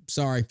Barbie.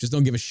 Sorry, just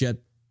don't give a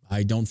shit.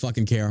 I don't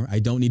fucking care. I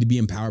don't need to be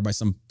empowered by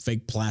some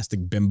fake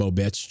plastic bimbo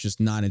bitch. Just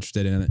not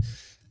interested in it.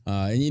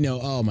 And you know,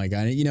 oh my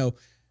God, you know,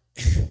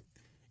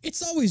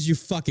 it's always you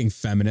fucking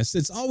feminists.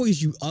 It's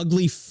always you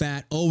ugly,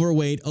 fat,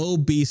 overweight,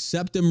 obese,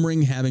 septum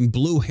ring having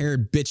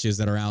blue-haired bitches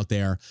that are out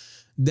there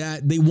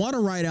that they want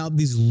to write out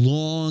these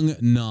long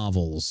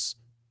novels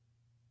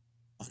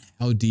on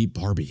how deep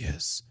Barbie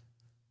is.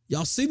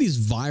 Y'all see these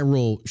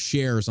viral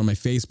shares on my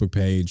Facebook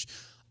page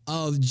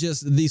of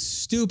just these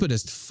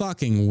stupidest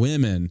fucking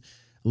women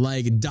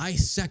like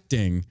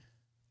dissecting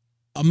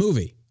a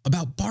movie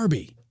about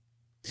Barbie.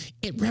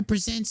 It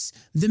represents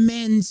the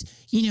men's,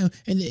 you know,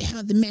 and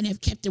how the men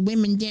have kept the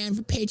women down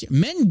for page.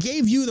 Men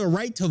gave you the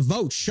right to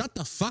vote. Shut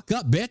the fuck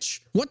up, bitch.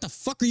 What the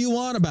fuck are you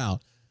on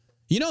about?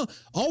 You know,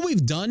 all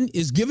we've done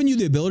is given you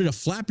the ability to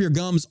flap your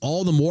gums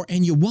all the more,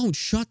 and you won't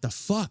shut the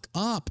fuck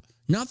up.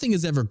 Nothing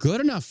is ever good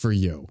enough for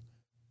you.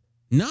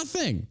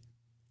 Nothing.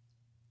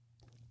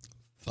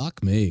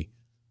 Fuck me.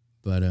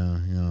 But,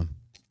 yeah.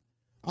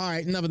 All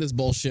right, enough of this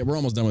bullshit. We're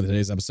almost done with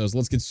today's episode. So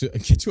let's get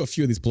to a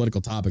few of these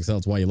political topics.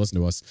 That's why you listen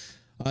to us.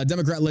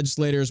 Democrat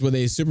legislators with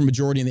a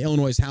supermajority in the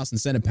Illinois House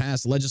and Senate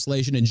passed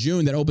legislation in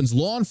June that opens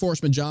law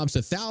enforcement jobs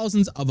to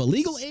thousands of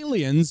illegal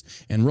aliens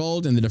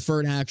enrolled in the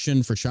Deferred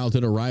Action for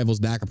Childhood Arrivals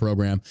DACA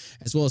program,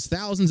 as well as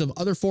thousands of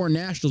other foreign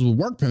nationals with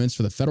work permits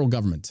for the federal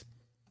government.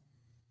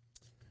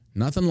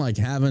 Nothing like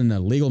having a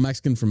legal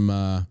Mexican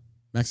from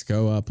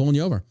Mexico pulling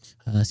you over.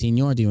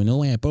 Senor, do you know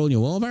why I pulled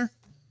you over?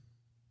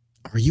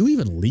 Are you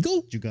even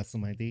legal? You got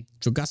some ID?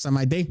 You got some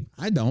ID?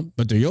 I don't,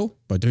 but do you?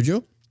 But did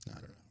you? I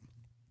don't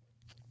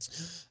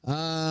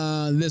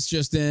know. This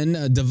just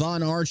in.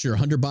 Devon Archer,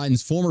 Hunter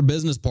Biden's former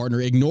business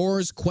partner,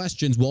 ignores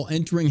questions while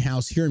entering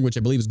House hearing, which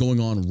I believe is going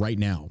on right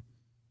now.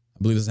 I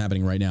believe this is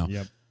happening right now.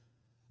 Yep.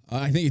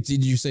 I think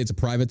did you say it's a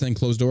private thing,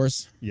 closed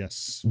doors?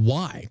 Yes.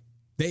 Why?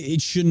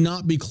 It should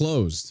not be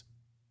closed.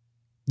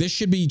 This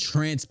should be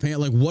transparent.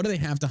 Like, what do they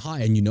have to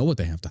hide? And you know what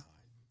they have to hide.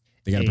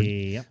 They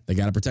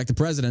got to protect the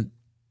president.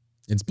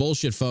 It's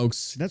bullshit,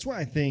 folks. That's why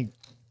I think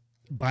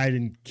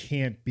Biden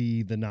can't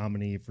be the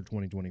nominee for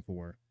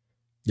 2024.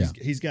 Yeah.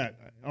 He's got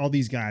all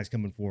these guys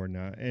coming forward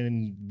now,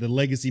 and the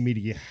legacy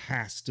media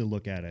has to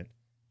look at it.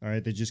 All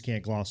right. They just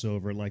can't gloss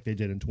over it like they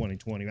did in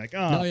 2020. Like,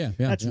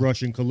 that's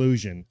Russian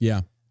collusion.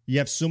 Yeah. You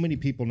have so many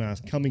people now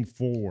coming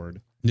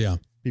forward. Yeah.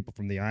 People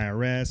from the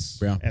IRS,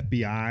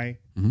 FBI,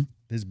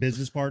 his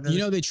business partners. You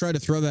know, they tried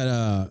to throw that.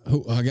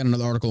 I got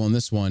another article on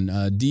this one.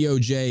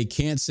 DOJ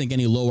can't sink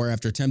any lower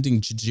after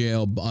attempted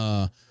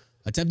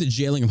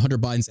jailing of Hunter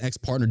Biden's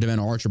ex-partner, Devon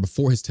Archer,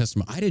 before his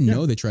testimony. I didn't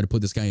know they tried to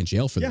put this guy in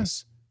jail for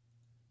this.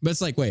 But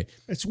it's like, wait.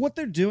 It's what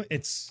they're doing.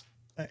 It's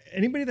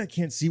anybody that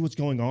can't see what's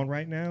going on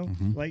right now,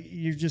 like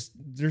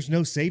there's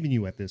no saving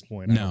you at this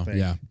point. I don't think.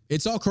 Yeah.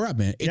 It's all corrupt,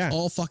 man. It's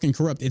all fucking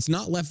corrupt. It's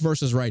not left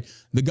versus right.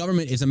 The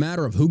government is a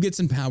matter of who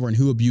gets in power and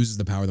who abuses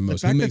the power the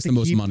most, who makes the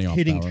most money off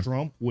hitting power.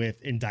 Trump with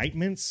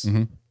indictments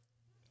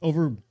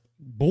over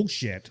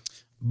bullshit.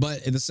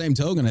 But at the same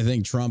token, I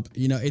think Trump,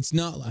 you know, it's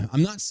not,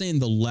 I'm not saying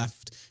the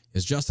left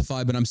is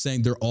justified, but I'm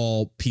saying they're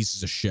all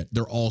pieces of shit.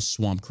 They're all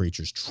swamp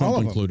creatures, Trump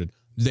included.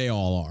 They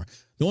all are.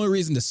 The only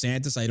reason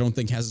DeSantis, I don't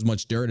think, has as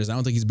much dirt is I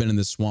don't think he's been in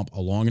this swamp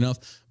long enough.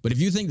 But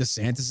if you think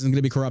DeSantis isn't going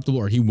to be corruptible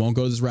or he won't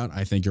go this route,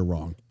 I think you're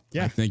wrong.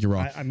 Yeah. I think you're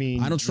wrong. I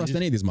mean, I don't trust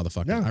any of these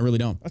motherfuckers. No, I really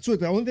don't. That's what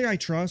the only thing I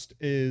trust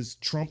is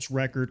Trump's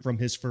record from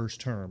his first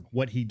term.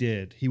 What he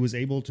did. He was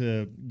able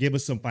to give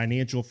us some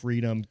financial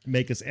freedom,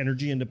 make us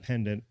energy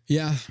independent.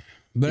 Yeah.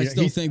 But I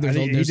still think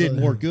he did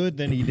more good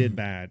than he did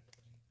bad.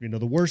 You know,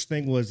 the worst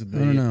thing was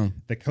the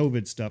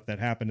COVID stuff that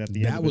happened at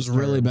the end. That was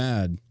really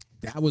bad.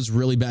 That was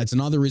really bad. It's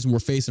another reason we're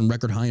facing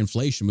record high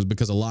inflation was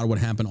because a lot of what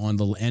happened on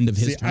the end of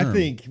his term. I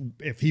think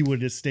if he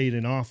would have stayed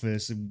in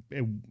office,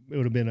 it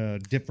would have been a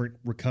different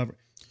recovery.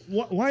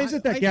 Why is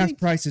it that gas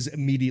prices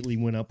immediately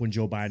went up when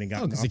Joe Biden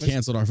got in office? Because he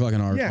canceled our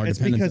it's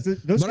because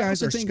those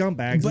guys are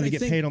scumbags and they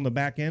get paid on the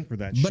back end for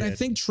that shit. But I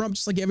think Trump,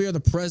 just like every other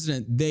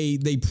president, they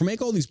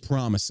make all these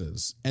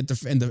promises at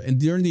and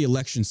during the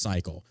election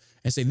cycle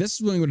and say, this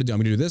is what I'm going to do. I'm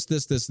going to do this,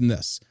 this, this, and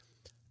this.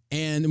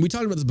 And we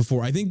talked about this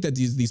before. I think that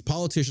these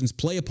politicians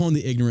play upon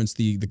the ignorance,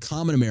 the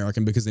common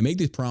American, because they make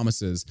these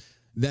promises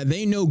that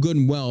they know good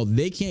and well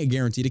they can't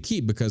guarantee to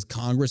keep because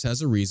Congress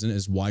has a reason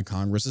is why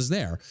Congress is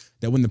there.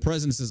 That when the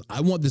president says,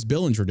 I want this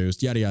bill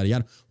introduced, yada, yada,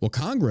 yada. Well,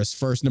 Congress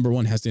first, number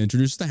one, has to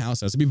introduce the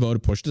House, has to be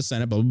voted, push to the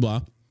Senate, blah, blah,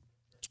 blah.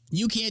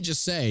 You can't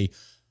just say,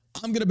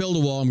 I'm going to build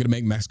a wall, I'm going to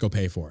make Mexico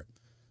pay for it.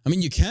 I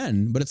mean, you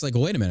can, but it's like,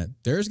 wait a minute.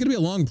 There's going to be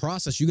a long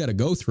process you got to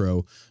go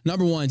through.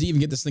 Number one, to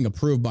even get this thing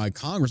approved by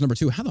Congress. Number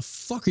two, how the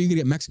fuck are you going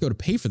to get Mexico to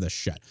pay for this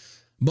shit?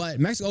 But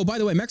Mexico, oh, by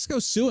the way,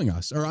 Mexico's suing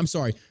us. Or I'm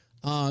sorry.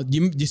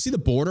 You see the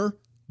border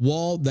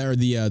wall there,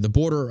 the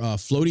border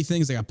floaty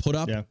things they got put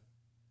up? Yeah.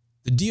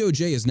 The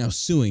DOJ is now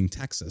suing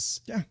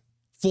Texas. Yeah.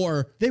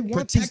 For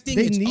protecting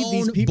they its need own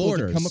these people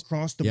borders. to come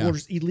across the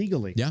borders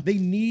illegally. Yeah. They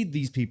need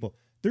these people.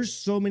 There's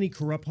so many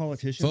corrupt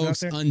politicians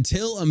Folks, out there.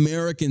 until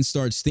Americans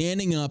start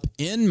standing up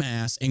en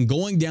masse and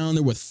going down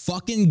there with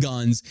fucking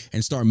guns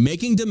and start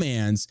making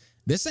demands,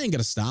 this ain't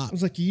gonna stop. I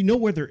was like, you know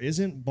where there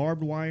isn't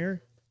barbed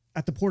wire?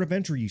 At the port of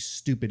entry, you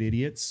stupid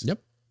idiots.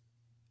 Yep.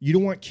 You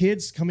don't want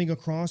kids coming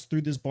across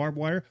through this barbed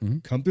wire?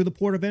 Come through the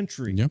port of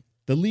entry. Yep.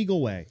 The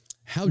legal way.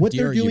 How What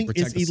dare they're you doing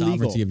protect is the illegal.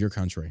 sovereignty of your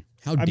country?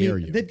 How I dare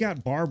mean, you? they've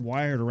got barbed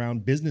wired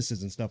around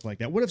businesses and stuff like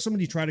that. What if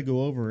somebody tried to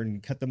go over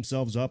and cut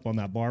themselves up on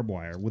that barbed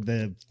wire? Would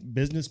the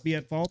business be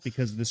at fault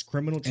because this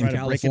criminal tried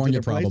to break into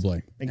their place?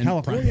 Probably. In And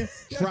California?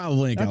 Yeah.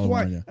 Probably in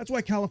California. That's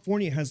why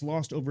California has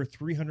lost over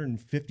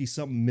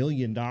 $350-something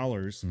million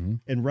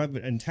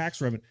in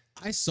tax revenue.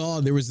 I saw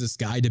there was this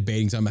guy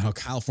debating talking about how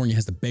California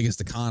has the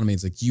biggest economy.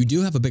 It's like, you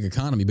do have a big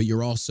economy, but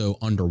you're also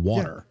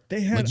underwater. Yeah,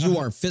 they had like you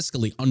are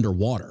fiscally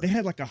underwater. They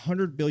had like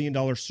 $100 billion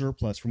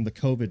surplus from the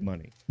COVID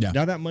money. Yeah.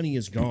 Now that money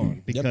is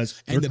gone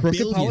because And they're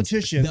crooked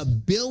politicians. the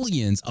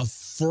billions of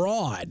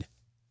fraud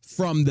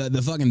from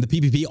the fucking the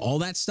PPP, all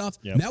that stuff.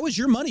 Yep. That was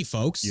your money,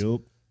 folks.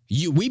 Yup.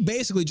 We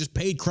basically just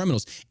paid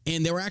criminals,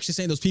 and they were actually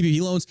saying those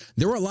PPP loans.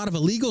 There were a lot of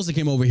illegals that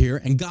came over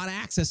here and got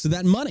access to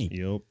that money.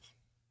 Yup.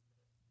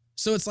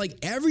 So it's like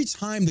every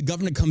time the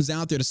government comes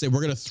out there to say we're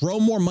going to throw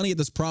more money at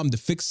this problem to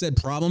fix said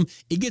problem,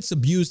 it gets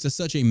abused to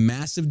such a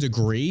massive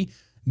degree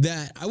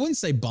that I wouldn't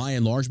say by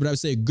and large, but I would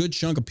say a good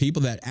chunk of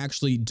people that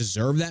actually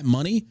deserve that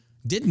money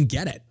didn't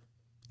get it.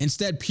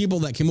 Instead, people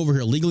that came over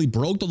here legally,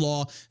 broke the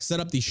law, set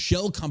up these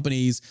shell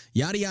companies,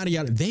 yada, yada,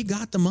 yada, they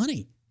got the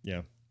money.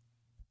 Yeah.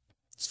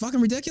 It's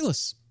fucking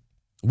ridiculous.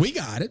 We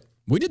got it.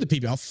 We did the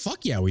PPP. Oh,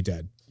 fuck yeah, we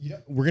did.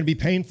 We're going to be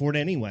paying for it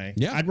anyway.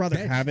 Yeah. I'd rather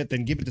have it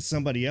than give it to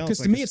somebody else. Because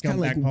Like to me, a it's kind of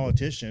like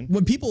politician.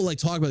 when people like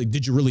talk about, like,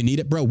 did you really need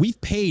it? Bro,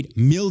 we've paid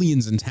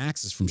millions in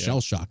taxes from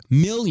shell shock.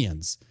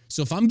 Millions.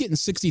 So if I'm getting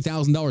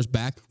 $60,000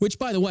 back, which,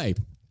 by the way,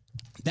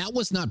 that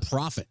was not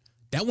profit.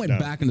 That went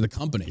back into the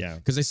company. Yeah.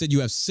 Because they said you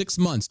have 6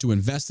 months to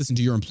invest this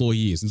into your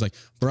employees. And it's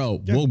like, bro,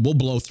 we'll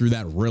blow through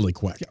that really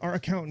quick. Our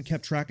accountant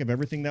kept track of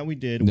everything that we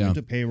did. Went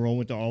to payroll,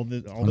 went to all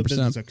the 100%.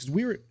 business stuff. Because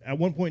we were at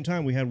one point in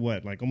time, we had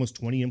what, like almost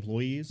 20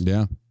 employees.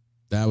 Yeah.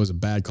 That was a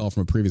bad call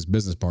from a previous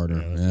business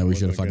partner. Yeah, we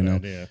should have fucking known.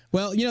 Idea.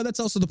 Well, you know,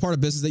 that's also the part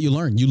of business that you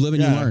learn. You live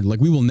and you learn.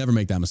 Like, we will never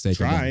make that mistake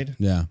again.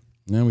 Yeah.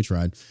 Yeah, we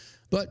tried.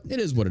 But it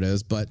is what it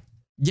is. But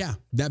yeah,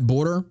 that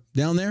border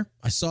down there,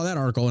 I saw that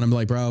article and I'm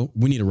like, bro,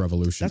 we need a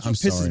revolution. That's what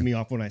pisses me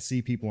off when I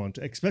see people on,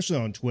 especially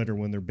on Twitter,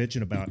 when they're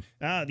bitching about,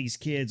 these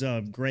kids,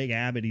 Greg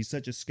Abbott, he's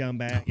such a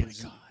scumbag. Oh my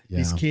God. Yeah.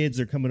 These kids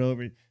are coming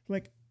over.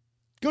 Like,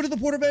 go to the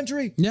port of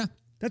entry. Yeah.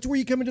 That's where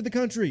you come into the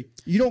country.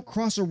 You don't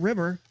cross a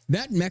river.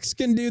 That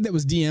Mexican dude that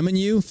was DMing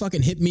you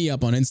fucking hit me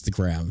up on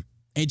Instagram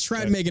and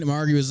tried making him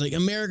argue. It was like,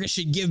 America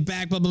should give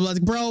back, blah, blah, blah.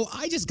 Like, bro,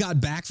 I just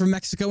got back from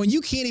Mexico and you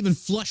can't even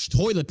flush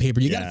toilet paper.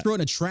 You got to throw it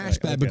in a trash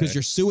bag because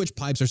your sewage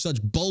pipes are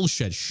such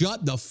bullshit.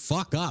 Shut the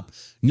fuck up.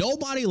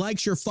 Nobody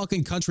likes your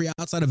fucking country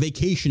outside of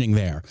vacationing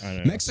there.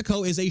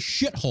 Mexico is a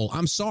shithole.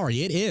 I'm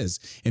sorry, it is.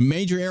 In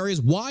major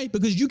areas. Why?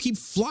 Because you keep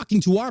flocking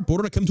to our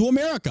border to come to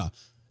America.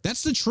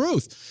 That's the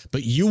truth.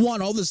 But you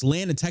want all this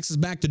land in Texas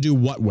back to do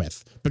what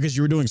with? Because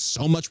you were doing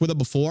so much with it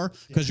before?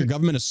 Because your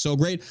government is so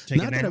great?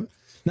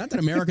 Not that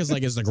America's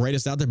like is the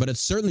greatest out there, but it's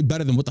certainly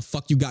better than what the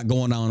fuck you got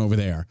going on over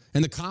there.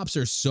 And the cops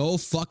are so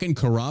fucking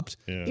corrupt.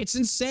 Yeah. It's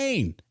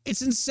insane.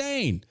 It's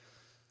insane.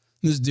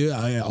 This dude,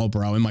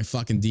 bro, in my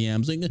fucking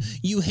DMs, like,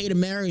 you hate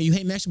America, you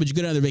hate Mexico, but you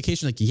go down their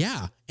vacation. Like,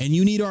 yeah, and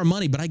you need our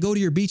money, but I go to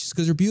your beaches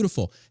because they're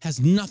beautiful.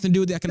 Has nothing to do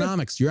with the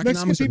economics. Your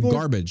economics are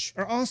garbage.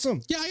 Are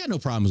awesome. Yeah, I got no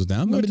problems with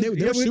them. I mean, they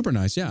were super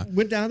nice. Yeah,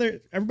 went down there.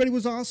 Everybody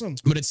was awesome.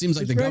 But it seems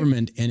like the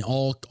government in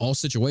all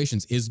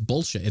situations is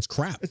bullshit. It's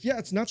crap.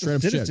 It's not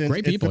the citizens.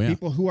 Great people. It's the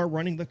people who are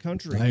running the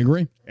country. I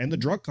agree. And the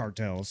drug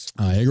cartels.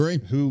 I agree.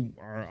 Who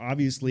are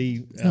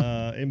obviously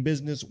in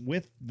business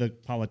with the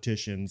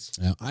politicians.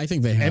 Yeah, I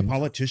think they have. And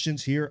politicians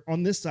here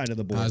on this side of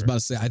the border. I was about to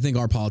say, I think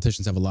our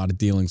politicians have a lot of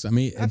dealings. I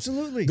mean,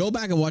 absolutely. Go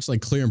back and watch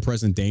like Clear and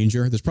Present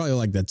Danger. There's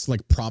probably that's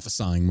like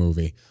prophesying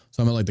movie.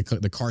 So I'm like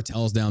the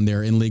cartels down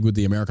there in league with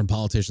the American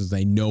politicians.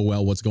 They know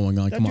well what's going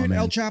on. Come on, man.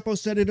 El Chapo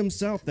said it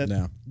himself that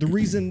the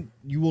reason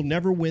you will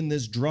never win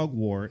this drug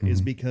war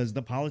is because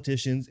the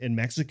politicians in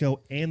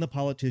Mexico and the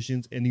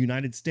politicians in the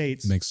United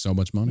States make so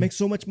much money.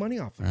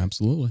 Off of it.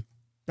 Absolutely.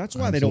 That's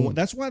why they don't.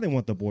 That's why they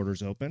want the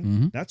borders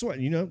open. That's what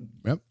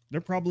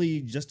They're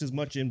probably just as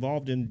much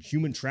involved in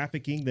human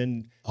trafficking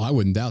than I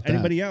wouldn't doubt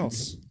anybody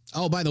else.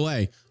 Oh, by the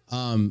way,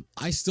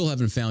 I still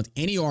haven't found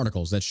any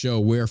articles that show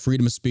where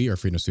freedom of speech, not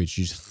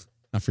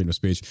freedom of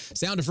speech,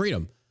 Sound of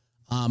Freedom.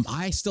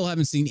 I still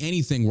haven't seen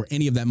anything where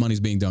any of that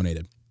money's being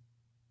donated.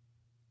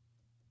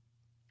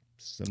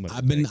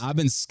 I've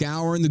been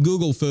scouring the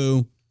Google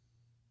foo.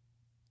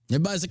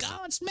 Everybody's like,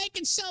 oh, it's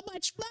making so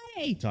much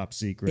money. Top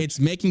secret. It's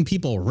making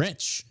people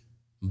rich,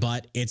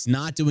 but it's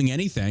not doing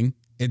anything.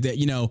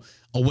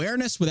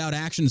 Awareness without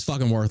action is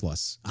fucking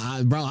worthless.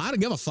 Bro, I don't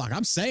give a fuck.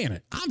 I'm saying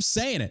it.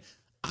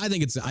 I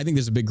think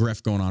there's a big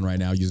grift going on right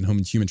now using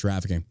human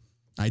trafficking.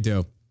 I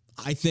do.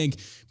 I think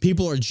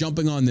people are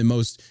jumping on the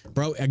most,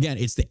 bro, again,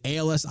 it's the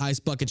ALS Ice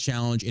Bucket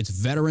Challenge. It's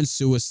veteran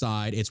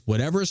suicide. It's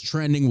whatever's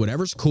trending,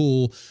 whatever's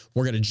cool.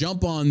 We're going to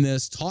jump on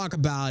this, talk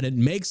about it,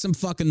 make some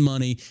fucking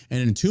money.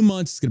 And in 2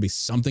 months, it's going to be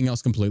something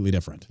else completely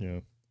different. Yeah.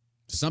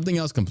 Something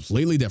else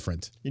completely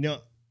different.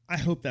 I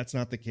hope that's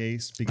not the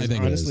case, I because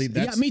think honestly,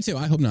 yeah, me too.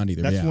 I hope not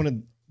either. That's one of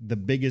the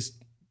biggest,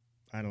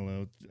 I don't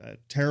know,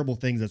 terrible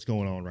things that's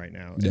going on right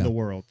now in the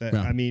world.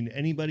 I mean,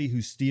 anybody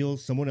who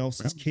steals someone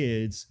else's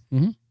kids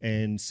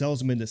and sells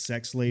them into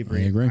sex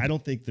slavery, I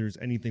don't think there's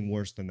anything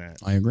worse than that.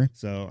 I agree.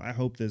 So I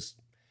hope this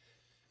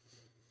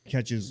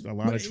catches a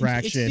lot of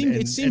traction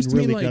it seems and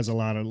really does a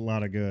lot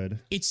of good.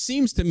 It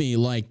seems to me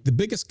like the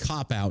biggest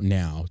cop out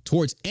now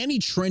towards any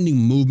trending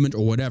movement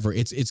or whatever,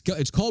 it's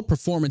called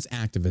performance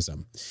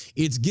activism.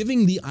 It's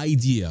giving the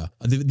idea,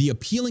 the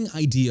appealing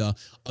idea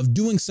of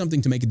doing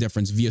something to make a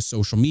difference via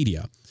social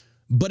media,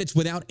 but it's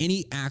without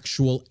any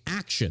actual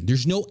action.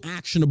 There's no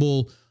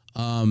actionable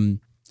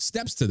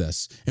steps to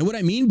this. And what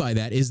I mean by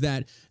that is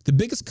that the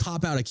biggest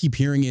cop out I keep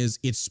hearing is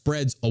it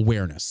spreads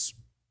awareness.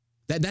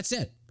 That's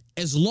it.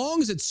 As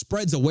long as it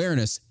spreads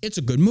awareness, it's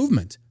a good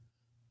movement.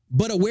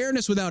 But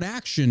awareness without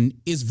action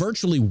is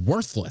virtually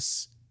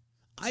worthless.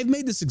 I've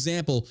made this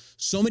example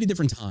so many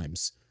different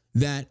times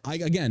that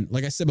again,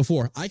 like I said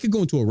before, I could go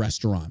into a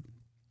restaurant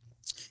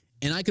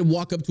and I could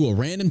walk up to a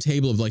random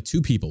table of like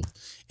 2 people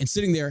and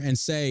sitting there and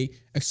say,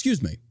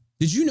 excuse me,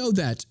 did you know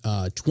that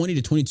 20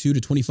 to 22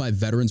 to 25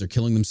 veterans are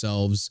killing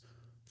themselves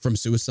from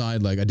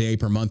suicide like a day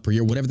per month per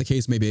year, whatever the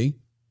case may be?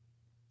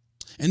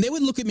 And they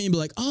would look at me and be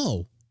like,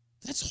 oh,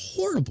 that's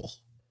horrible.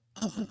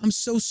 I'm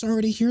so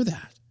sorry to hear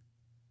that.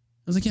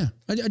 I was like, yeah,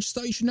 I just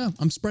thought you should know.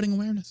 I'm spreading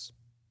awareness.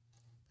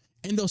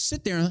 And they'll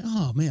sit there and like,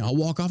 oh man, I'll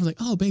walk off and like,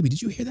 oh baby,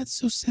 did you hear that? That's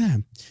so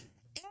sad.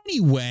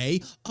 Anyway,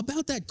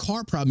 about that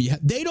car problem you have,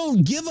 they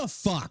don't give a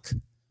fuck.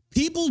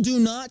 People do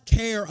not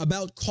care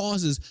about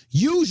causes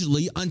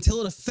usually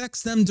until it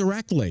affects them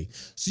directly.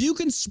 So you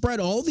can spread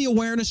all the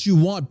awareness you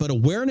want, but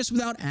awareness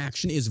without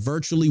action is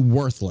virtually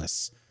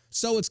worthless.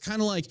 So it's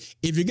kind of like,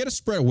 if you're going to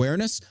spread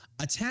awareness,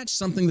 attach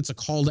something that's a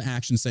call to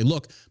action. Say,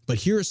 look, but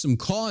here are some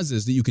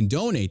causes that you can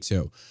donate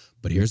to.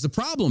 But here's the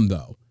problem,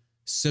 though.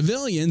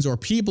 Civilians or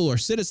people or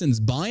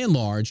citizens, by and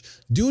large,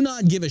 do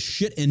not give a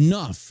shit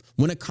enough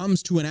when it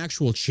comes to an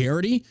actual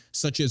charity,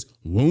 such as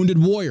Wounded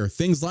Warrior,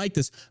 things like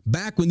this,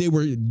 back when they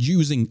were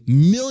using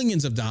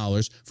millions of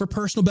dollars for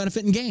personal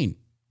benefit and gain.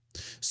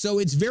 So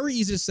it's very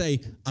easy to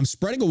say, I'm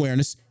spreading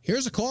awareness.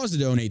 Here's a cause to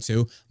donate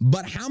to.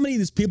 But how many of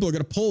these people are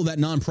going to pull that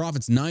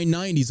nonprofit's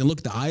 990s and look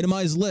at the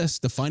itemized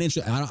list, the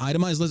financial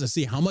itemized list, and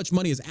see how much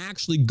money is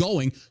actually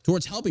going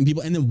towards helping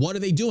people? And then what are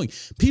they doing?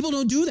 People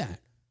don't do that.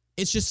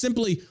 It's just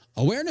simply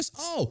awareness.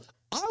 Oh,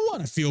 I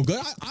want to feel good.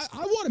 I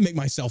want to make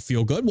myself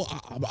feel good. Well,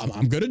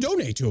 I'm going to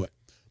donate to it.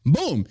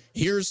 Boom.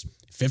 Here's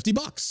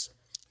 $50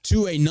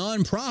 to a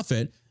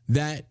nonprofit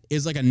that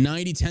is like a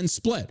 90-10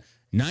 split.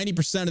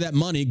 90% of that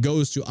money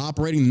goes to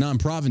operating the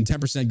nonprofit and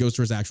 10% goes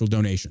towards actual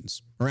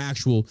donations or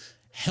actual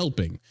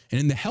helping. And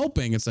in the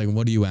helping, it's like,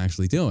 what are you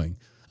actually doing?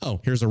 Oh,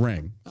 here's a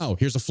ring. Oh,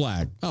 here's a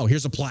flag. Oh,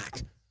 here's a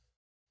plaque.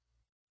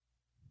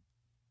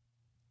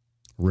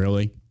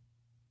 Really?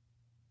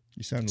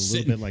 You sound a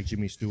little bit like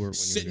Jimmy Stewart. When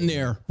sitting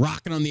there,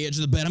 rocking on the edge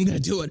of the bed. I'm going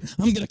to do it.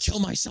 I'm going to kill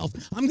myself.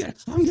 I'm going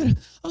to,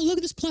 oh, look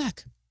at this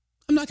plaque.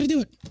 I'm not going to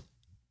do it.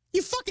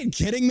 You fucking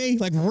kidding me?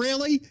 Like,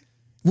 really?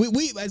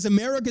 We as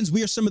Americans,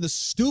 we are some of the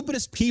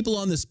stupidest people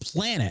on this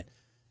planet,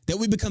 that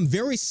we become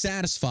very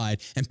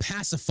satisfied and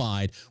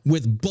pacified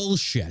with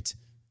bullshit,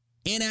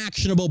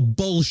 inactionable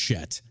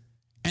bullshit.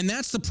 And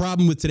that's the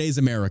problem with today's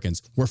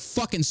Americans. We're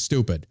fucking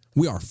stupid.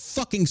 We are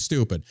fucking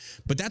stupid.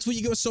 But that's what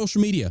you get with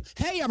social media.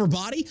 Hey,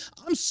 everybody,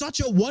 I'm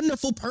such a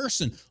wonderful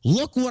person.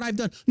 Look what I've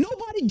done.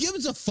 Nobody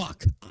gives a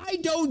fuck. I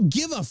don't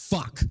give a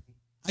fuck.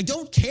 I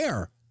don't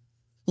care.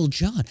 Well,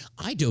 John,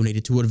 I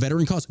donated to a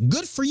veteran cause.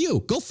 Good for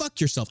you. Go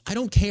fuck yourself. I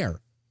don't care.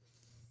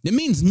 It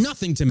means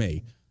nothing to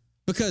me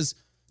because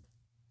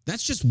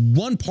that's just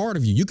one part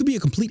of you. You could be a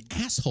complete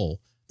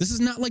asshole. This is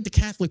not like the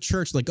Catholic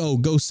Church, like, oh,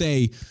 go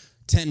say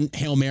 10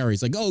 Hail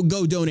Marys, like, oh,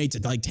 go donate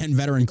to like 10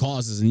 veteran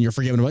causes and you're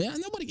forgiven. Yeah,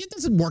 nobody, it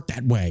doesn't work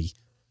that way.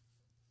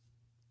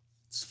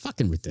 It's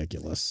fucking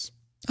ridiculous.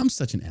 I'm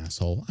such an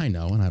asshole. I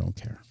know, and I don't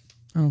care.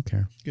 I don't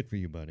care. Good for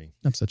you, buddy.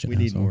 I'm such an asshole.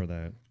 We need more of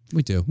that.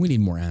 We do. We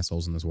need more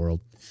assholes in this world.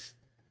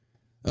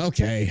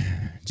 Okay.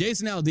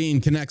 Jason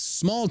Aldean connects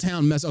small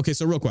town mess. Okay,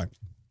 so real quick.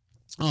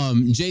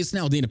 Jason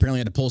Aldean apparently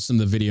had to pull some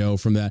of the video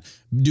from that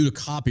due to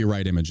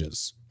copyright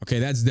images. Okay,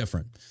 that's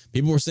different.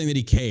 People were saying that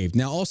he caved.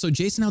 Now, also,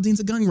 Jason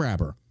Aldean's a gun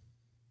grabber.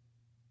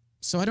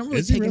 So I don't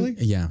really take him.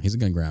 Yeah, he's a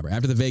gun grabber.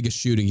 After the Vegas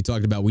shooting, he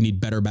talked about we need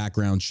better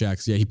background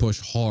checks. Yeah, he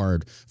pushed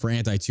hard for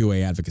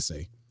anti-2A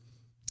advocacy.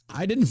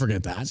 I didn't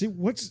forget that. See,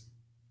 what's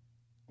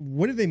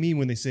what do they mean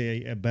when they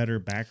say a better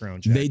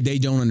background check? They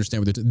don't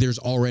understand what there's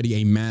already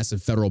a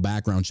massive federal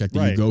background check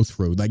that you go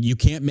through. Like, you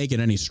can't make it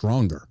any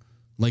stronger.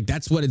 Like,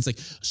 that's what it's like.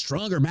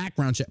 Stronger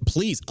background check.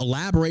 Please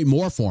elaborate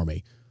more for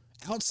me.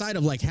 Outside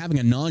of like having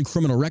a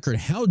non-criminal record,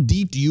 how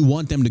deep do you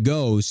want them to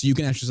go so you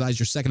can exercise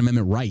your Second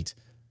Amendment right?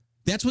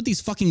 That's what these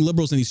fucking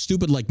liberals and these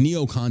stupid like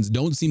neocons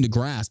don't seem to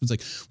grasp. It's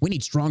like, we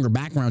need stronger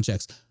background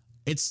checks.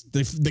 It's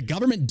the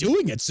government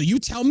doing it. So you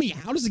tell me,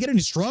 how does it get any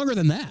stronger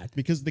than that?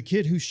 Because the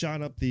kid who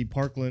shot up the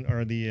Parkland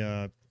or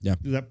the is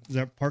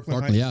that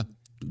Parkland? Parkland, yeah.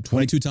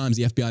 22 times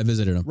the FBI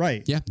visited him.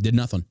 Right. Yeah, did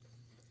nothing.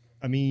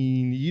 I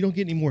mean, you don't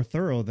get any more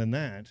thorough than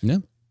that. Yeah.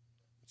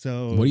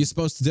 So what are you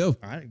supposed to do?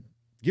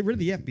 Get rid of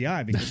the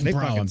FBI because they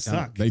fucking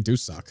suck. They do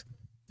suck.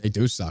 They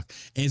do suck.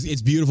 And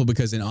it's beautiful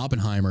because in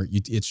Oppenheimer,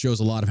 it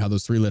shows a lot of how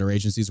those three-letter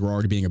agencies were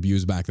already being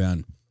abused back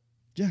then.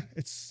 Yeah,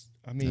 it's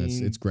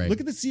great. Look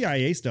at the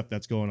CIA stuff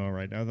that's going on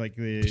right now. Like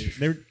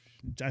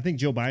I think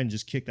Joe Biden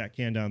just kicked that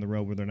can down the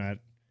road where they're not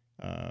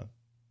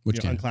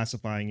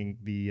unclassifying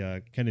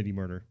the Kennedy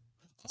murder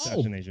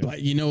assassination.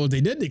 But you know what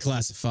they did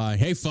declassify?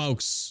 Hey,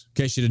 folks,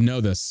 in case you didn't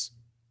know this,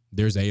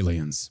 there's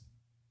aliens.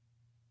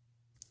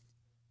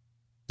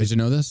 Did you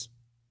know this?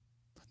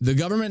 The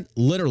government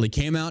literally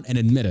came out and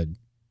admitted,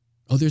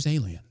 oh, there's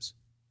aliens.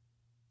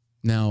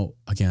 Now,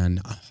 again,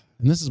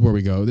 and this is where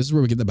we go. This is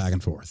where we get the back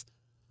and forth.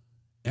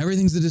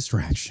 Everything's a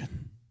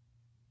distraction.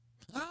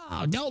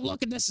 Oh, don't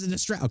look at this as a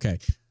distraction. Okay.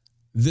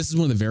 This is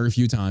one of the very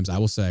few times I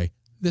will say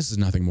this is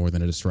nothing more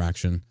than a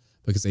distraction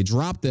because they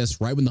dropped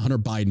this right when the Hunter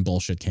Biden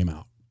bullshit came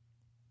out.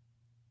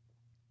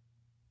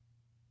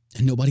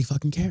 And nobody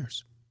fucking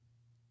cares.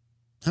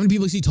 How many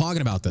people is he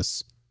talking about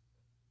this?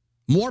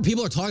 More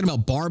people are talking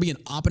about Barbie and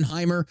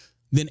Oppenheimer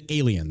than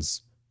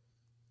aliens.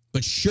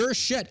 But sure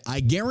shit,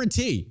 I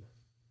guarantee,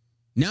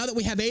 now that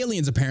we have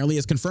aliens apparently,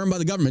 as confirmed by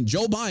the government,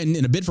 Joe Biden,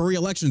 in a bid for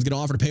re-election, is going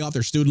to offer to pay off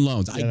their student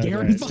loans. I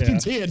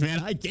guarantee it,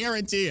 man. I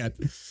guarantee it.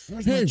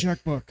 Where's my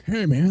checkbook?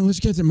 Hey, man, let's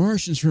get the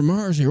Martians from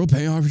Mars here. We'll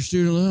pay off your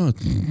student loans.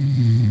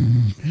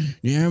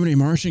 Do you have any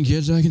Martian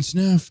kids I can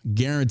sniff?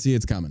 Guarantee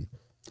it's coming.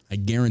 I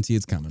guarantee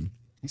it's coming.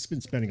 He's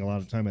been spending a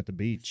lot of time at the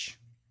beach.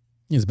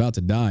 He's about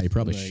to die. He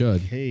probably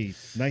should. Hey,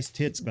 nice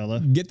tits, Bella.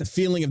 Get the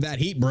feeling of that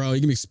heat, bro. You're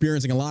going to be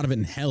experiencing a lot of it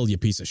in hell, you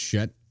piece of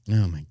shit.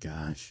 Oh, my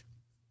gosh.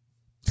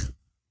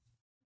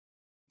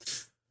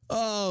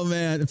 Oh,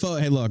 man.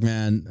 Hey, look,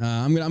 man.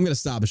 I'm gonna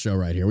stop the show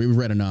right here. We've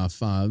read enough.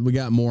 We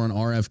got more on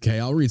RFK.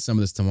 I'll read some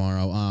of this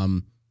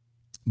tomorrow.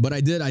 But I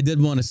did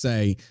want to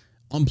say,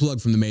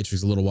 unplug from the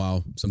Matrix a little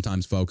while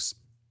sometimes, folks.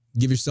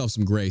 Give yourself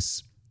some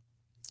grace.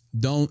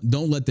 Don't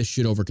let this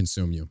shit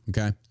overconsume you,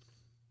 okay?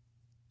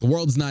 The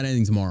world's not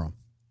ending tomorrow.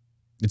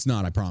 It's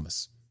not, I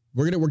promise.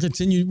 You're gonna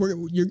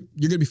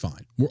be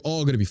fine. We're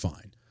all gonna be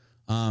fine.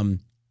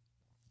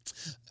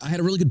 I had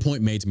a really good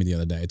point made to me the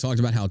other day. I talked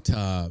about how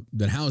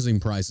that housing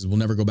prices will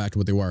never go back to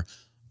what they were.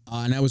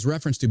 And I was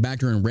referenced to back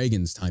during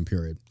Reagan's time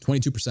period,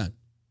 22%.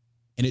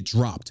 And it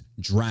dropped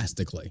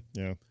drastically.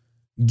 Yeah.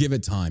 Give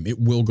it time. It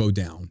will go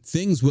down.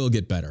 Things will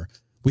get better.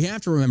 We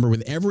have to remember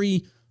with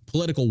every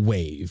political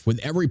wave, with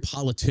every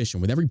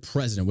politician, with every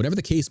president, whatever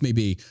the case may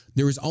be,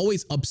 there is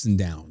always ups and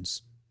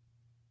downs.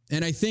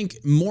 And I think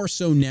more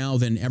so now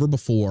than ever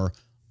before,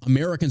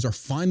 Americans are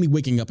finally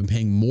waking up and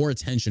paying more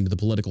attention to the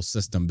political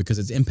system because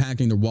it's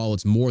impacting their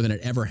wallets more than it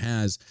ever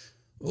has.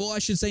 Well, I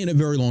should say in a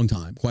very long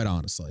time, quite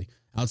honestly.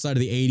 Outside of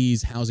the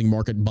 80s housing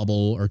market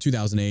bubble or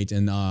 2008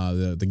 and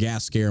the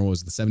gas scare, what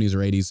was it, the 70s or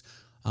 80s?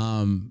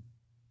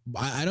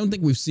 I don't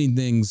think we've seen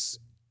things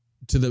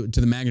to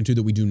the magnitude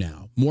that we do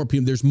now. More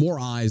people, there's more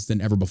eyes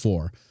than ever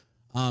before.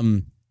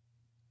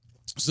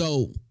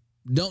 So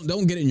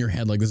don't get it in your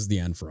head like this is the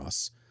end for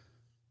us.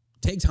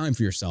 Take time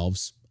for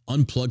yourselves.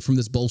 Unplug from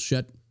this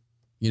bullshit.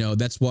 You know,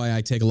 that's why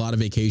I take a lot of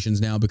vacations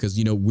now because,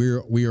 you know,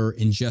 we are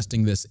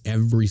ingesting this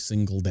every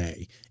single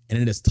day and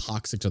it is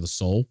toxic to the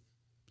soul.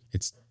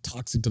 It's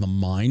toxic to the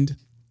mind.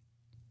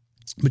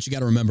 But you got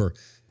to remember,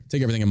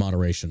 take everything in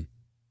moderation.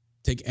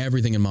 Take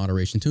everything in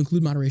moderation, to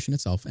include moderation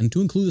itself and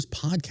to include this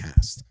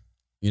podcast.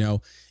 You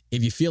know,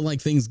 if you feel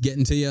like things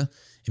getting to you,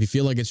 if you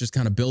feel like it's just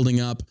kind of building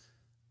up,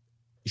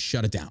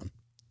 shut it down.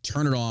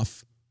 Turn it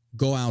off.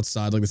 Go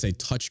outside, like they say,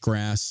 touch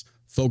grass.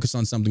 Focus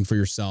on something for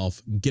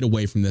yourself. Get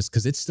away from this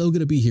because it's still going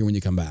to be here when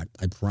you come back.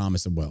 I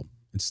promise it will.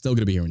 It's still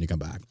going to be here when you come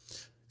back.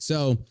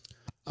 So,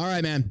 all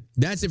right, man.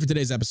 That's it for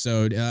today's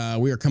episode.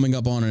 We are coming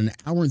up on an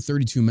hour and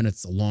 32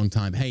 minutes. A long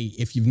time. Hey,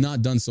 if you've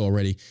not done so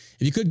already,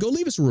 if you could go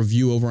leave us a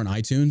review over on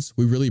iTunes.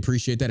 We really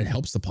appreciate that. It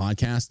helps the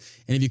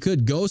podcast. And if you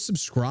could go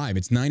subscribe,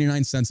 it's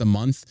 99 cents a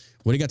month.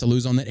 What do you got to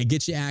lose on that? It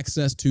gets you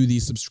access to the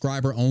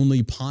subscriber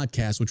only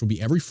podcast, which will be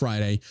every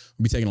Friday.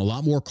 We'll be taking a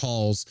lot more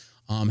calls.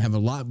 Have a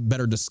lot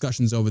better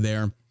discussions over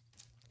there.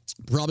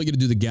 Probably going to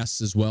do the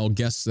guests as well.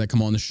 Guests that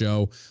come on the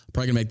show.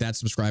 Probably going to make that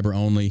subscriber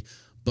only.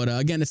 But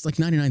again, it's like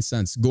 99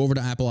 cents. Go over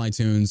to Apple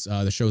iTunes.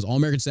 The show is All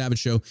American Savage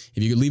Show.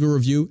 If you could leave a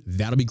review,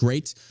 that'll be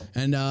great.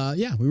 And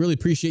yeah, we really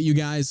appreciate you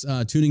guys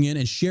tuning in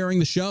and sharing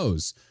the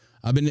shows.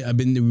 We've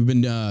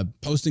been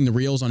posting the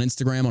reels on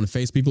Instagram, on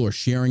Facebook. People are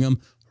sharing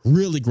them.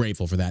 Really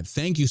grateful for that.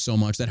 Thank you so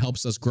much. That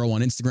helps us grow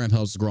on Instagram,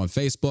 helps us grow on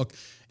Facebook.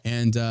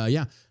 And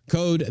yeah,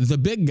 code the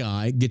big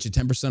guy gets you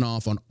 10%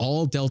 off on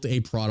all Delta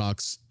 8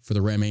 products for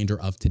the remainder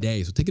of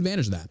today. So take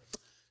advantage of that.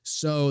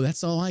 So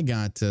that's all I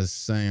got to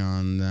say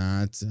on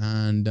that.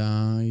 And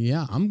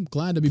yeah, I'm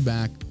glad to be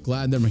back.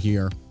 Glad that I'm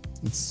here.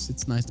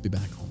 It's nice to be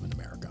back home in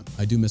America.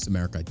 I do miss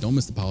America. I don't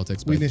miss the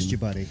politics. We missed you,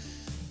 buddy.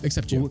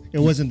 Except you. It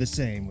wasn't the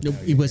same.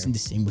 It wasn't the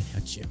same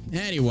without you.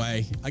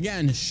 Anyway,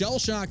 again, Shell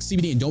Shock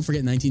CBD, and don't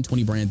forget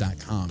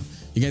 1920brand.com.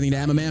 You got anything to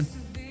add, my man?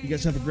 You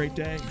guys have a great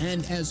day.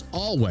 And as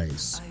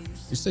always,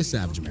 you stay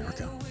savage,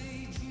 America.